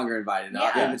more. no longer invited. No,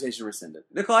 Yeah. the invitation rescinded.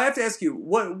 Nicole, I have to ask you,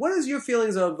 what is your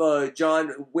feelings of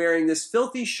John wearing this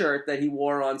filthy shirt that he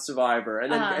wore on Survivor,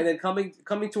 and then Uh-huh. and then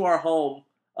coming to our home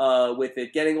with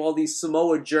it, getting all these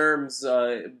Samoa germs,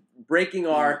 breaking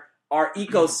our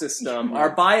ecosystem,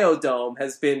 our biodome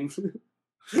has been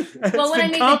Well, when I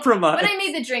made compromised. When I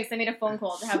made the drinks, I made a phone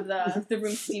call to have the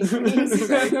room steamed for me.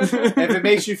 If it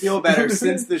makes you feel better,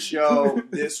 since the show,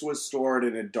 this was stored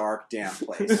in a dark, damp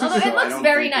place. Although it I looks don't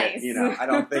very think nice. I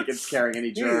don't think it's carrying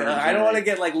any germs. I don't want to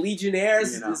get like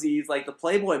Legionnaire's You know. disease, like the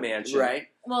Playboy Mansion. right.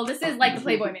 Well, this is like the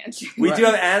Playboy Mansion. We Right. do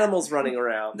have animals running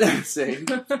around. See,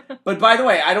 but by the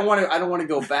way, I don't want to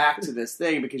go back to this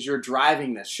thing because you're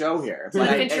driving this show here. The But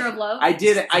Fincher of Love. I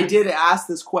did ask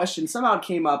this question. Somehow it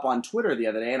came up on Twitter the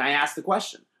other day, and I asked the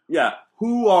question: Yeah.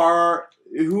 Who are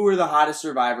the hottest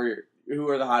survivor? Who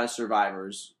are the hottest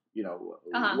survivors? You know,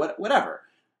 whatever.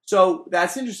 So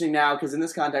that's interesting now because in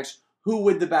this context, who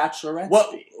would the Bachelorette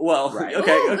be? Well, Right.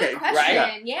 okay, Ooh, okay, good question.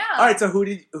 right. Yeah. All right. So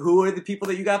who are the people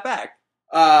that you got back?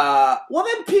 Well,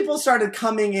 then people started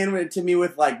coming in to me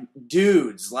with like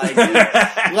dudes,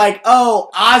 like oh,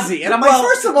 Ozzy, and I'm like, Well,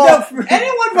 first of all, no,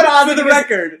 anyone but Ozzy, For the because-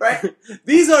 record, right?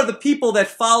 These are the people that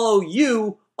follow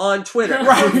you on Twitter.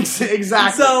 Right,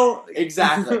 exactly. So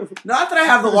exactly. Not that I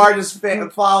have the largest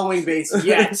following base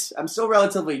yet. I'm still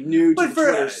relatively new to but the for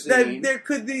Twitter scene. there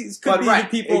could be But the right,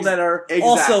 people that are exactly.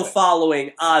 also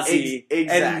following Ozzy.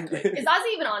 Exactly. Is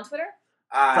Ozzy even on Twitter?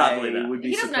 Probably I not. would be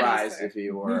He doesn't have surprised Twitter. if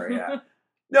he were. Yeah.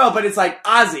 No, but it's like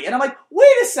Ozzy, and I'm like, wait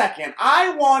a second. I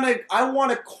want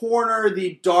to corner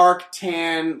the dark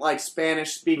tan, like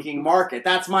Spanish speaking market.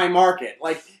 That's my market.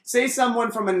 Like, say someone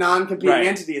from a non-competing Right.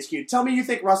 entity is cute. Tell me you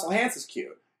think Russell Hance is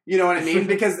cute. You know what I mean?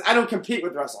 Because I don't compete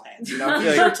with Russell Hance. You know, if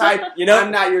he's Yeah. your type. You know-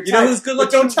 I'm not your type. you know who's good But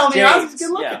looking? don't tell me James. Ozzy's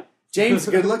good looking. Yeah. James is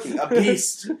good looking, a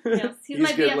beast. Yes, he's He's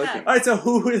my good BFF. looking. All right. So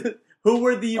who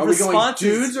were the Are we going responses?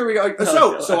 dudes or are we going?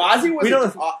 No, So Ozzy was we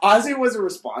don't- Ozzy was a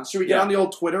response. Should we get Yeah. on the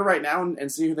old Twitter right now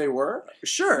and see who they were?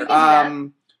 Sure. We can do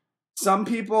that. Some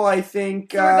people, I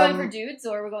think. So we're going for dudes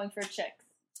or we're going for chicks?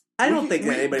 I don't we- think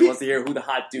we- anybody wants to hear who the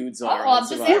hot dudes are. Oh, on I'm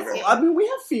just Survivor. asking. I mean, we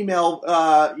have female.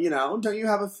 Don't you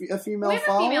have a female We have a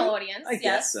following? female audience. I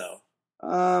guess so.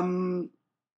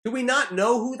 Do we not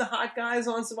know who the hot guys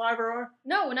on Survivor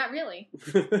No, not really.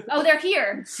 Oh, they're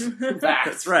here.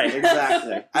 That's right.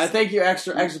 Exactly. I thank you.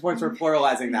 Extra points for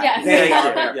pluralizing that. Yes. Thank They you.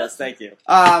 are there. Yes, thank you.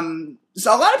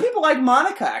 So a lot of people like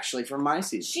Monica actually from my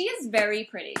season. She is very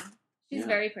pretty. She's Yeah.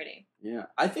 very pretty. Yeah,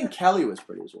 I think Kelly was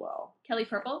pretty as well. Kelly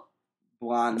Purple?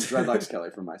 Blonde dreadlocks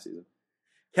Kelly from my season.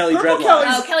 Kelly Purple Dreadlock.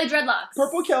 Kelly's- Oh, Kelly Dreadlocks.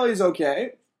 Purple Kelly is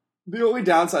okay. The only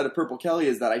downside of Purple Kelly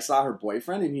is that I saw her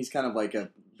boyfriend, and he's kind of like a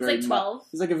very He's like 12.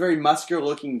 he's like a very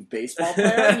muscular-looking baseball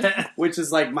player, which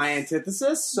is like my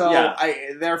antithesis. So Yeah.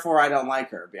 therefore I don't like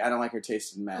her. I don't like her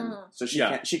taste in men. Mhm. So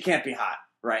Yeah. she can't be hot,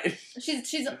 right?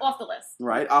 She's off the list.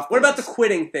 Right. Off. What about the list.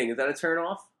 quitting thing? Is that a turn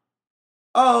off?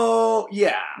 Oh,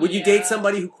 yeah. Would you date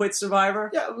somebody who quit Survivor?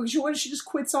 Yeah, what if she just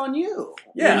quits on you?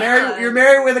 Yeah. You're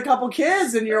married with a couple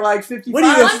kids, and you're like 55. What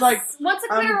are you- She's like, once a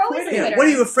quitter, I'm always a quitting. quitter. What are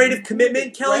you afraid of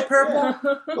commitment, Kelly Right,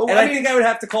 Purple? Well, And I think I would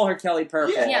have to call her Kelly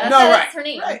Purple. Yeah, no, that's right, her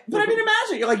name. right. But I mean,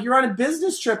 imagine you're on a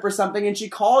business trip or something, and she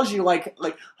calls you like,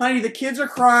 honey, the kids are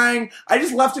crying. I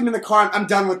just left them in the car. I'm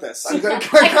done with this. I'm gonna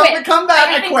come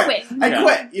back. I quit. I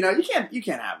quit. You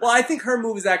can't have that. Well, I think her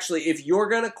move is actually, if you're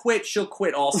gonna quit, she'll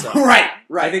quit also. Right.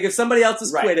 I think if somebody else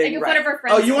is quitting, Like one of her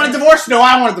friends. Oh, you want a divorce? No,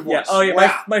 I want a divorce. Yeah. Oh yeah,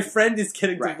 Wow. my friend is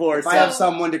getting divorced. If I have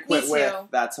someone to quit Me with, too.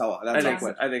 that's how I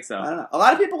quit. I think so. I don't know. A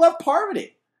lot of people love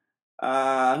Parvati. Who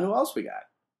else we got?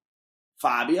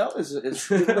 Fabio is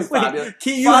people like Fabio.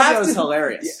 Fabio's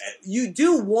hilarious. You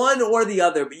do one or the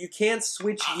other, but you can't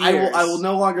switch gears. I will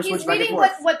no longer He's switch back and reading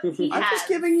forth. what he I'm has. just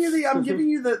giving you the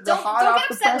Don't hot get off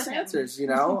the upset press with him. answers.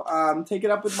 Take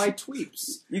it up with my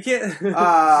tweets. You can't.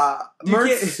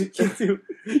 Mertz. Can't do.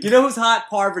 You know who's hot?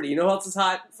 Parvati. You know who else is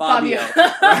hot? Fabio.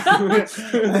 That's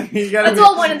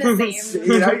all one and the same.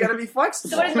 You gotta be flexible.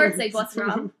 So what does Mert say, Bless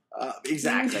Rob?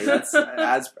 Exactly. That's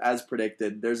as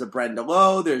predicted. There's a Brenda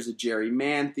Lowe. There's a Jerry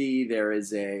Manthe. There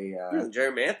is a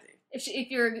Jerry Manthe.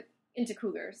 If you're into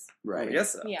cougars, right. I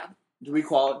guess so. yeah. Do we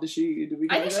call it? Do we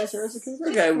I categorize think her as a cougar?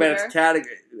 Okay, we might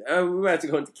have to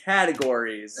go into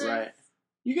categories. Right.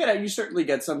 You certainly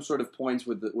get some sort of points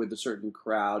with a certain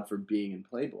crowd for being in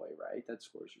Playboy, right? That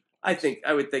scores you.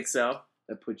 I would think so.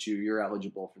 That puts you're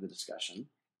eligible for the discussion.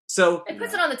 So It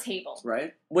puts it on the table.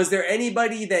 Right. was there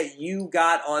anybody that you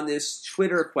got on this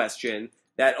Twitter question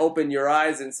that opened your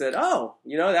eyes and said, "Oh,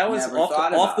 that was Never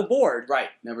off the board"? Right.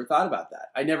 Never thought about that.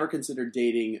 I never considered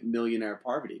dating millionaire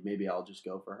Parvati. Maybe I'll just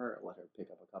go for her and let her pick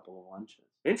up a couple of lunches.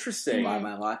 Interesting. Buy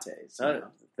my lattes.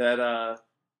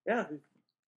 Yeah.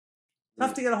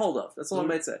 Tough to get a hold of. That's all I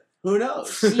might say. Who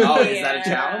knows? Yeah. Oh, is that a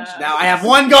challenge? Now I have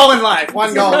one goal in life. No,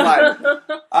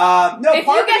 If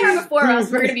you get her before us,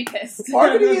 we're gonna be pissed.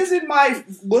 Parvati isn't my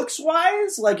looks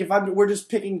wise. Like we're just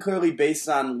picking clearly based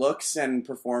on looks and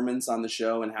performance on the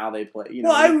show and how they play.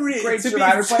 Great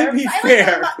Survivor player. To be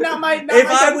fair,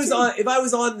 if I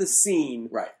was on the scene,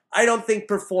 right, I don't think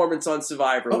performance on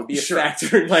Survivor would be a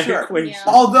factor in my equation. Yeah.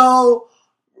 Although.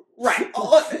 Right.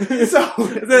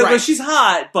 But she's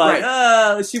hot,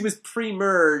 but she was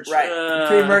pre-merge. Right.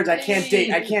 Pre-merge, I can't date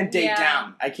Yeah.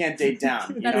 down. I can't date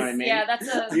down. You know what I mean? Yeah, that's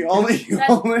a... You only hook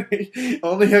up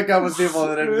with people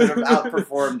that have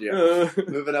outperformed you.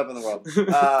 Moving up in the world.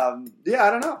 I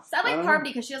don't know. So I like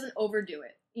Parvati because she doesn't overdo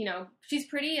it. She's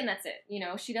pretty and that's it.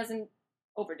 She doesn't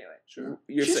overdo it. Sure.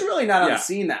 She's really not on the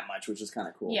scene that much, which is kind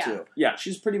of cool, too. Yeah.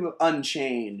 She's pretty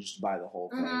unchanged by the whole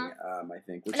thing, I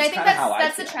think. Which and I think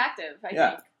that's attractive, I think.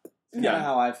 That's kind of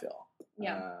how I feel.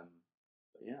 Yeah.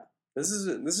 This is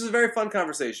a very fun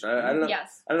conversation. I don't know.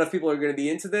 Yes. I don't know if people are going to be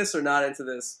into this or not into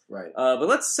this. Right. But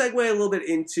let's segue a little bit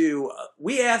into.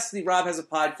 We asked the Rob Has a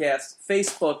Podcast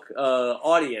Facebook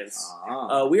audience.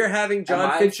 We are having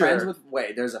John Fincher.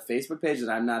 There's a Facebook page that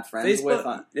I'm not friends with.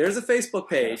 There's a Facebook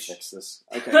page. Fix this.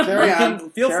 Okay. Carry on.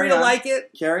 Feel free to like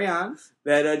it. Carry on.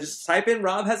 Just type in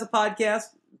Rob Has a Podcast.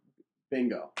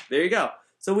 Bingo. There you go.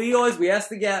 So we ask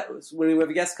the guests when we have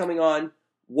a guest coming on.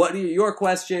 What are your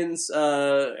questions?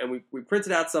 And we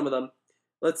printed out some of them.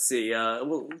 Let's see.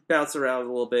 We'll bounce around a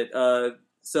little bit.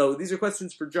 So these are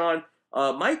questions for John.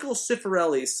 Michael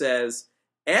Cifarelli says,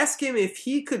 ask him if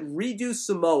he could redo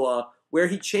Samoa where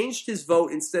he changed his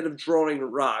vote instead of drawing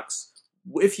rocks.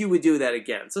 If you would do that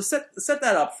again. So set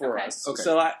that up for us. Okay.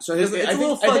 I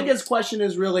think his question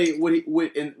is really would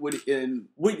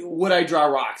I draw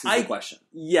rocks? Is the question.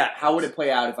 Yeah. How would it play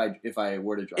out if I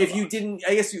were to draw? If rocks? you didn't,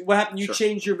 I guess what happened? You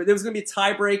changed your. There was going to be a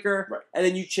tiebreaker, right, and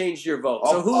then you changed your vote.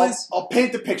 I'll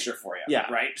paint the picture for you.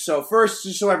 Yeah. Right. So first,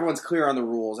 just so everyone's clear on the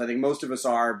rules, I think most of us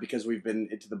are because we've been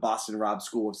into the Boston Rob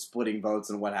school of splitting votes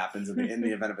and what happens in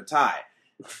the event of a tie.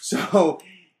 So.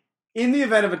 In the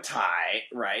event of a tie,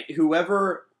 right,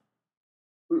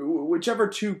 whichever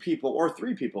two people, or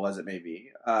three people as it may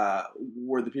be,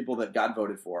 were the people that got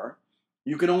voted for,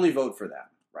 you can only vote for them,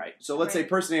 right? So let's say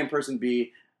person A and person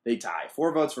B, they tie.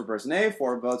 4 votes for person A,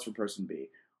 4 votes for person B.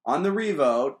 On the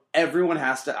revote, everyone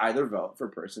has to either vote for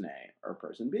person A or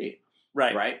person B.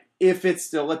 Right? If it's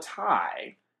still a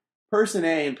tie, person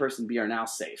A and person B are now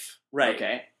safe. Right.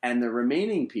 Okay? And the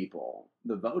remaining people,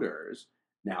 the voters,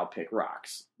 now pick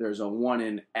rocks. There's a 1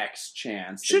 in X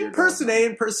chance. Shouldn't person A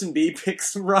and person B pick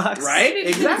some rocks? Right?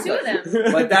 Exactly. Two of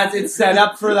them. But it's set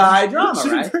up for the high drama,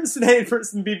 Shouldn't right? person A and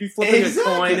person B be flipping a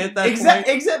coin at that point?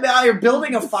 Exactly. You're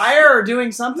building a fire or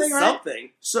doing something, right? Something.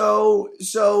 So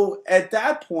at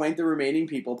that point, the remaining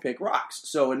people pick rocks.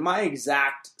 So in my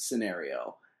exact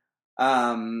scenario,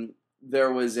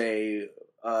 there was a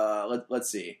let's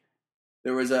see.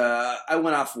 There was I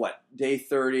went off, day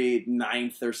 30,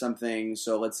 9th or something.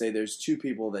 So let's say there's 2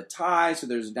 people that tie. So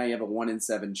now you have a 1 in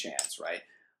 7 chance, right?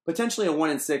 Potentially a 1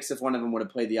 in 6 if one of them would have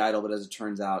played the idol, but as it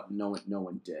turns out, no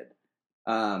one did.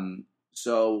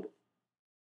 So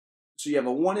you have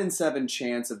a 1 in 7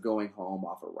 chance of going home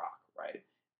off a rock, right?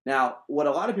 Now, what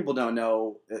a lot of people don't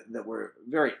know that we're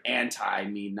very anti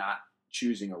me not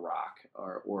choosing a rock,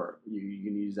 or you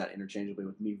can use that interchangeably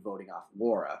with me voting off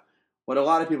Laura. What a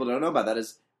lot of people don't know about that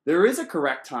is there is a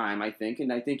correct time, I think,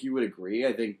 and I think you would agree.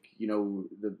 I think,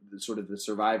 the sort of the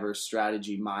survivor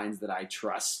strategy minds that I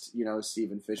trust,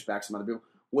 Stephen Fishback, some other people,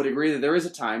 would agree that there is a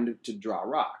time to draw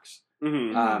rocks.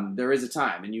 Mm-hmm. There is a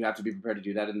time, and you have to be prepared to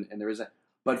do that, and there is a...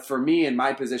 But for me, in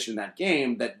my position in that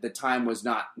game, that the time was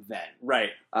not then.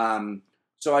 Right.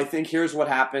 So I think here's what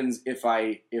happens if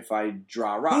I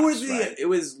draw rocks. Who was right? It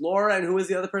was Laura, and who was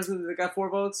the other person that got 4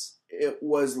 votes? It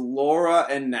was Laura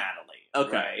and Natalie.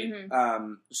 Okay. Right?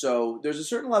 Mm-hmm. So there's a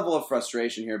certain level of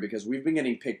frustration here because we've been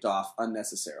getting picked off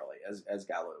unnecessarily as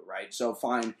Galoo, right? So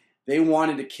fine, they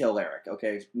wanted to kill Eric.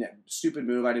 Okay, stupid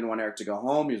move. I didn't want Eric to go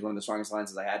home. He was one of the strongest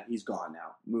alliances I had. He's gone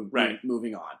now.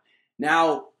 Moving on.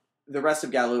 Now the rest of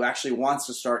Galoo actually wants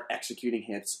to start executing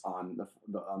hits on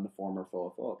the former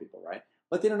Fola people, right?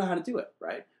 But they don't know how to do it,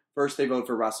 right? First they vote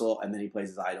for Russell, and then he plays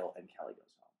his idol, and Kelly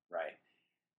goes home, right?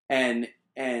 And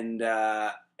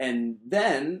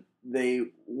then they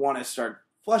want to start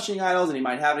flushing idols, and he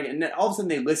might have it again. And then all of a sudden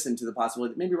they listen to the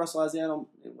possibility that maybe Russell has the idol,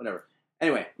 whatever.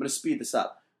 Anyway, I'm going to speed this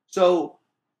up. So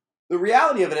the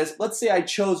reality of it is, let's say I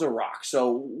chose a rock.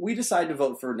 So we decided to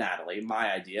vote for Natalie,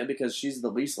 my idea, because she's the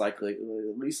least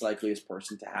likeliest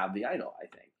person to have the idol, I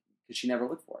think. Because she never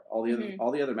looked for it.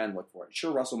 All the other men looked for it.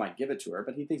 Sure, Russell might give it to her,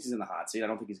 but he thinks he's in the hot seat. I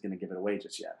don't think he's going to give it away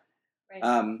just yet.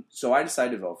 Right. So I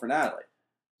decided to vote for Natalie.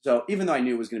 So even though I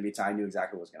knew it was going to be a tie, I knew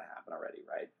exactly what was going to happen already,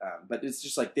 right? But it's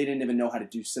just like they didn't even know how to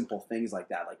do simple things like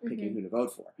that, like picking who to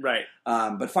vote for. Right.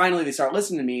 But finally they start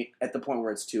listening to me at the point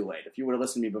where it's too late. If you would have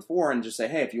listened to me before and just say,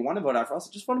 hey, if you want to vote out for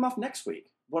Russell, just vote him off next week.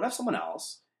 Vote off someone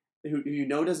else who you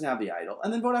know doesn't have the idol,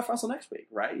 and then vote out for Russell next week,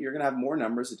 right? You're going to have more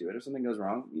numbers to do it if something goes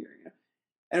wrong.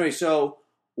 Anyway, so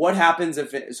what happens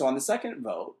so on the second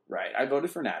vote, right, I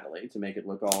voted for Natalie to make it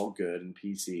look all good and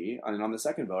PC, and on the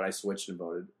second vote I switched and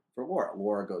voted for Laura.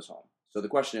 Laura goes home. So the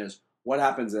question is, what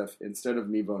happens if instead of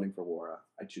me voting for Laura,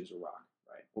 I choose a rock,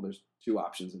 right? Well, there's 2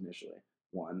 options initially.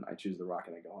 One, I choose the rock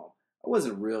and I go home. I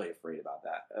wasn't really afraid about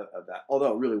that,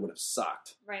 although it really would have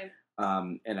sucked. Right.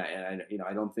 And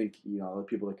I don't think, the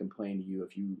people that complain to you,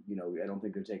 I don't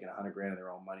think they're taking $100,000 of their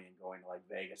own money and going to like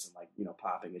Vegas and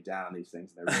popping it down on these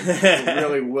things. And they're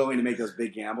really willing to make those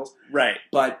big gambles. Right.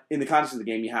 But in the context of the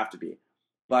game, you have to be.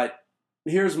 But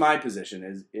here's my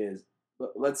position is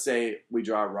let's say we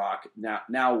draw a rock. Now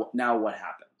what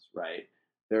happens, right?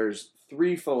 There's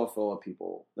 3 Fola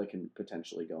people that can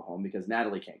potentially go home because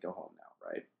Natalie can't go home now,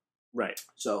 right? Right.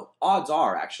 So odds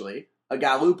are, actually, a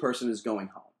Galoo person is going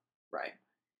home, right?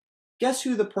 Guess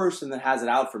who the person that has it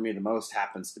out for me the most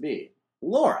happens to be?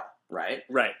 Laura, right?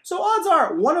 Right. So odds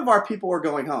are one of our people are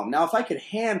going home. Now, if I could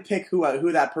hand pick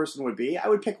who that person would be, I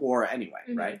would pick Laura anyway,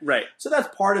 right? Right. So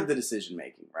that's part of the decision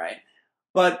making, right?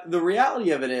 But the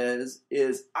reality of it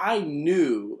is I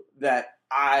knew that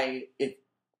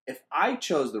if I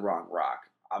chose the wrong rock,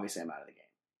 obviously I'm out of the game.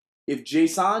 If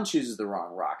Jason chooses the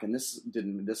wrong rock, and this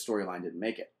storyline didn't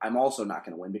make it, I'm also not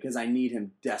going to win because I need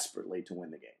him desperately to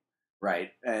win the game,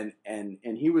 right? And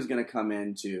he was going to come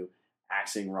into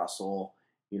axing Russell.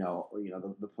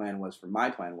 My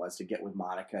plan was to get with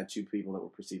Monica, 2 people that were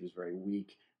perceived as very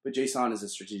weak. But Jason is a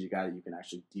strategic guy that you can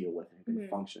actually deal with and can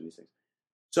function in these things.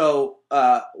 So,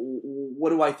 what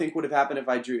do I think would have happened if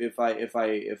I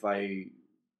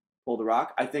pulled the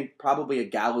rock? I think probably a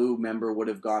Galoo member would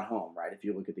have gone home, right? If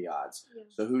you look at the odds. Yeah.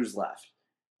 So who's left?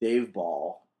 Dave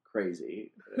Ball,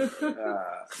 crazy,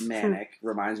 manic,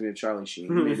 reminds me of Charlie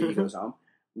Sheen. Maybe he goes home.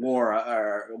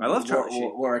 Laura, I love Charlie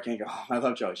Sheen. Laura can't go home. I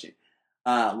love Charlie Sheen.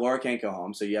 Laura can't go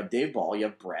home. So you have Dave Ball, you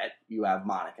have Brett, you have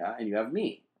Monica, and you have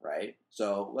me, right?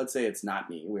 So let's say it's not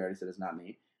me. We already said it's not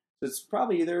me. It's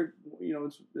probably either,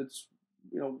 it's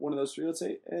one of those 3, let's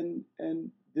say, and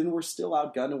then we're still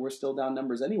outgunned and we're still down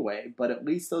numbers anyway, but at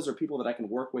least those are people that I can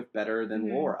work with better than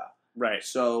Laura. Right.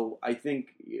 So I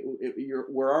think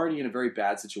we're already in a very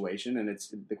bad situation, and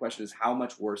the question is how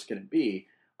much worse can it be?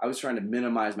 I was trying to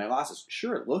minimize my losses.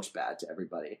 Sure, it looks bad to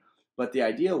everybody, but the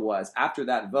idea was after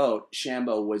that vote,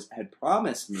 Shambo had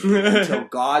promised me until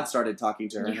God started talking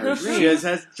to her in her dreams. She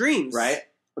has dreams. Right?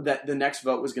 That the next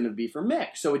vote was going to be for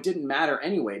Mick. So it didn't matter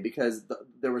anyway because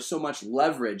there was so much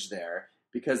leverage there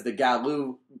because the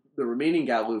Galoo the remaining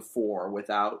Galoo 4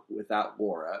 without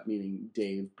Laura, meaning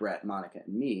Dave, Brett, Monica,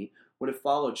 and me, would have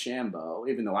followed Shambo,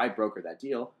 even though I brokered that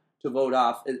deal, to vote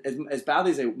off. As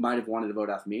badly as they might have wanted to vote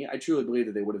off me, I truly believe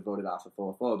that they would have voted off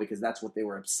Afo because that's what they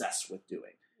were obsessed with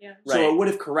doing. Yeah. So it would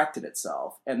have corrected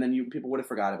itself, and then people would have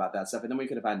forgot about that stuff, and then we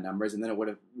could have had numbers, and then it would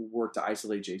have worked to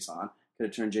isolate Jason, could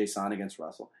have turned Jason against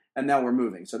Russell, and now we're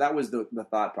moving. So that was the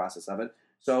thought process of it.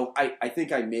 So I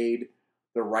think I made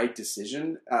the right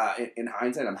decision. In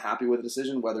hindsight, I'm happy with the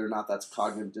decision. Whether or not that's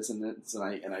cognitive dissonance,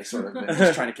 and I sort of been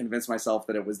just trying to convince myself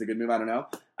that it was the good move. I don't know.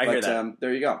 I hear that.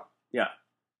 There you go. Yeah.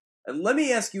 Let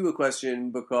me ask you a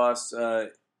question because I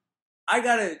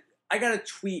got a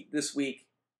tweet this week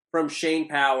from Shane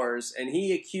Powers, and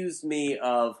he accused me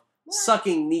of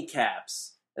sucking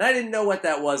kneecaps, and I didn't know what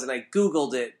that was, and I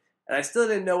Googled it, and I still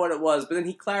didn't know what it was. But then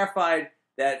he clarified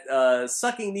that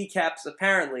sucking kneecaps,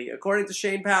 apparently, according to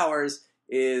Shane Powers,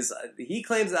 is he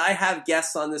claims that I have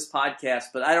guests on this podcast,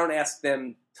 but I don't ask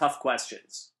them tough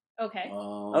questions. Okay.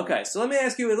 Okay, so let me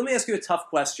ask you a tough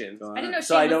question. I didn't know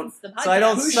Shane listens to the podcast. So I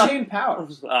don't Who's suck. Shane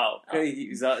Powers?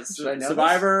 He's a Should I know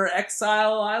Survivor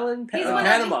Exile Island,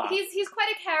 Panama. He's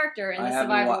quite a character in the I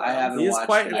Survivor world. haven't He is watched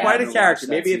quite it. I a haven't character. watched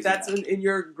Maybe that if that's season in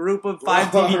your group of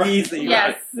 5 Right. DVDs that you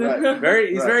Yes. Right.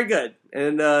 he's very good,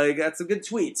 and he got some good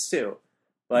tweets too.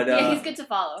 But yeah, he's good to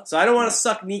follow. so I don't want to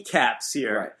suck kneecaps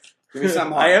here. Right. Give me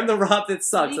some I hard. am the Rob that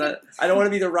sucks. I don't want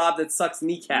to be the Rob that sucks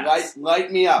kneecaps.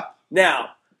 Light me up.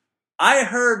 Now, I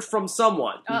heard from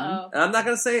someone, Uh-oh. and I'm not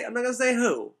gonna say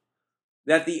who,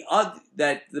 that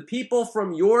the people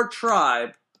from your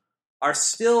tribe are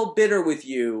still bitter with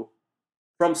you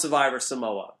from Survivor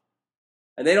Samoa,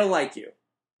 and they don't like you.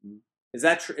 Is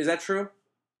that true? Is that true?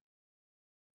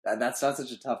 That's not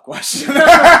such a tough question. You're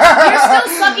still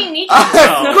sucking kneecaps.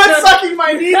 No. Quit sucking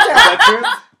my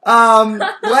kneecap.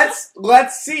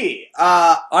 Let's see.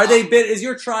 Are they Is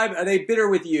your tribe? Are they bitter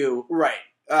with you? Right.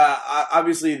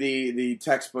 Obviously, the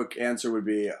textbook answer would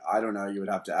be, I don't know. You would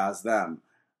have to ask them.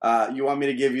 You want me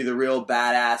to give you the real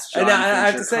badass John And I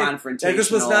have Fincher to say confrontational? that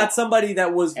this was not somebody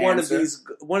that was answer.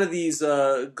 one of these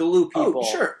Galoo people.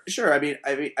 Oh, sure.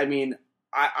 I mean,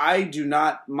 I do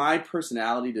not. My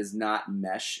personality does not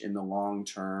mesh in the long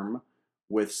term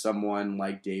with someone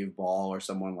like Dave Ball or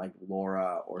someone like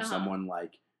Laura or someone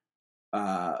like.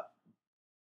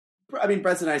 I mean,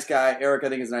 Brett's a nice guy. Eric, I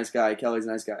think, is a nice guy. Kelly's a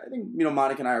nice guy. I think,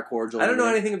 Monica and I are cordial. I don't know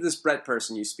anything of this Brett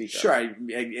person you speak of. Sure,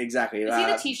 exactly. Is he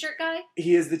the T-shirt guy?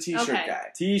 He is the T-shirt Okay. guy.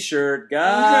 T-shirt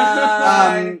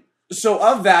guy. So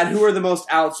of that, who are the most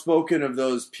outspoken of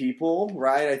those people,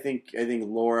 right? I think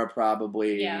Laura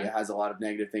probably has a lot of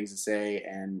negative things to say,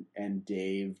 and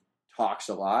Dave talks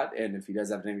a lot, and if he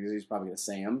does have negative things, he's probably going to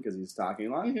say them because he's talking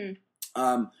a lot.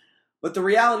 Mm-hmm. But the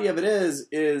reality of it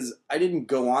is I didn't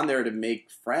go on there to make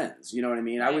friends. You know what I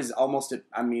mean? Right. I was almost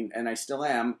and I still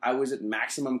am, I was at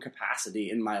maximum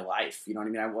capacity in my life. You know what I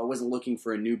mean? I wasn't looking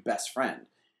for a new best friend.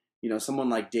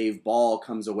 Someone like Dave Ball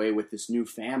comes away with this new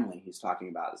family he's talking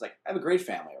about. It's like, I have a great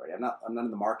family already. I'm not in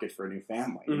the market for a new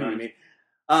family. You know what I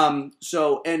mean?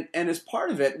 So as part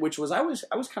of it, which was I was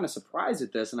kind of surprised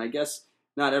at this, and I guess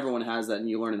not everyone has that, and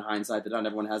you learn in hindsight that not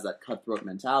everyone has that cutthroat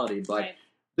mentality, but Right.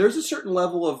 There's a certain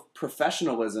level of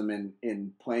professionalism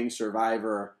in playing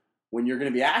Survivor when you're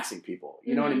going to be axing people.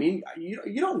 You know what I mean?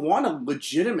 You don't want to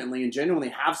legitimately and genuinely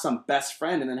have some best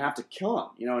friend and then have to kill him.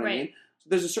 You know what I mean? So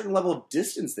there's a certain level of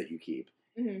distance that you keep.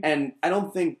 Mm-hmm. And I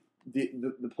don't think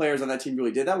the players on that team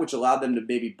really did that, which allowed them to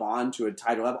maybe bond to a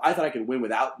tighter level. I thought I could win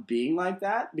without being like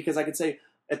that because I could say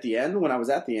at the end, when I was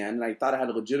at the end, and I thought I had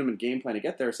a legitimate game plan to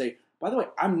get there, say, by the way,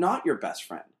 I'm not your best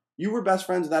friend. You were best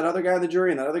friends with that other guy on the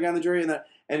jury and that other guy on the jury and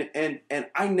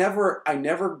I never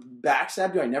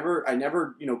backstabbed you. I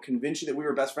never convinced you that we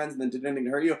were best friends and then did anything to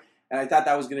hurt you. And I thought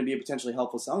that was going to be a potentially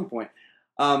helpful selling point.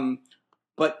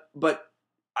 But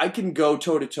I can go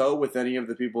toe to toe with any of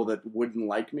the people that wouldn't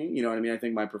like me. You know what I mean? I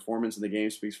think my performance in the game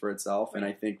speaks for itself, and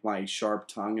I think my sharp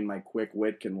tongue and my quick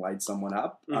wit can light someone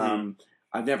up. Mm-hmm.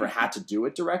 I've never had to do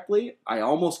it directly. I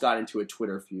almost got into a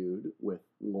Twitter feud with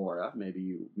Laura. Maybe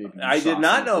you I did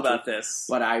not know about this,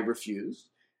 but I refused.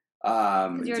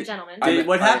 You're a gentleman.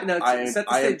 What happened? Now, set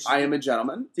the stage. I am a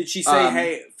gentleman. Did she say,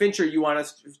 "Hey, Fincher, you want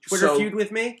to Twitter feud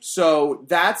with me?" So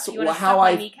that's how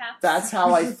I. That's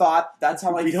how I thought. That's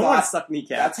how I. We don't want to suck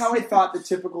kneecaps. That's how I thought the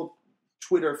typical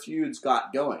Twitter feuds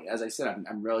got going. As I said,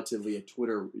 I'm relatively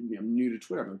I'm new to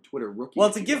Twitter. I'm a Twitter rookie. Well,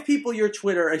 to give people your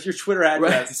Twitter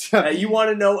address, right. you want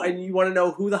to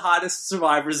know who the hottest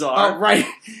survivors are. Oh, right.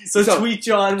 So tweet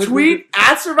John.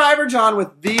 At Survivor John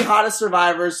with the hottest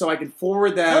survivors, so I can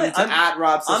forward them at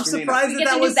Rob. I'm surprised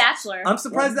that was Bachelor. I'm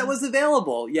surprised that was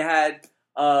available. You had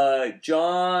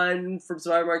John from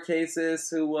Survivor Marquesas,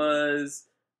 who was.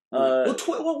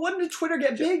 When did Twitter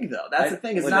get big, though? That's the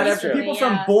thing. It's well, not that's every true. people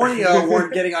from Borneo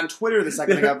weren't getting on Twitter the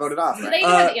second they got voted off. Do Right? they even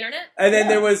have the internet? And then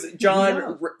there was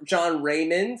John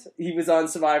Raymond. He was on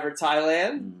Survivor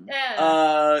Thailand.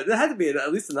 Yeah. There had to be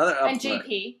at least another. And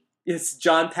JP. Yes,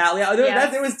 John Palia.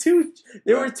 There was two.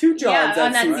 There were two Johns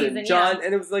on that season. season. John,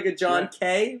 and it was like a John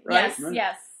K. Right? Yes. Right.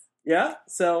 Yes. Yeah.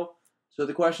 So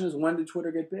the question is, when did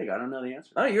Twitter get big? I don't know the answer.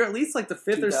 oh, you're at least like the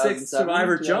 5th or 6th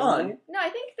Survivor John. No, I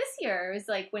think this year was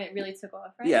like when it really took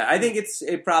off, right? Yeah, I think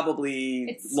it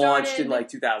probably launched in like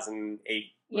 2008.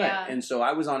 Yeah. Right. And so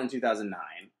I was on in 2009.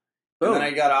 Boom. And then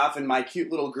I got off, and my cute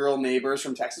little girl neighbors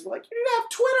from Texas were like, "You need to have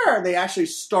Twitter." They actually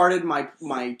started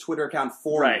my Twitter account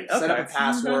for me. Set up a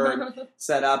password,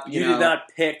 set up, You did not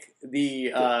pick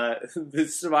the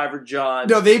Survivor John.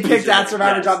 No, they picked that username.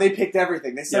 Survivor Yes. John. They picked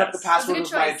everything. They set up the That's a password good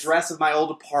with my choice. address of my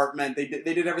old apartment. They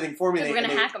did everything for me. We're gonna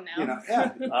hack them now. You know,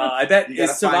 yeah. I bet You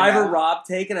gotta is Survivor find out. Rob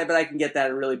taken? I bet I can get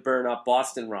that and really burn up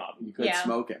Boston Rob. You could Yeah.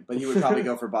 smoke him, but he would probably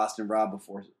go for Boston Rob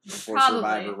before Probably.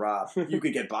 Survivor Rob. You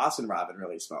could get Boston Rob and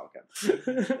really smoke him. I'm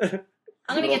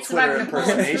gonna Little get Survivor Twitter Nicole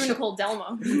impersonation. through Nicole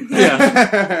Delmo.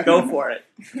 Yeah, go for it.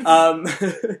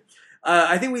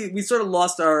 I think we sort of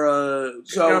lost our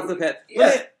So, off the path.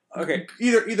 yeah. Okay.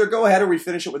 Either go ahead or we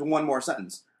finish it with one more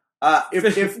sentence.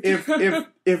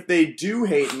 If they do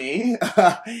hate me,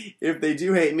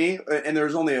 and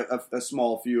there's only a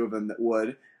small few of them that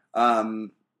would,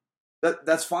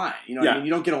 that's fine. You know, what I mean,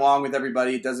 you don't get along with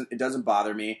everybody. It doesn't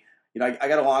bother me. You know, I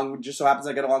got along. Just so happens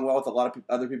I got along well with a lot of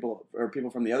other people or people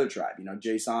from the other tribe. You know,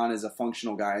 Jason is a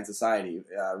functional guy in society.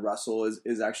 Russell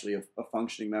is actually a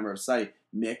functioning member of society.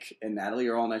 Mick and Natalie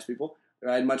are all nice people.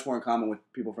 I had much more in common with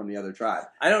people from the other tribe.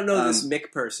 I don't know this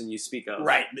Mick person you speak of.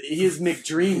 Right, he is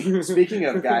McDreamy. Speaking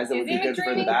of guys that would be good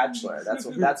for The McDreamy? Bachelor,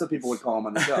 that's what people would call him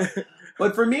on the show.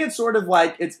 But for me, it's sort of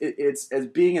like it's as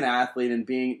being an athlete and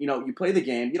being, you know, you play the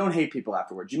game. You don't hate people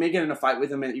afterwards. You may get in a fight with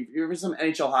them. And if you're some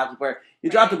NHL hockey player, you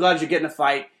drop the gloves, you get in a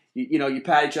fight. You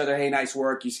pat each other. Hey, nice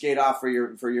work. You skate off for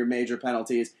your major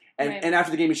penalties, and after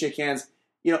the game, you shake hands.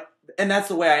 You know, and that's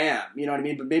the way I am. You know what I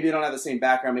mean? But maybe they don't have the same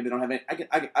background. Maybe they don't have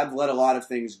any. I've let a lot of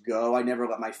things go. I never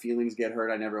let my feelings get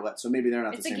hurt. So maybe they're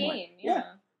not It's the a same game. way. Yeah.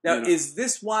 Now, You know. is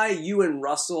this why you and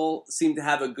Russell seem to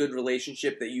have a good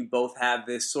relationship, that you both have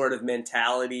this sort of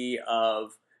mentality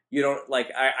of, you don't, like,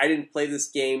 I didn't play this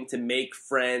game to make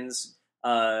friends,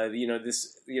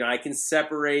 I can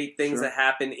separate things Sure. that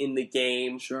happen in the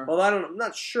game. Sure. Well, I'm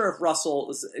not sure if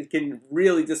Russell can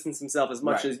really distance himself as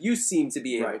much Right. as you seem to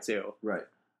be able Right. to. Right.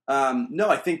 No,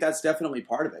 I think that's definitely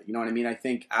part of it. You know what I mean? I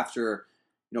think after,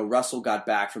 Russell got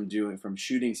back from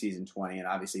shooting season 20, and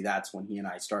obviously that's when he and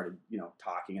I started,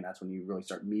 talking, and that's when you really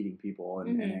start meeting people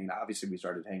and hanging out. Obviously we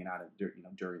started hanging out,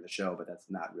 during the show, but that's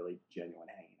not really genuine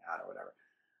hanging out or whatever.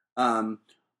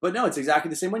 But no, it's exactly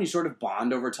the same when you sort of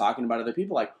bond over talking about other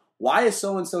people. Like, why is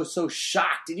so-and-so so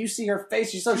shocked? Did you see her face?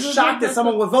 She's so shocked that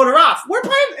someone would vote her off. We're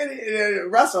playing,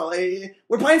 Russell,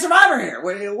 we're playing Survivor here.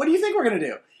 What do you think we're going to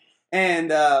do?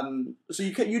 And so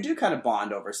you do kind of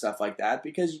bond over stuff like that,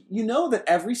 because you know that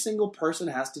every single person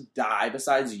has to die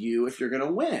besides you if you're going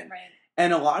to win. Right.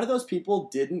 And a lot of those people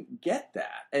didn't get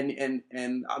that. And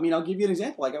I mean, I'll give you an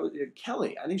example. Like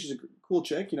Kelly, I think she's a cool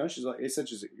chick. She's a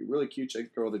really cute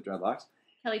chick, girl with the dreadlocks.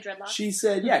 Kelly Dreadlock. She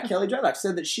said, Kelly Dreadlock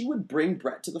said that she would bring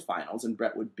Brett to the finals and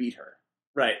Brett would beat her.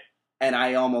 Right. And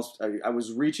I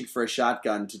was reaching for a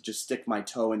shotgun to just stick my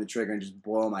toe in the trigger and just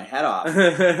blow my head off.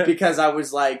 Because I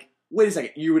was like, wait a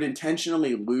second, you would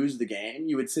intentionally lose the game?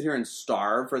 You would sit here and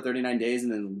starve for 39 days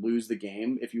and then lose the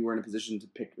game if you were in a position to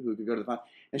pick who could go to the final?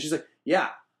 And she's like, yeah.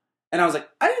 And I was like,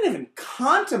 I didn't even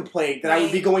contemplate that I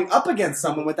would be going up against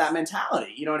someone with that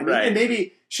mentality. You know what I mean? Right. And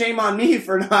maybe shame on me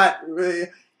for not,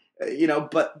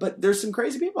 but there's some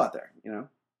crazy people out there,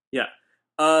 Yeah.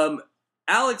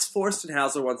 Alex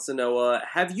Forstenhauser wants to know,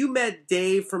 have you met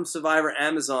Dave from Survivor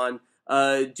Amazon?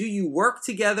 Do you work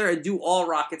together, and do all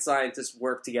rocket scientists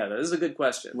work together? This is a good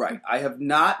question. Right. I have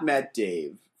not met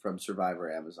Dave from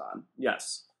Survivor Amazon.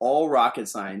 Yes. All rocket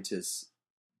scientists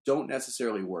don't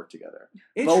necessarily work together.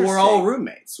 But Interesting. we're all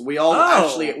roommates. We all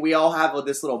Oh. we all have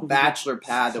this little bachelor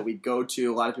pad that we go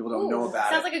to. A lot of people don't know about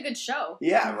Sounds it. like a good show.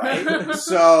 Yeah, right.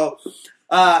 So,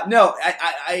 no,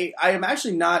 I am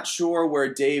actually not sure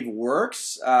where Dave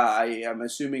works. I am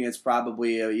assuming it's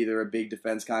probably either a big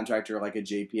defense contractor like a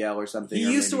JPL or something. He or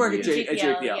used to maybe work at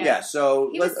JPL. Yeah. Yeah, so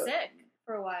He was sick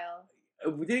for a while.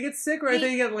 Did he get sick, or I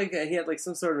think he had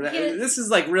some sort of. He had- This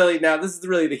is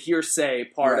really the hearsay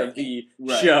part Right. of the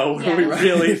Right. show. Yeah. We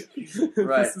really,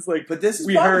 Right. This is like, But this is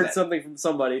we part of heard it. something from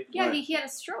somebody. Yeah, Right. he had a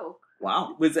stroke.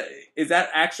 Wow. Is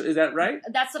that right?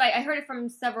 That's what I heard it from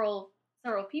several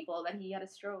people that he had a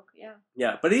stroke. Yeah.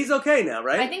 Yeah, but he's okay now,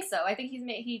 right? I think so. I think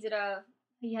he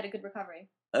had a good recovery.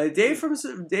 Dave from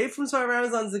Survivor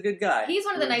Amazon's a good guy. He's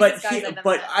one of the nicest guys I've ever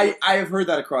met. I have heard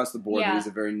that across the board. Yeah. He's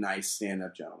a very nice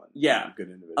stand-up gentleman. Yeah. Good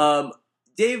individual.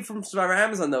 Dave from Survivor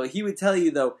Amazon, though, he would tell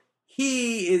you, though,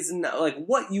 he is not, like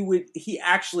he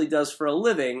actually does for a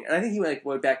living, and I think he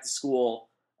went back to school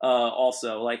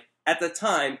also. Like, at the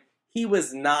time, he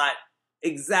was not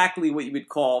exactly what you would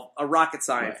call a rocket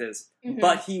scientist, Right.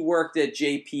 but he worked at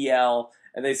JPL,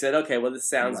 and they said, okay, well, this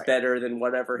sounds better than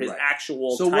whatever his actual title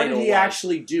was. So what did he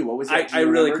actually do? What was it? I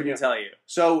really couldn't tell you.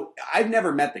 So I've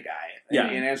never met the guy. Yeah.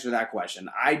 In answer to that question,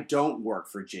 I don't work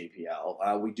for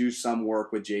JPL. We do some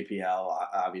work with JPL.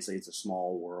 Obviously, it's a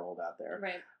small world out there.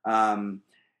 Right.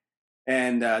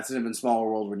 And it's an even smaller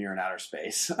world when you're in outer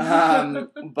space.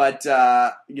 But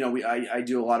I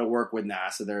do a lot of work with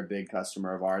NASA. They're a big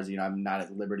customer of ours. I'm not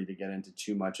at liberty to get into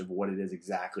too much of what it is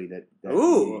exactly that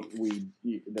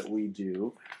we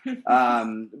do.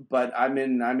 But I'm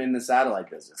in the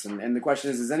satellite business, and the question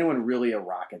is anyone really a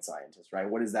rocket scientist? Right?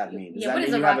 What does that mean? Does that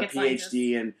mean you have a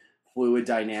PhD in fluid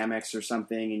dynamics or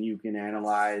something, and you can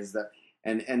analyze the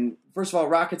And first of all,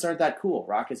 rockets aren't that cool.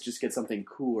 Rockets just get something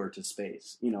cooler to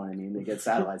space. You know what I mean? They get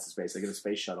satellites to space. They get a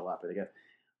space shuttle up.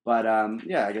 But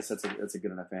I guess that's a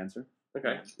good enough answer.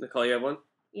 Okay, Nicole, you have one?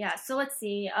 Yeah. So let's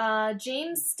see.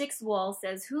 James Stixwall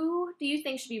says, "Who do you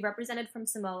think should be represented from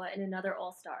Samoa in another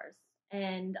All Stars?"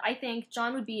 And I think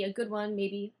John would be a good one.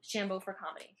 Maybe Shambo for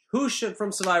comedy. Who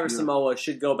from Survivor Samoa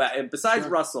should go back? And besides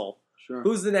Russell,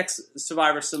 who's the next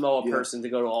Survivor Samoa person to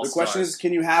go to All Stars? The question is,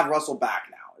 can you have Russell back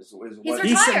now?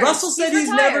 Russell said he's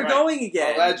never going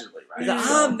again. Allegedly, right?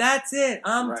 He's that's it.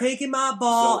 I'm taking my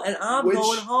ball and I'm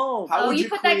going home. You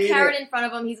put that carrot in front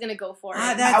of him, he's going to go for it.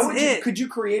 That's it. Could you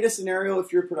create a scenario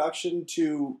if your production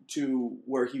to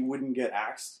where he wouldn't get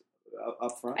axed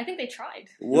up front? I think they tried.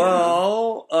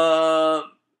 Well, I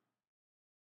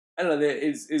don't know.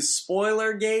 Is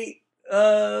Spoilergate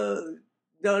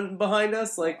done behind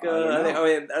us? Like,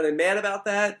 are they mad about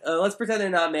that? Let's pretend they're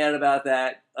not mad about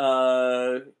that.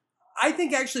 I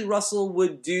think actually Russell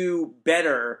would do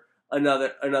better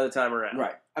another time around.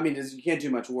 Right. I mean, you can't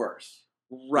do much worse.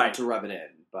 Right. Not to rub it in,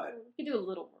 but you could do a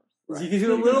little worse. Right. You could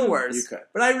do a little worse. You could.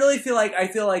 But I really feel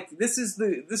like this is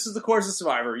the course of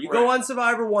Survivor. You go on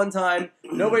Survivor one time,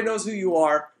 nobody knows who you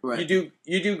are. Right. You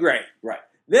do great. Right.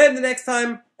 Then the next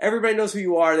time, everybody knows who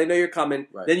you are. They know you're coming.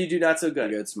 Right. Then you do not so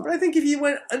good. But I think if you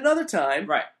went another time,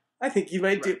 I think you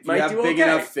might do. You have big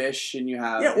enough fish, and you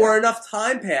have or enough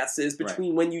time passes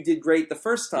between when you did great the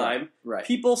first time. Right.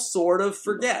 People sort of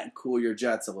forget. Cool your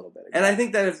jets a little bit. And I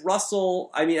think that if Russell,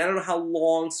 I don't know how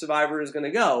long Survivor is going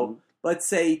to go, but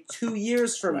say 2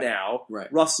 years from now,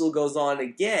 Russell goes on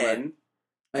again.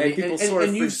 And people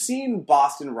and you've seen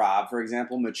Boston Rob, for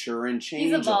example, mature and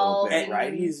change a little bit,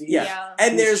 right?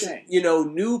 And there's changed.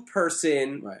 New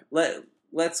person. Right.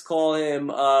 Let's call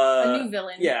him a new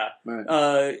villain. Yeah.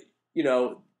 Right.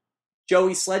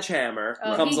 Joey Sledgehammer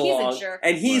comes along,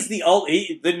 and he's the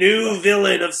new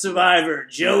villain of Survivor,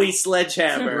 Joey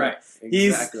Sledgehammer. Right.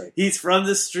 Exactly. He's from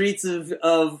the streets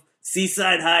of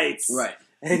Seaside Heights. Right.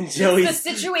 And Joey's the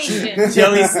situation.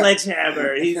 Joey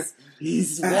Sledgehammer.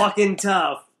 He's walking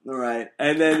tough. Right.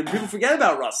 And then people forget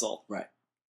about Russell. Right.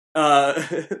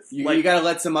 You got to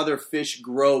let some other fish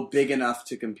grow big enough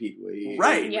to compete with you.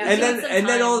 Right. Yeah, and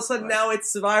then all of a sudden now it's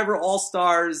Survivor All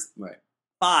Stars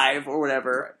 5 or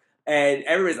whatever. Right. And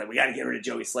everybody's like, we got to get rid of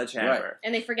Joey Sledgehammer. Right.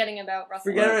 And they're forgetting about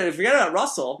Russell. Forget about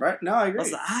Russell. Right. No, I agree.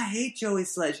 Russell, I hate Joey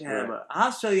Sledgehammer. Right.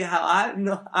 I'll show you how I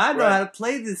know how to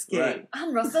play this game. Right.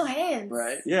 I'm Russell Hands.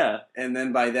 Right. Yeah. And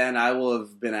then by then I will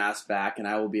have been asked back and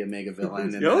I will be a mega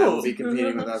villain and I will be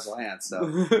competing with Russell Hands. So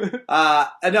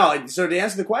no, so to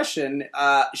answer the question,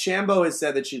 Shambo has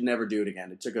said that she'd never do it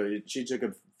again. She took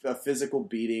a physical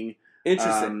beating.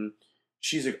 Interesting.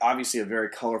 She's obviously a very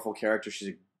colorful character.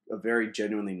 She's a very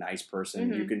genuinely nice person.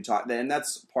 Mm-hmm. You can talk, and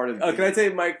that's part of. Can I tell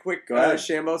you my quick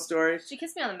Shambo story? She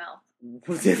kissed me on the mouth.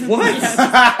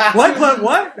 What?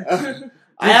 What?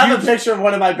 I have a picture of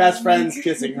one of my best friends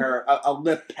kissing her, a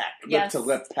lip peck, lip to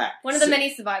lip peck. One of the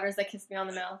many survivors that kissed me on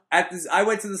the mouth. I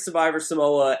went to the Survivor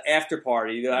Samoa after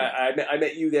party. I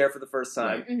met you there for the first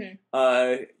time.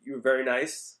 Mm-hmm. You were very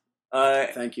nice.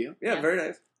 Thank you. Yeah, very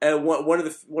nice. And one of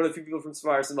the few people from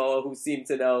Survivor Samoa who seemed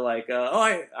to know, like,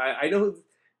 I know who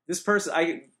this person.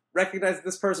 I recognize that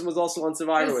this person was also on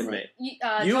Survivor with me.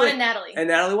 John and Natalie. And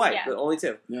Natalie White, yeah. but only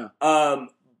two. Yeah.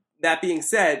 That being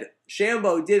said,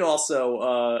 Shambo did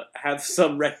also have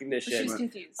some recognition. She was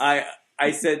confused. I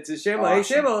I said to Shambo,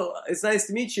 Awesome. "Hey, Shambo, it's nice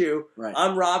to meet you. Right.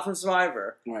 I'm Rob from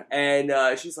Survivor." Right.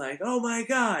 And she's like, "Oh my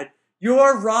God,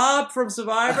 you're Rob from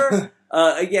Survivor."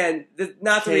 Again,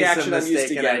 not the Case of reaction I'm used to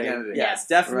mistaken getting. identity. Yes,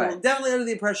 Yeah. definitely under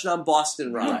the impression I'm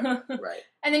Boston Rob. Right.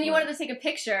 And then you wanted to take a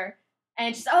picture,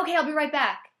 and she's like, okay, I'll be right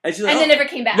back. And she's like, And then never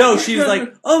came back. No, she was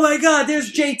like, "Oh my God,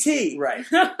 there's JT." Right.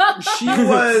 She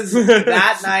was,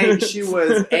 that night, she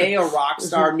was A, a rock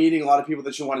star, meeting a lot of people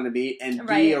that she wanted to meet, and B,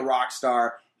 Right. a rock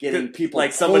star, getting people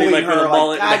Like somebody pulling like with her, a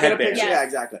mullet like, and a "Get headband." picture." Yes. Yeah,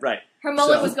 exactly. Right. Her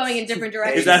mullet So- was going in different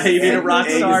directions. Is that how you mean a rock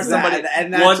star? Exactly. Somebody,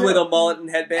 And one too. with a mullet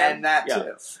and headband? And that, Yeah.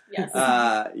 too.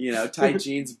 Yes. Tight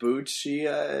jeans, boots, she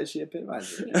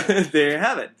epitomized it. There you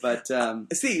have it. But,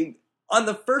 See, on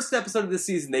the first episode of the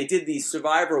season, they did these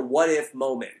Survivor what-if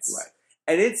moments. right.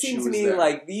 And it She seemed to was me there.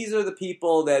 like these are the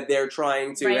people that they're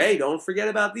trying to, Right. hey, don't forget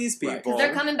about these Right. people. 'Cause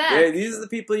they're coming back. Yeah, these are the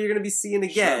people you're going to be seeing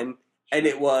again. And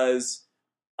it was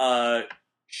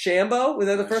Shambo. Was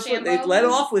that the first one? They Shambo. led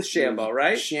off with Shambo,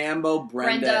 right? Shambo,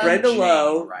 Brenda. Brenda Jane,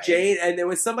 Lowe, right. Jane, and there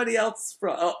was somebody else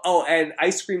from. And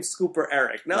Ice Cream Scooper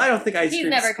Eric. No, I don't think Ice He's Cream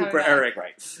never coming Scooper back. Eric.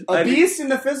 Right. I A mean- beast in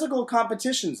the physical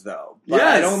competitions, though. But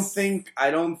Yes.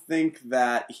 I don't think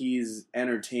that he's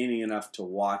entertaining enough to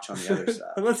watch on the other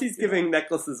side. Unless he's giving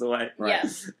necklaces away. Right.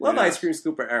 Yes. Love Yeah. Ice Cream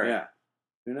Scooper Eric. Yeah.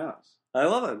 Who knows? I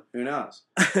love him. Who knows?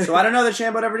 So I don't know that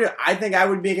Shambo would ever do it. I think I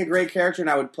would make a great character, and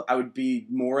I would be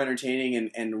more entertaining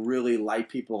and really light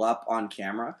people up on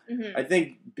camera. Mhm. I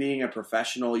think being a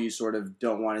professional, you sort of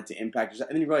don't want it to impact yourself.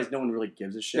 And then you realize no one really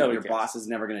gives a shit. Nobody Your cares. boss is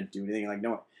never going to do anything. Like no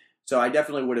one. So I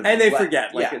definitely would have. And they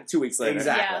forget, yeah, 2 weeks later.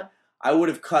 exactly. Yeah. I would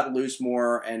have cut loose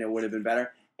more, and it would have been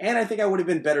better. And I think I would have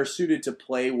been better suited to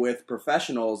play with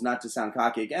professionals, not to sound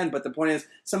cocky again, but the point is,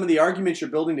 some of the arguments you're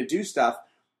building to do stuff,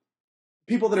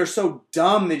 people that are so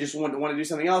dumb, they just want to do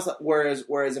something else.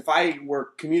 Whereas if I were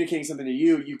communicating something to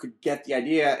you, you could get the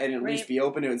idea and at least Right. be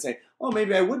open to it and say, oh,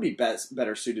 maybe I would be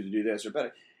better suited to do this or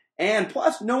better. And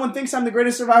plus, no one thinks I'm the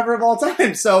greatest survivor of all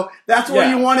time. So that's where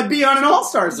Yeah. you want to be on an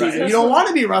all-star season. Right. You don't want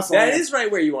to be Russell. That Wilson. is right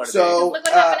where you want to So Look what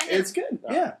happened to him. it's good.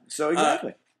 Yeah. So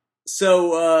exactly. be.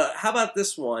 So how about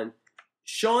this one?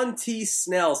 Sean T.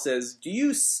 Snell says, do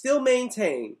you still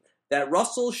maintain that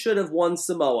Russell should have won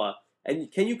Samoa?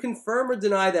 And can you confirm or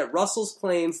deny that Russell's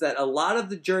claims that a lot of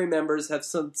the jury members have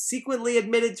subsequently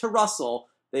admitted to Russell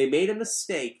they made a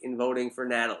mistake in voting for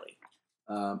Natalie?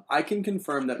 I can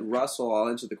confirm that Russell, I'll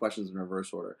answer the questions in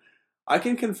reverse order. I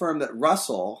can confirm that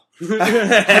Russell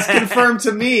has confirmed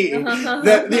to me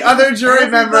that the other jury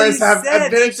Everybody members have said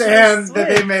admitted they to him should that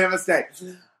they switch. made a mistake.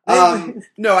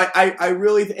 No, I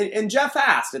really, and Jeff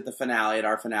asked at the finale, at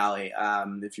our finale,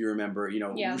 if you remember,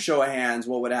 Yeah. show of hands,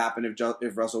 what would happen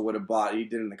if Russell would have bought, he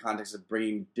did it in the context of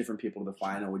bringing different people to the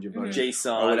final, would you vote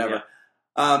Jason or whatever.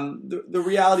 The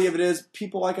reality of it is,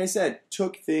 people, like I said,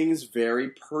 took things very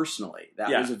personally. That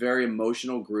Yeah. was a very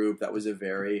emotional group. That was a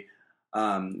very,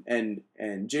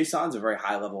 and Jason's a very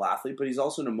high level athlete, but he's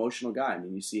also an emotional guy. I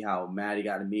mean, you see how mad he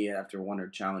got at me after one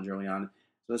challenge early on.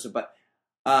 But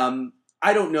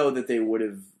I don't know that they would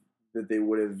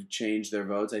have changed their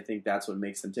votes. I think that's what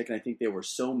makes them tick, and I think they were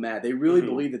so mad. They really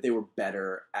believe that they were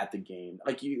better at the game.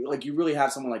 Like you really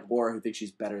have someone like Laura who thinks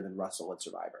she's better than Russell at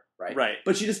Survivor, right? Right.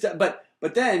 But she just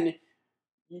but then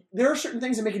there are certain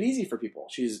things that make it easy for people.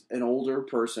 She's an older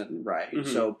person, right? Mhm.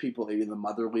 So people, the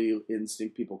motherly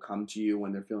instinct, people come to you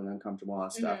when they're feeling uncomfortable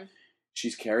and stuff. Mhm.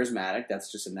 She's charismatic.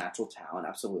 That's just a natural talent,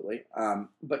 absolutely.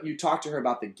 But you talk to her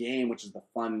about the game, which is the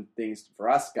fun things for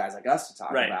us, guys like us, to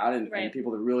talk Right. about, and Right.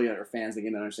 people that really are fans, they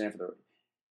can understand for the.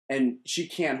 And she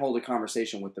can't hold a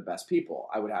conversation with the best people,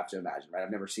 I would have to imagine, right?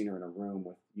 I've never seen her in a room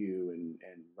with you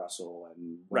and Russell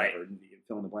and whatever, and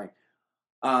fill in the blank.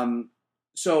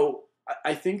 So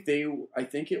I think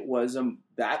it was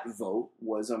that vote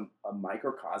was a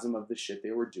microcosm of the shit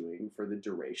they were doing for the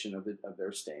duration of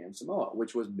their stay in Samoa,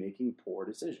 which was making poor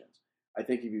decisions. I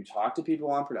think if you talk to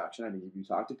people on production, I think if you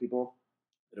talk to people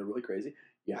that are really crazy,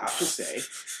 you have to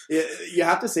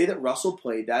say that Russell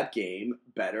played that game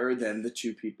better than the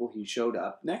two people he showed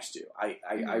up next to.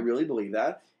 I really believe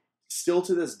that. Still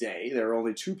to this day, there are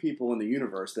only two people in the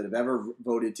universe that have ever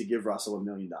voted to give Russell $1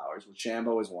 million. Well,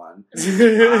 Shambo is one,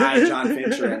 John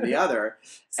Fincher and the other.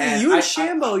 See, And you and I-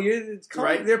 Shambo,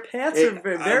 right? their paths are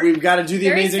very, we've got to do the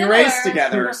very Amazing similar. Race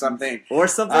together or something. or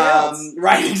something else.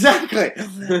 Right, exactly.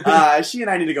 She and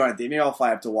I need to go on a date. Maybe I'll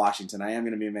fly up to Washington. I am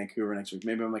going to be in Vancouver next week.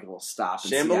 Maybe I'll make a little stop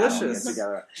in Seattle and Shambolicious. get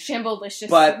together. Shambolicious.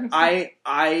 But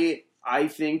I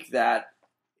think that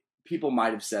people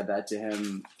might have said that to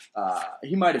him.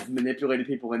 He might have manipulated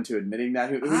people into admitting that.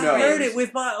 Who knows? I heard it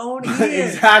with my own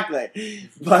ears. Exactly.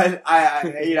 But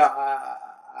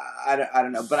I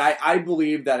don't know, but I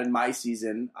believe that in my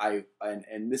season,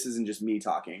 and this isn't just me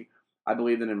talking. I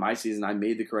believe that in my season, I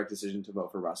made the correct decision to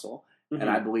vote for Russell, and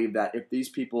I believe that if these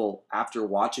people, after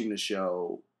watching the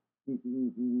show,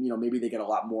 maybe they get a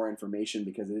lot more information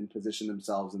because they didn't position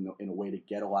themselves in a way to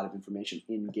get a lot of information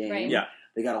in game. Right. Yeah.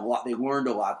 They got a lot. They learned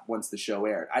a lot once the show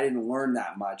aired. I didn't learn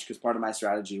that much because part of my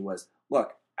strategy was,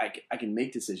 look, I can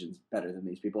make decisions better than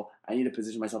these people. I need to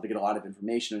position myself to get a lot of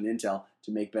information and intel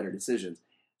to make better decisions.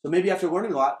 So maybe after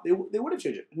learning a lot, they would have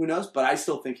changed it. Who knows? But I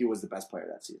still think he was the best player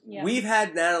that season. Yeah. We've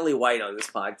had Natalie White on this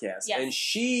podcast, Yes. and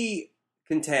she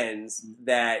contends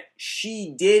that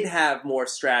she did have more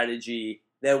strategy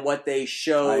than what they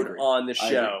showed on the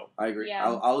show. I agree.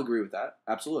 Yeah. I'll agree with that.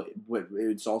 Absolutely. But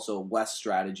it's also less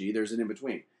strategy. There's an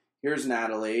in-between. Here's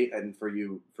Natalie, and for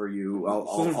you,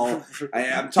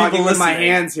 I'm talking with my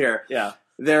hands here. Yeah.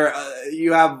 There,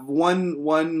 you have one.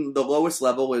 The lowest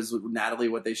level is Natalie,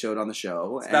 what they showed on the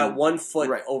show. It's about 1 foot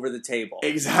right. over the table.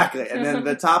 Exactly, and then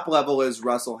the top level is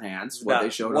Russell Hantz, what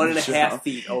they showed on the show. 1.5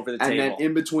 feet over the table. And then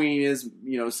in between is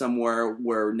somewhere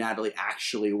where Natalie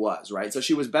actually was, right? So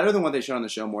she was better than what they showed on the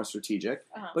show, more strategic,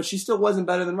 but she still wasn't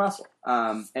better than Russell.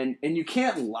 And you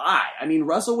can't lie. I mean,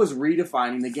 Russell was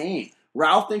redefining the game.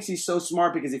 Ralph thinks he's so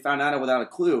smart because he found out without a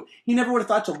clue. He never would have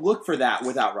thought to look for that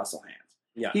without Russell Hantz.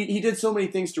 Yeah. He did so many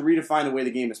things to redefine the way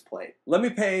the game is played. Let me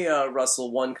pay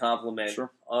Russell one compliment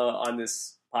on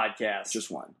this podcast. Just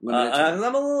one. I'm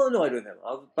a little annoyed with him.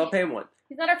 I'll pay him one.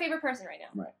 He's not our favorite person right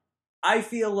now. Right. I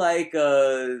feel like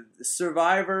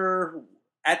Survivor,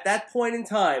 at that point in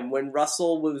time when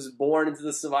Russell was born into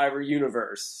the Survivor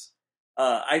universe,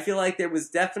 I feel like there was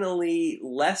definitely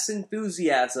less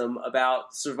enthusiasm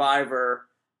about Survivor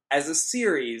as a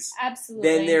series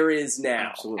than there is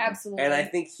now. Absolutely. And I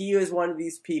think he is one of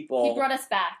these people he brought us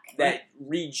back. that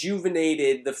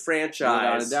rejuvenated the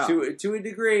franchise to a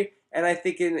degree, and I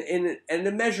think in an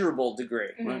immeasurable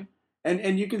degree. Mm-hmm. Right.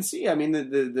 And you can see, I mean,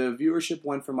 the viewership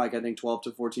went from I think 12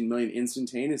 to 14 million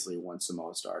instantaneously once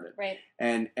Samoa started. Right.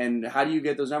 And how do you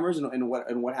get those numbers? And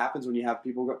what happens when you have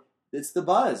people go? It's the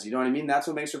buzz. You know what I mean? That's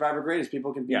what makes Survivor great. Is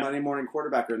people can be Monday morning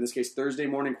quarterback, or in this case Thursday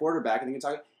morning quarterback, and they can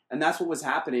talk. And that's what was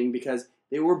happening because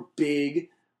they were big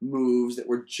moves that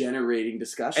were generating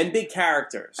discussion. And big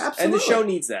characters. Absolutely. And the show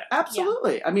needs that.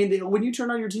 Absolutely. Yeah. I mean, when you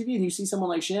turn on your TV and you see someone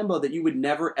like Shambo that you would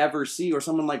never, ever see, or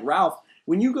someone like Ralph,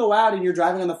 when you go out and you're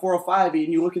driving on the 405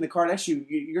 and you look in the car next to you,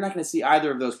 you're not going to see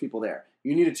either of those people there.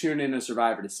 You need to tune in to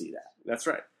Survivor to see that. That's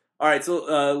right. All right,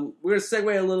 so we're going to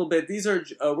segue a little bit. These are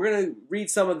we're going to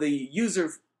read some of the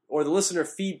user or the listener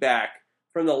feedback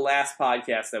from the last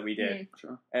podcast that we did.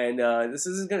 Sure. And this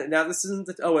isn't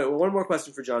one more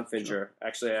question for John Fincher. Sure.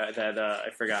 Actually,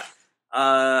 I forgot.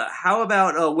 How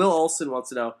about Will Olson wants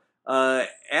to know,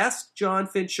 ask John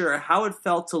Fincher how it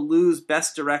felt to lose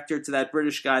Best Director to that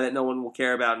British guy that no one will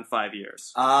care about in 5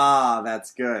 years. Ah,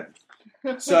 that's good.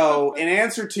 So, in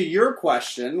answer to your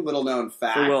question, little known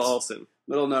fact. For Will Olson.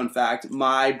 Little known fact,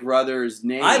 my brother's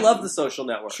name. I love The Social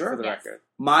Network, for the record.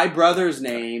 My brother's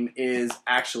name is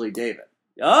actually David.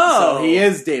 Oh! So he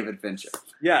is David Fincher.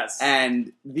 Yes.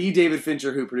 And the David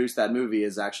Fincher who produced that movie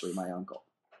is actually my uncle.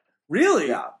 Really?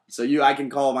 Yeah. So I can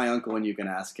call my uncle and you can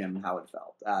ask him how it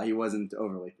felt. He wasn't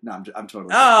overly. No, I'm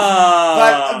totally.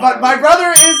 Oh. But my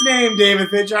brother is named David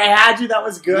Fincher. I had you. That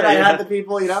was good. I had the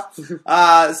people.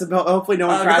 So hopefully no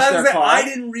one crashed their car. I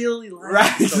didn't really like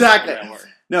right. Exactly.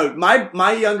 No,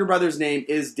 my younger brother's name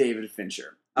is David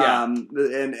Fincher. Yeah.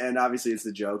 And obviously it's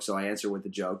the joke, so I answer with the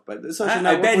joke. But the Social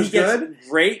Network was good.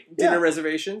 Great dinner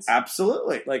reservations.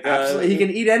 Absolutely, absolutely. He can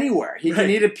eat anywhere. He can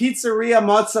eat a pizzeria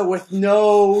mozza with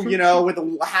with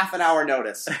a half an hour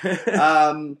notice.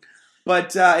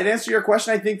 But in answer to your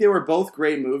question, I think they were both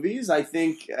great movies. I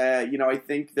think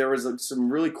there was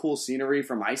some really cool scenery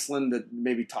from Iceland that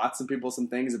maybe taught some people some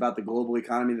things about the global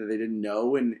economy that they didn't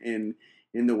know in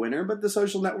the winter. But the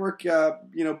Social Network,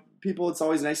 people, it's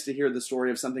always nice to hear the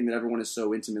story of something that everyone is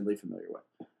so intimately familiar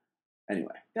with.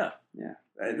 Anyway. Yeah.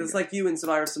 It's like you and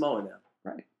Survivor Samoa now.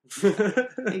 Right.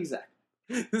 Exactly.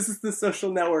 This is the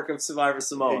Social Network of Survivor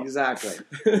Samoa. Exactly.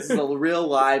 This is a real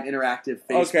live interactive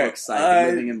Facebook site,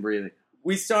 living and breathing.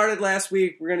 We started last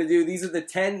week. We're going to do, these are the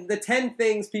 10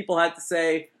 things people had to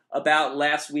say about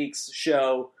last week's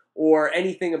show or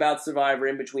anything about Survivor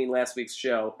in between last week's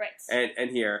show and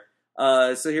here.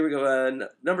 So here we go.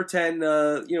 Number 10,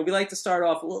 we like to start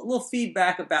off a little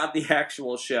feedback about the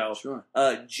actual show. Sure.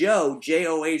 Joe,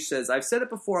 J-O-H, says, I've said it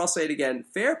before, I'll say it again.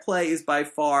 Fair Play is by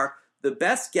far the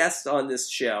best guest on this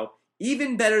show,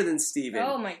 Even better than Steven.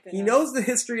 Oh my goodness. He knows the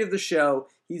history of the show.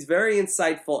 He's very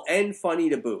insightful and funny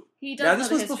to boot. He does Now, know this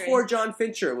the was history. before John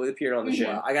Fincher appeared on the show.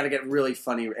 Well, I got to get really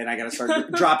funny, and I got to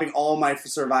start dropping all my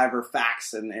Survivor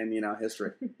facts and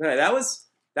history. Right, that was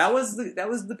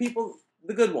the people,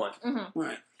 the good one. Mm-hmm.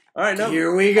 Right. All right,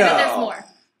 Here we go. But there's more.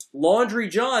 Laundry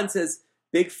John says,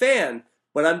 big fan,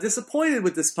 but I'm disappointed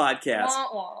with this podcast. Wah,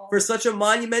 wah. For such a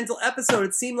monumental episode,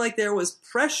 it seemed like there was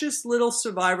precious little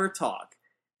Survivor talk.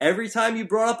 Every time you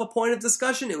brought up a point of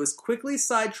discussion, it was quickly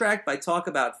sidetracked by talk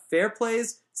about fair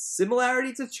plays,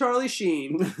 similarity to Charlie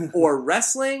Sheen, or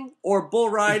wrestling, or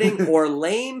bull riding, or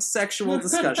lame sexual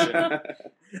discussion.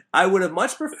 I would have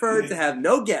much preferred to have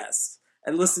no guests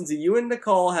and listen to you and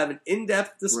Nicole have an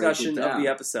in-depth discussion of the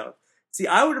episode. See,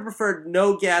 I would have preferred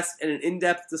no guests and an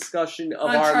in-depth discussion of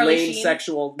our Charlie lame Sheen?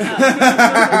 sexual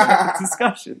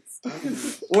discussions.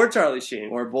 Or Charlie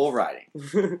Sheen. Or bull riding.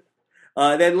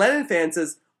 Then Lennon fan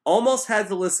says, almost had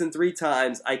to listen 3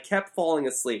 times. I kept falling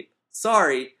asleep.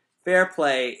 Sorry, fair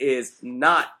play is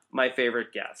not my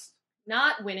favorite guest.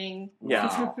 Not winning. Yeah.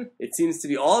 Wow. It seems to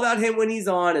be all about him when he's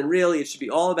on, and really it should be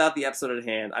all about the episode at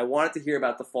hand. I wanted to hear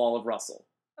about the fall of Russell.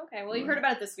 Okay, well, you heard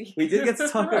about it this week. We did get to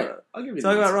talk Right. about I'll give you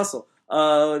about Russell.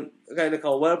 Okay,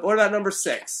 Nicole, what about number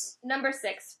 6? Number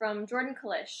 6, from Jordan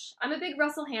Kalish. I'm a big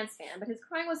Russell Hantz fan, but his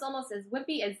crying was almost as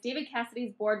wimpy as David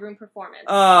Cassidy's boardroom performance.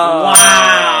 Oh,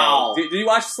 wow. Did you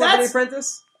watch Celebrity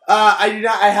Apprentice? I do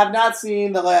not. I have not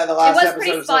seen the last episode. It was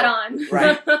pretty spot on.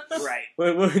 Right.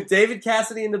 Right. When David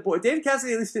Cassidy in the board. David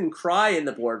Cassidy at least didn't cry in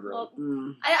the boardroom.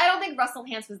 Well, I don't think Russell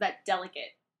Hantz was that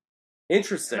delicate.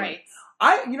 Interesting. Right.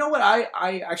 You know what?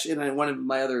 I actually, and one of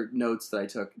my other notes that I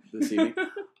took this evening,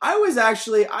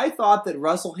 I thought that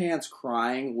Russell Hantz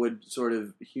crying would sort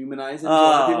of humanize him to a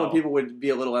lot of people, and people would be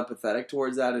a little empathetic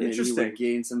towards that, and maybe he would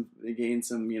gain some,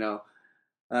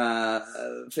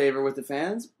 favor with the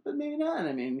fans, but maybe not.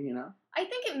 I mean, I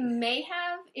think it may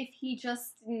have if he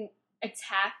just didn't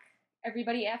attack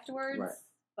everybody afterwards.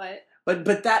 Right.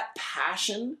 But that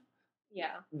passion.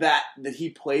 Yeah. That he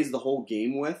plays the whole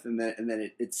game with, and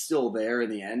then it's still there in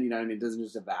the end. You know what I mean? It doesn't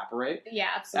just evaporate. Yeah,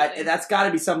 absolutely. That's got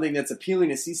to be something that's appealing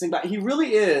to see. But he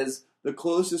really is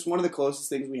one of the closest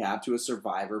things we have to a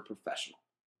Survivor professional.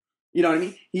 You know what I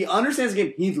mean? He understands the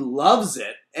game. He loves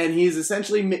it, and he's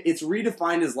essentially it's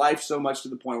redefined his life so much to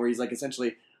the point where he's like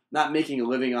essentially not making a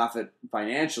living off it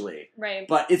financially, right?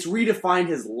 But it's redefined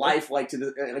his life, like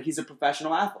he's a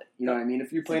professional athlete. You know what I mean?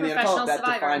 If you play in the NFL, that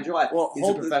defines your life. Well, he's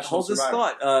a professional hold this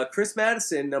survivor. thought. Chris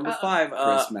Madison, number 5.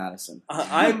 Chris Madison.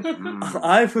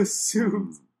 I've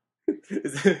assumed.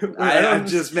 I'm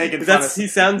just making fun of. He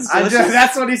sounds delicious.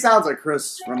 That's what he sounds like,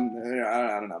 Chris from.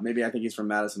 I don't know. Maybe I think he's from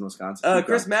Madison, Wisconsin.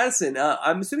 Chris Madison.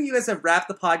 I'm assuming you guys have wrapped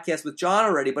the podcast with John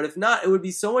already, but if not, it would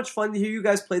be so much fun to hear you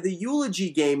guys play the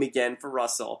eulogy game again for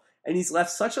Russell. And he's left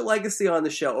such a legacy on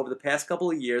the show over the past couple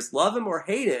of years, love him or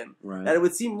hate him, that it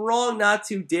would seem wrong not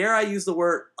to, dare I use the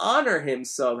word, honor him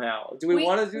somehow. Do we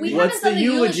want to do What's the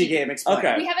eulogy game? Explain.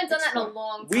 Okay. We haven't done that in a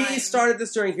long time. We started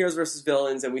this during Heroes vs.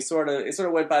 Villains, and it sort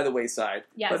of went by the wayside.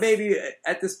 Yes. But maybe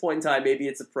at this point in time, maybe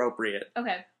it's appropriate.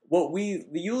 Okay. The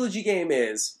eulogy game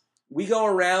is, we go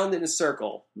around in a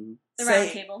circle. The round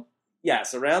table.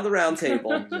 Yes, around the round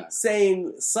table,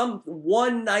 saying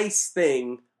one nice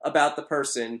thing about the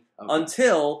person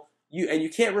until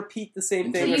you can't repeat the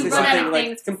same thing or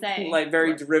say something like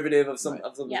very derivative of somebody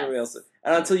else,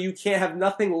 and until you can't have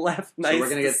nothing left nice. So we're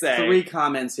gonna get say. 3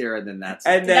 comments here, and then that's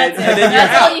and it. then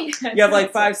That's all you you have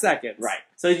like 5 seconds, right?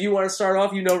 So if you want to start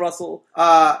off, Russell.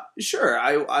 Sure.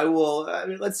 I will. I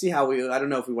mean, let's see how I don't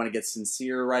know if we want to get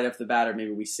sincere right off the bat, or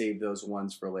maybe we save those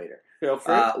ones for later. Feel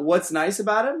free. What's nice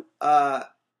about him?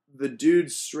 The dude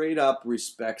straight up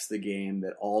respects the game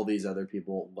that all these other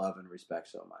people love and respect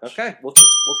so much. Okay, we'll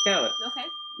count it. Okay.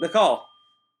 Nicole.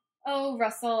 Oh,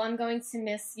 Russell, I'm going to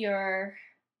miss your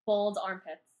bold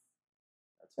armpits.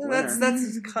 That's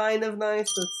kind of nice.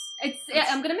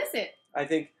 I'm gonna miss it. I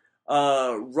think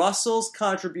Russell's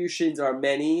contributions are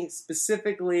many.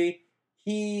 Specifically,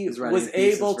 he was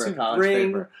able to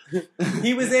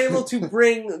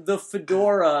bring the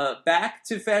fedora back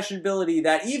to fashionability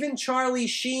that even Charlie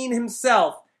Sheen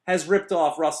himself has ripped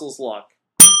off Russell's look.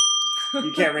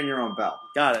 You can't ring your own bell.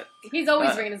 Got it. He's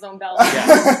always ringing his own bell.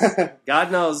 Yeah.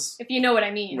 God knows. If you know what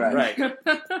I mean. Right.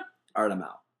 Art, I'm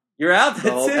out. You're out.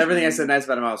 That's it. Everything I said nice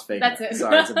about him, I was fake. That's it.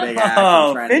 Sorry, it's a big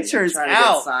act. Fincher's trying out.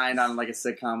 To get signed on like a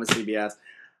sitcom with CBS.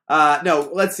 No,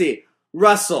 let's see.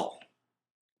 Russell.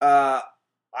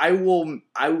 I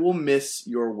will miss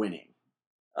your winning.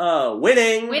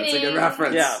 Winning. That's a good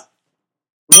reference. Yeah.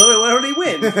 What did he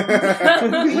win? What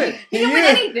did he win? He can win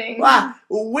anything. Wow.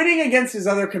 Winning against his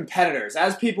other competitors.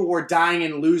 As people were dying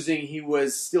and losing, he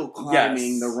was still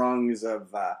climbing the rungs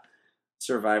of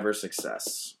Survivor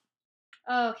success.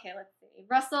 Okay, let's see.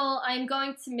 Russell, I'm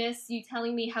going to miss you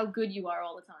telling me how good you are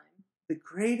all the time. The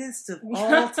greatest of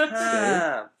all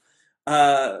time.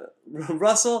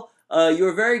 Russell,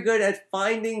 you're very good at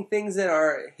finding things that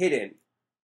are hidden.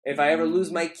 If I ever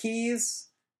lose my keys,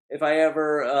 if I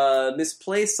ever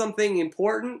misplace something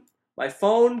important, my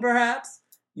phone perhaps,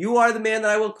 you are the man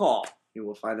that I will call. You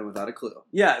will find them without a clue.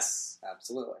 Yes.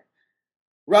 Absolutely.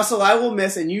 Russell, I will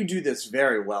miss, and you do this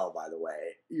very well, by the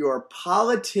way, your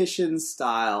politician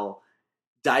style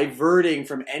diverting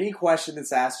from any question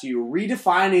that's asked you,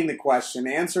 redefining the question,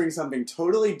 answering something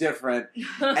totally different,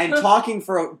 and talking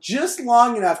for just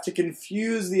long enough to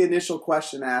confuse the initial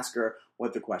question asker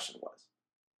what the question was.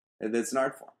 And it's an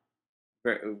art form.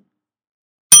 Very,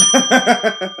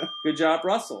 good job,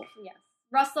 Russell. Yes.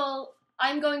 Russell,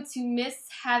 I'm going to miss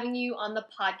having you on the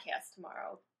podcast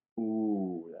tomorrow.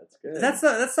 Ooh, that's good. That's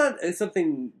not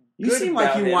something. You good seem like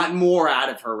about you him. want more out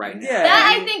of her right now. Yeah.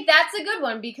 I think that's a good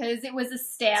one because it was a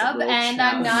stab, It's a and real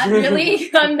I'm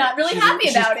challenge. not really happy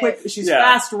about it. She's Yeah.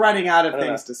 fast running out of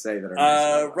things to say that are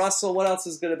nice. Russell, what else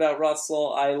is good about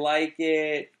Russell? I like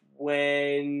it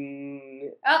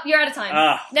when. Oh, you're out of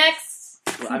time. Next.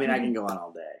 Well, I mean, I can go on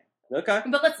all day. Okay.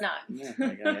 But let's not. Yeah, I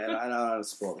don't know how to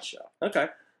spoil the show. Okay.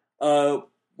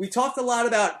 We talked a lot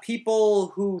about people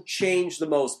who change the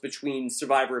most between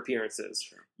Survivor appearances.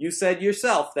 Sure. You said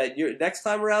yourself that next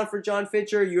time around for John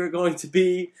Fincher, you're going to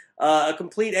be a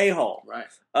complete a-hole. Right.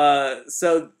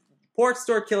 So Pork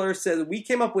Store Killer says, we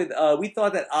came up with, we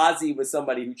thought that Ozzy was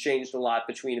somebody who changed a lot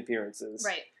between appearances.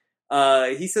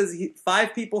 Right. He says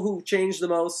 5 people who changed the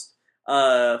most.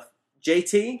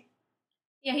 JT.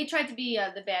 Yeah, he tried to be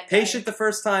the bad guy. Patient the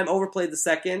first time, overplayed the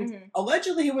second. Mm-hmm.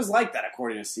 Allegedly, he was like that,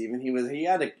 according to Steven. He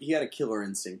had a killer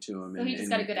instinct to him. So he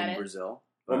just got good at it. Brazil.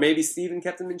 Or maybe Steven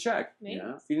kept him in check. Maybe.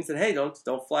 Yeah. Steven said, "Hey, don't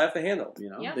fly off the handle." You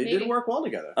know, Yeah, they maybe. did work well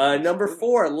together. Number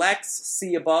 4, Lex,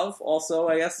 see above. Also,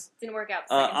 I guess. Didn't work out.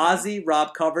 Second time. Ozzy,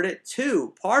 Rob covered it.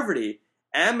 2, Parvati,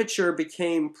 amateur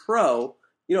became pro.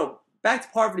 You know, back to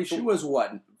Parvati. She was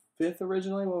what, 5th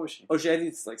originally? What was she? Oh, I think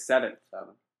it's like 7th. 7.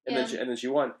 And Yeah. then she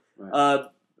won. Right.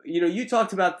 You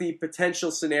talked about the potential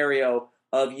scenario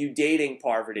of you dating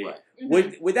Parvati. Right.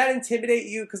 Mm-hmm. Would that intimidate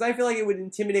you? Because I feel like it would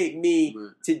intimidate me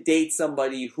Right. to date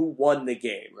somebody who won the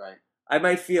game. Right. I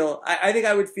might feel. I think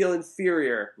I would feel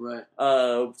inferior Right.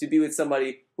 to be with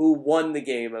somebody who won the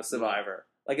game of Survivor.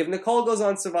 Like if Nicole goes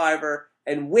on Survivor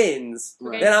and wins,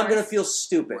 Right. then I'm gonna First. feel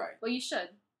stupid. Right. Well, you should.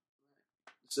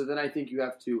 So then I think you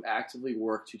have to actively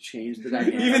work to change the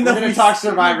dynamic. Even though we're going we to talk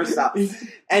Survivor stuff,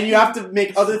 and you have to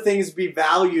make other things be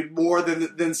valued more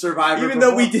than Survivor. Even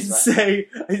though we did performance, say,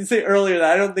 I did say earlier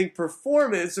that I don't think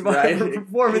Survivor Right.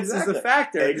 performance Exactly. is a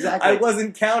factor. Exactly. I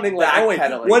wasn't counting like, oh wait,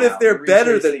 Backpedaling what if now, they're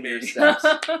better than retracing your me? steps.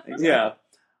 Exactly. Yeah.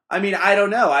 I mean, I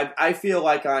don't know. I feel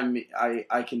like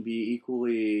I can be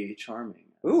equally charming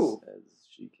Ooh. as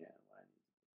she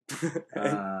can.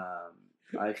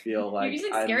 I feel like You're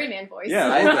using I'm- Scary Man voice. Yeah.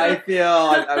 I feel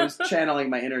I was channeling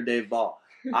my inner Dave Ball.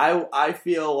 I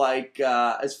feel like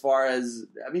as far as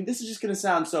this is just gonna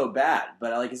sound so bad,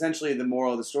 but like essentially the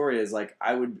moral of the story is like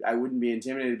I wouldn't be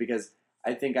intimidated because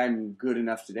I think I'm good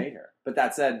enough to date her. But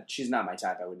that said, she's not my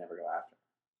type. I would never go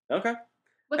after. Okay.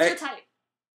 What's Hey. your type?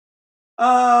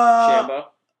 Shambo.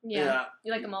 Yeah.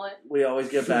 You like a mullet? We always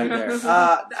get back there.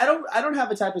 I don't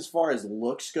have a type as far as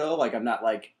looks go. Like I'm not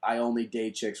like I only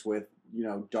date chicks with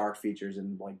dark features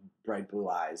and like bright blue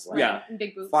eyes. Like, Yeah. And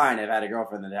big boots. Fine, I've had a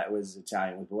girlfriend that was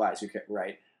Italian with blue eyes.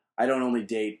 Right? I don't only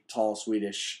date tall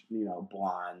Swedish,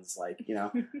 blondes. Like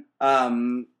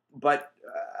but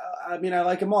I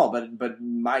like them all. But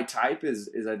my type is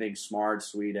I think smart,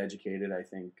 sweet, educated. I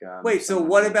think. Wait, so someone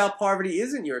what who's- about Parvati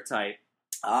isn't your type?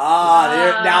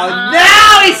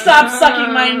 Now he stopped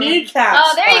sucking my kneecaps.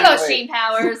 Oh, there you go, finally. Shane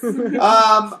Powers.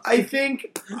 I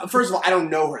think first of all, I don't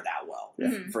know her that well.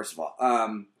 Mhm. First of all,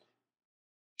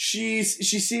 she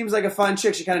seems like a fun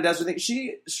chick. She kind of does her thing.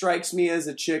 She strikes me as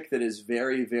a chick that is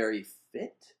very, very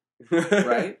fit,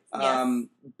 right? Yes.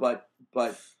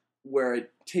 But where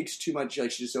it takes too much,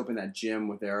 like she just opened that gym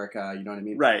with Erica. You know what I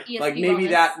mean? Right. ESP Like maybe wellness.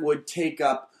 that would take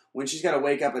up when she's got to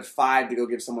wake up at 5 to go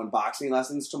give someone boxing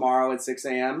lessons tomorrow at 6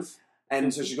 a.m.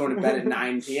 And so she's going to bed at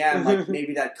 9 p.m. Like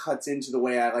maybe that cuts into the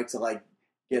way I like to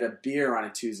get a beer on a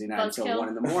Tuesday night until Buzzkill. 1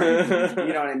 in the morning.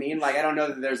 You know what I mean? Like I don't know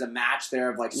that there's a match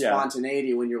there of like Yeah.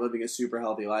 spontaneity when you're living a super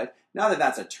healthy life. Not that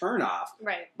that's a turnoff,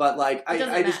 Right. but like It doesn't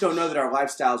I just don't match. know that our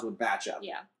lifestyles would match up.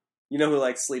 Yeah. You know who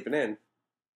likes sleeping in?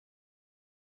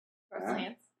 Russell Yeah.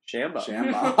 Hance. Shambo.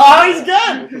 Shambo. Oh, he's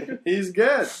good. He's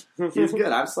good. He's good.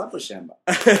 I've slept with Shambo.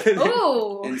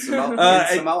 Ooh. In Samoa.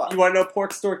 You want to know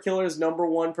Pork Store Killer's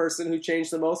 #1 person who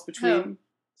changed the most between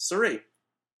Suri?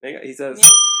 He says,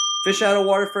 fish out of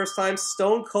water first time,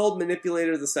 stone cold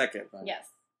manipulator the second. Yes.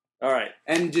 All right.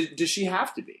 And does she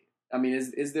have to be? I mean,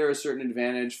 is there a certain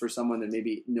advantage for someone that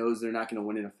maybe knows they're not going to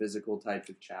win in a physical type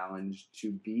of challenge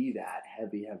to be that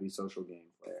heavy social game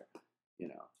player? You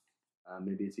know,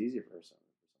 maybe it's easier for her.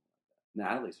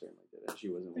 Natalie certainly did it. She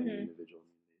wasn't winning individual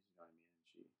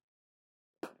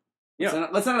immunities. You know what I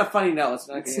mean? Let's not on a funny note. Let's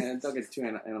not don't get too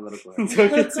analytical.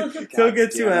 Don't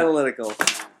get too analytical.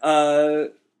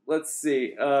 Let's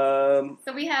see. So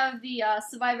we have the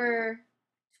Survivor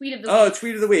tweet of the week. Oh,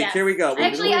 tweet of the week. Yes. Here we go.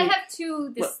 Actually, I have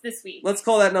two this week. Let's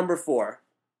call that number 4.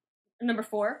 Number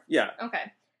 4? Yeah.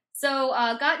 Okay. So,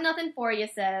 Got Nothing For You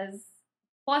says,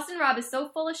 Boston Rob is so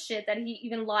full of shit that he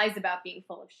even lies about being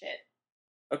full of shit.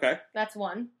 Okay. That's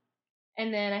one.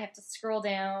 And then I have to scroll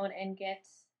down and get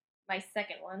my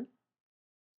second one.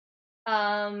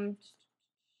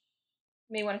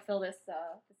 May want to fill this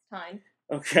time.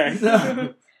 Okay.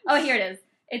 Oh, here it is.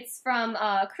 It's from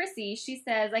Chrissy. She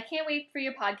says, I can't wait for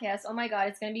your podcast. Oh my god,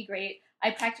 it's going to be great.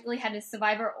 I practically had a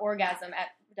Survivor orgasm at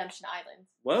Redemption Island.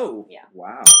 Whoa. Yeah.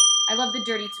 Wow. I love the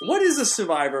dirty tweet. What is a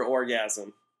Survivor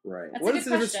orgasm? Right. That's What a is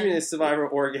good the difference question. between a Survivor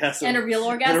orgasm And a real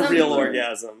orgasm? and a real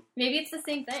orgasm? Maybe it's the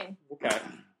same thing. Okay.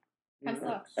 Kind of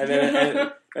sucks. And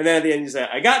then at the end you say,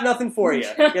 I got nothing for you.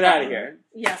 Get out of here.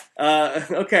 Yeah.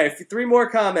 Okay, 3 more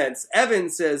comments. Evan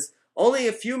says, only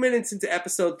a few minutes into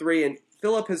episode 3 and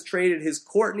Philip has traded his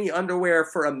Courtney underwear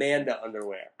for Amanda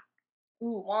underwear.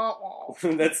 Ooh, wah, wah.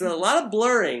 That's a lot of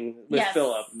blurring with Yes.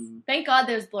 Philip. Thank God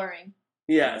there's blurring.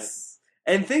 Yes.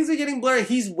 And things are getting blurry.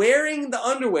 He's wearing the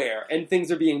underwear and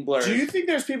things are being blurred. Do you think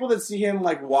there's people that see him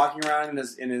like walking around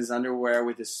in his underwear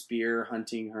with his spear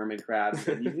hunting hermit crabs?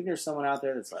 Do you think there's someone out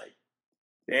there that's like,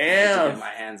 I damn. get my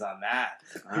hands on that?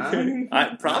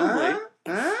 Huh? Probably.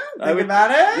 Huh? I Think would-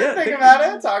 about it. yeah, think think-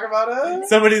 about it. Talk about it.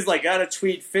 Somebody's like, gotta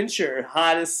tweet Fincher,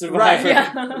 hottest survivor.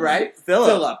 Yeah. Right?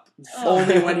 Philip. Oh.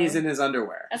 Only when he's in his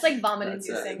underwear. That's like vomit That's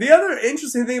inducing. The other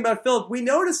interesting thing about Philip, we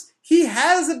noticed he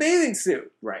has a bathing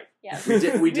suit. Right. Yeah.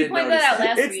 We did pointed notice that out that.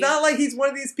 last It's week. not like he's one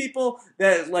of these people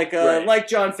that Right. like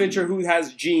John Fincher who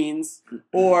has jeans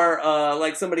or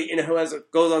like somebody who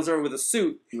goes on server with a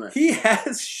suit. Right. He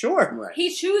has shorts. Right.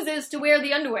 He chooses to wear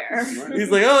the underwear. Right. He's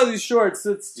like, oh, these shorts,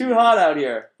 it's too hot out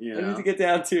here. You I know. need to get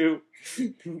down to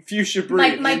fuchsia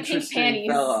My breeze. pink Interesting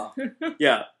panties. fellow.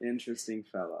 Yeah. Interesting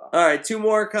fellow. All right, 2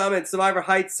 more comments. Survivor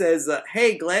Heights says,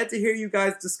 hey, glad to hear you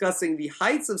guys discussing the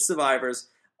heights of survivors.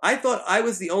 I thought I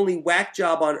was the only whack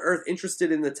job on Earth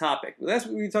interested in the topic. That's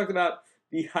what we talked about,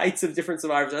 the heights of different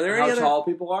survivors. Are there any How other... tall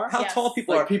people are? How Yes. tall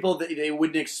people Like are. people that they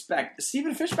wouldn't expect.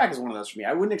 Stephen Fishback is one of those for me.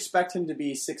 I wouldn't expect him to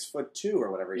be 6'2"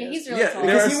 or whatever he Yeah, is. he's really Yeah, tall.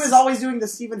 there Because are he was always doing the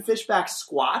Stephen Fishback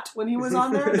squat when he was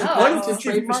on there. Oh. What That's is his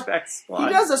Stephen trademark. Fishback squad?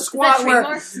 He does a squat where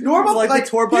trademark? normal Like the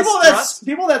tour bus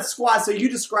people that squat. So you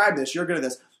describe this. You're good at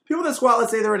this. People that squat.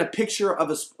 Let's say they're in a picture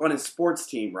of on a sports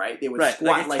team, right? They would Right,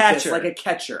 squat like a like catcher. this, like a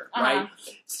catcher, Uh-huh. right?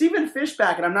 Stephen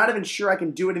Fishback, and I'm not even sure I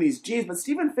can do it in these jeans, but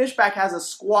Stephen Fishback has a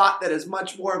squat that is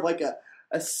much more of like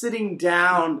a sitting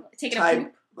down Taking a type,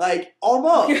 poop? like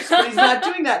almost, but he's not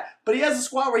doing that. But he has a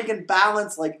squat where he can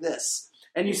balance like this.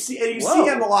 And you see Whoa.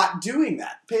 him a lot doing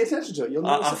that. Pay attention to it. You'll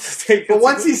I'll notice it. take But it.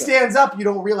 once he stands up, you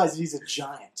don't realize he's a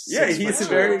giant. Yeah, 6'2".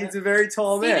 he's a very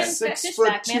tall man. Steven 6'2" Fishback,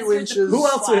 master of the inches. poop Who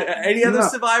else? squat. Any other No.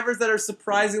 survivors that are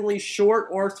surprisingly short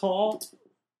or tall?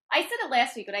 I said it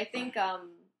last week, but I think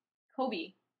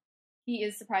Kobe, he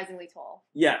is surprisingly tall.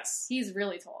 Yes. He's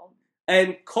really tall.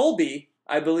 And Colby,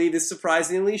 I believe, is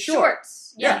surprisingly short.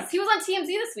 Yes. Yeah. He was on TMZ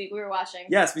this week. We were watching.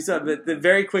 Yes, we saw, but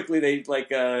very quickly they like.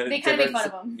 They kind of made fun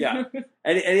of him. Yeah.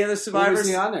 Any other What was survivors?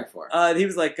 he on there for? He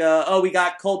was like, oh, we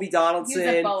got Colby He was at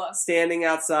Donaldson Boa. standing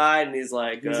outside, and he's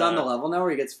like, He's on the level now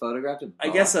where he gets photographed. I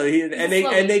guess so. He's And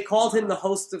slowly- they called him the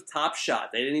host of Top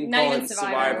Shot. They didn't even Not call even him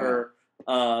Survivor.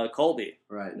 Survivor Colby.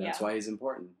 Right, that's Yeah. why he's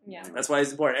important. Yeah. That's why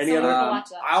he's important. Any So other? we're gonna watch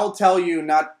that. I'll tell you,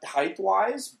 not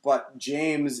height-wise, but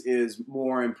James is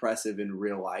more impressive in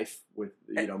real life with,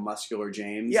 muscular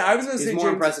James. Yeah, I was going to He's say more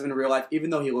James- impressive in real life, even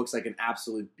though he looks like an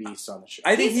absolute beast on the show.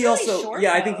 I think He's he really also, short,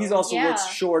 I think he's though. also Yeah. looks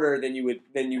shorter than you would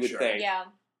Sure. think. Yeah.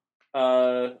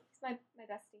 Uh, He's my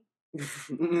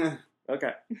bestie.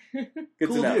 okay. Good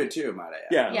cool to know. dude, too, might I add.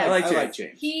 Yeah, Yeah. I like I James. like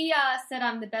James. He said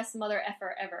I'm the best mother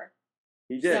effer ever.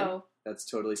 He did. So That's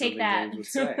totally Take something that.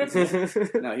 James would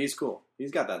say. No, he's cool. He's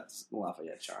got that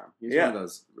Lafayette charm. He's Yeah. one of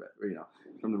those,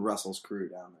 from the Russell's crew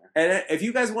down there. And if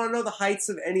you guys want to know the heights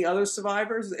of any other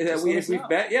survivors that we've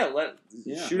met,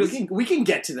 shoot us. We can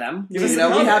get to them. Give us a we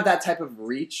comment. have that type of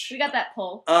reach. We got that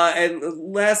poll. And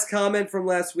last comment from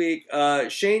last week,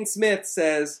 Shane Smith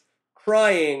says,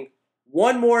 crying,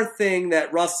 one more thing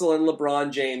that Russell and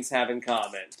LeBron James have in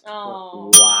common.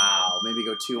 Oh. Wow. Maybe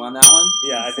go 2 on that one?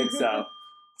 Yeah, I think so.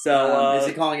 So is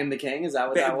he calling him the king? Is that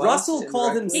what that was? Russell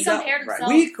called himself. He compared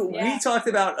himself. We talked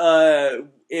about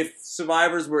if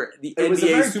survivors were the NBA was a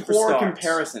very superstars. poor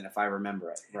comparison, if I remember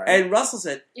it. Right? And Russell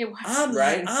said, It was.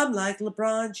 I'm like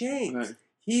LeBron James. Right.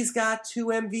 He's got 2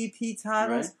 MVP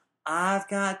titles. Right. I've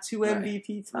got 2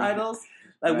 MVP titles.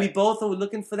 Right. Like we both are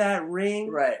looking for that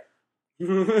ring. Right. Do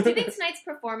you think tonight's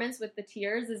performance with the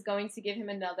tears is going to give him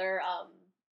another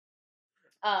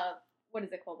what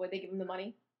is it called? Where they give him the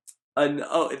money?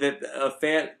 The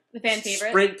fan favorite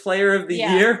sprint player of the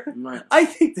year. Right. I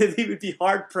think that he would be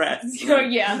hard pressed.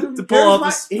 Yeah. To pull off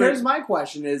the sprint. Here's my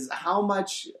question: is how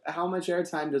much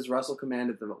airtime does Russell command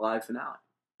at the live finale?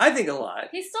 I think a lot.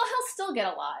 He'll still get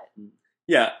a lot.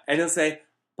 Yeah, and he'll say,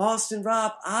 Boston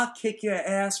Rob, I'll kick your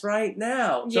ass right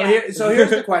now. So here's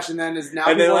the question then: is now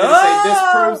And people they're are like, going to say this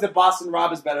 "Oh!" proves that Boston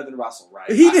Rob is better than Russell,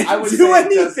 right? He didn't I would do say it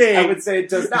does- anything. I would say it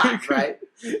does not, right?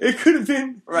 It could have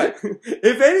been Right.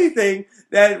 If anything,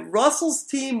 that Russell's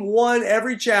team won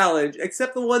every challenge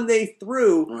except the one they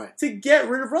threw to get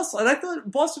rid of Russell. And I thought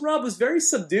Boston Rob was very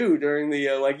subdued during the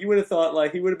you would have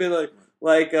thought he would have been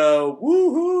like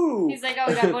woohoo. He's like, oh,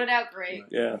 we got voted out, great.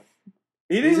 Yeah.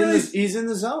 He's in the zone. He's in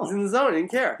the zone. He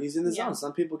didn't care. He's in the zone.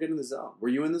 Some people get in the zone. Were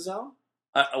you in the zone?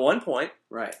 At one point.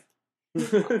 Right.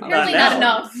 Apparently not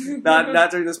enough.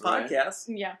 not during this Right. podcast.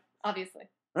 Yeah, obviously.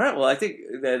 All right. Well, I think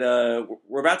that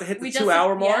we're about to hit the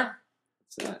 2-hour mark.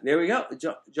 Yeah. There we go.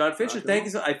 John Fincher, thank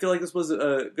you. I feel like this was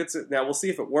a good... Now, we'll see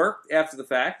if it worked after the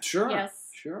fact. Sure. Yes.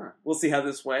 Sure. We'll see how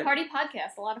this went. Party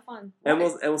podcast, a lot of fun. And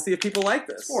we'll see if people like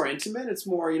this. It's more intimate. It's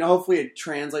more, hopefully it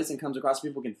translates and comes across.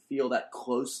 People can feel that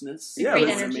closeness. Yeah, Great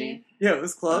it was- energy. Yeah, it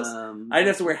was close. I didn't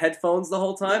have to wear headphones the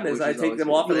whole time as I take them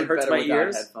off and it hurts my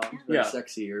ears. Headphones, Yeah.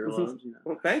 sexy earlobes.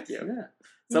 Well, thank you. Yeah.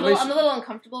 I'm a little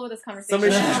uncomfortable with this conversation.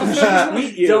 Somebody should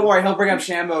tweet you. Don't worry, he'll bring up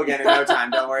Shambo again in no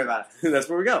time. Don't worry about it. That's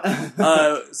where we go.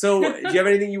 So, do you have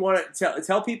anything you want to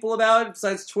tell people about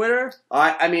besides Twitter?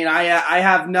 I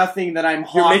have nothing that I'm You're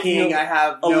hawking. making I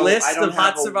have a list I don't of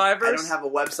have hot survivors? I don't have a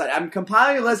website. I'm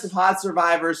compiling a list of hot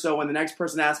survivors, so when the next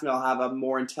person asks me, I'll have a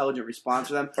more intelligent response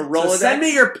for them. A Rolodex? So send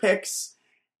me your picks.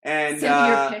 And Send me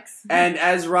your pics. and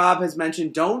as Rob has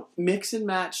mentioned, don't mix and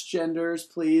match genders,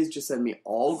 please. Just send me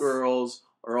all girls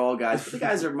or all guys. But the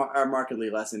guys are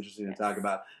markedly less interesting to talk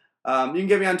about. You can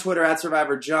get me on Twitter at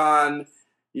Survivor John.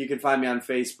 You can find me on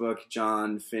Facebook,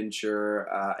 John Fincher.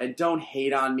 And don't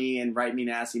hate on me and write me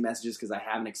nasty messages because I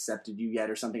haven't accepted you yet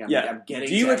or something. I'm getting.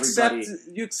 Do you to accept?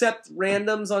 everybody. You accept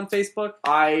randoms on Facebook?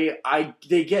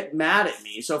 They get mad at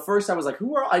me. So first I was like,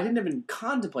 who are? I didn't even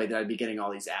contemplate that I'd be getting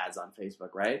all these ads on Facebook,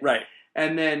 right? Right.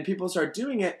 And then people start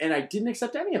doing it, and I didn't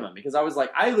accept any of them because I was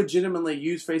like, I legitimately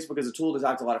use Facebook as a tool to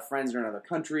talk to a lot of friends who are in other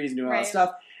countries and doing all that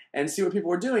stuff and see what people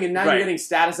were doing. And now you're getting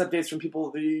status updates from people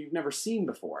that you've never seen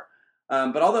before.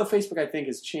 But although Facebook, I think,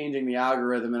 is changing the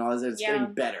algorithm and all this, it's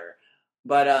getting better.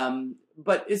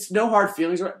 But it's no hard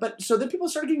feelings. But so then people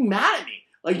started getting mad at me.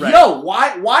 Like, yo,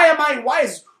 why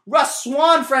is Russ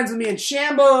Swan friends with me and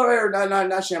Shambo, or not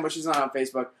Shambo, she's not on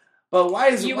Facebook. But why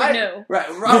is would know. Right?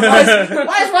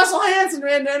 Why is Russell Hanson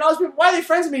and all those people? Why are they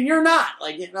friends with me and you're not?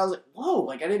 Like, and I was like, whoa!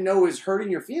 Like, I didn't know it was hurting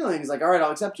your feelings. Like, all right,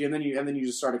 I'll accept you, and then you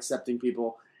just start accepting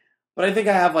people. But I think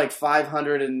I have like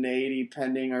 580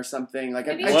 pending or something. Like,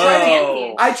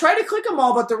 I try to click them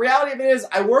all, but the reality of it is,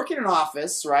 I work in an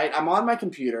office. Right? I'm on my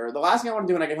computer. The last thing I want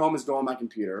to do when I get home is go on my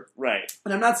computer. Right.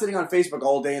 And I'm not sitting on Facebook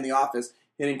all day in the office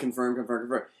hitting confirm.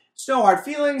 It's no hard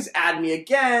feelings. Add me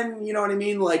again. You know what I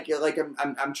mean? Like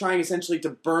I'm trying essentially to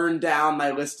burn down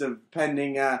my list of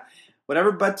pending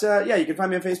whatever. But yeah, you can find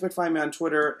me on Facebook. Find me on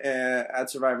Twitter at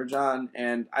Survivor John.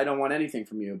 And I don't want anything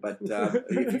from you. But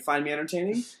if you find me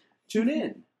entertaining, tune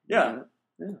in. Yeah.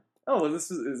 Oh, well,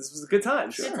 this was a good time.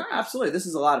 Sure, Good time. absolutely. This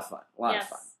is a lot of fun. A lot of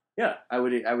fun. Yeah, I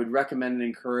would recommend and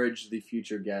encourage the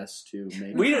future guests to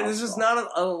make. There's just not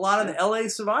a lot of LA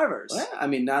survivors. Well, I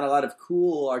mean, not a lot of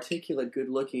cool, articulate,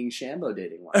 good-looking Shambo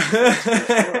dating ones.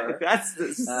 Sure. That's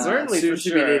certainly soon for to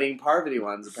sure. be dating Parvati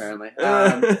ones, apparently.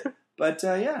 But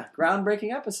yeah,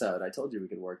 groundbreaking episode. I told you we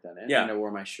could work that in. Yeah. And I wore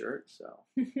my shirt, so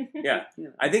Yeah,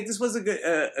 I think this was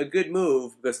a good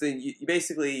move because then you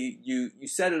basically you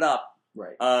set it up.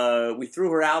 Right. We threw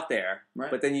her out there,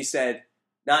 Right. but then you said,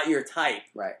 not your type.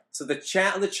 Right. So the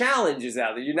challenge is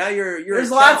out there. You're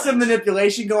There's lots of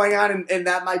manipulation going on, and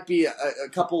that might be a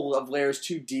couple of layers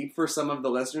too deep for some of the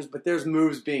listeners, but there's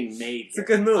moves being made. It's a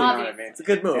good move. You know what I mean? It's a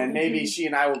good move. And maybe she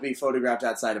and I will be photographed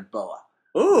outside of BOA.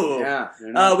 Ooh. Yeah.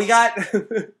 You know?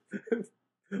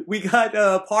 We got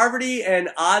Parvati and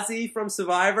Ozzy from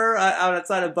Survivor out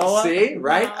outside of BOA. See,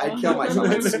 right? Wow. I'd kill myself.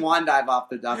 I'd swan dive off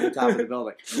the top of the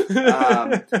building.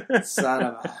 Son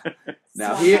of a...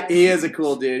 No, he is a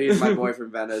cool dude. He's my boy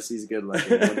from Venice. He's good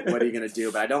looking. What are you going to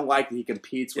do? But I don't like that he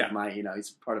competes with my, he's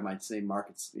part of my same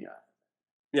markets.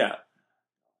 Yeah.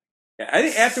 I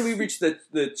think after we reach the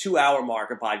 2-hour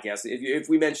mark of podcast, if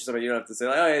we mention somebody, you don't have to say,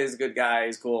 like, oh, he's a good guy,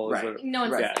 he's cool. Right. No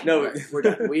one's yeah. listening. No, we're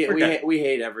done. We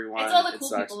hate everyone. It's all the cool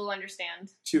sucks. people who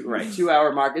understand.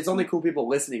 2-hour mark. It's only cool people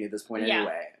listening at this point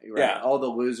anyway. Right? Yeah. All the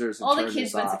losers. And All the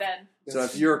kids went to bed. So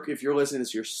if you're listening to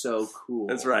this, you're so cool.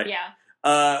 That's right. Yeah.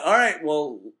 All right.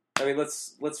 Well, I mean,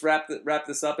 let's wrap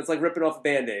this up. It's like ripping off a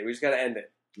Band-Aid. We just got to end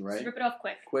it. Right. Just rip it off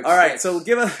quick. All right. So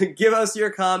give us your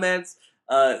comments.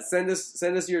 Send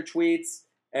us your tweets.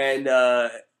 And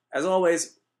as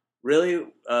always, really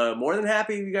more than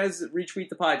happy you guys retweet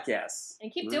the podcast.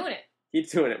 And keep doing it. Keep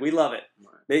doing it. We love it.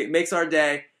 It makes our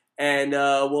day. And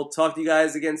we'll talk to you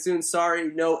guys again soon.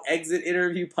 Sorry, no exit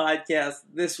interview podcast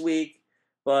this week.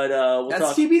 But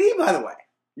that's TBD, by the way.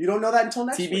 You don't know that until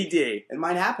next TBD. week. It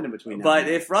might happen in between now. But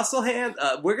if Russell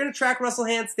Hantz, we're going to track Russell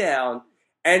Hantz down.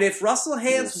 And if Russell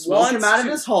Hantz wants him out of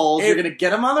his holes, you're going to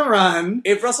get him on the run.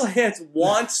 If Russell Hantz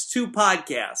wants to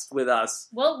podcast with us,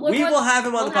 we will have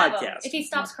him on the podcast. If he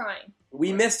stops crying.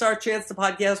 We missed our chance to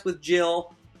podcast with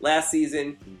Jill last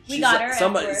season. We got her.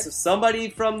 Somebody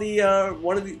from the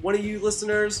one of you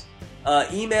listeners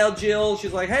emailed Jill.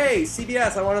 She's like, "Hey,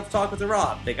 CBS, I want to talk with the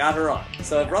Rob." They got her on.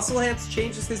 So if Russell Hantz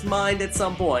changes his mind at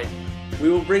some point, we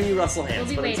will bring you Russell Hantz.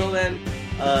 We'll but waiting. Until then,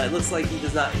 it looks like he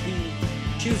does not. He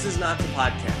chooses not to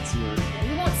podcast.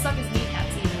 We won't suck his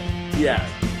kneecaps either. Yeah,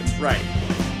 that's right.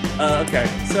 Okay,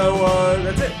 so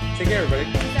that's it. Take care, everybody.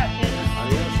 Peace out, kids.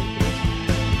 Adios.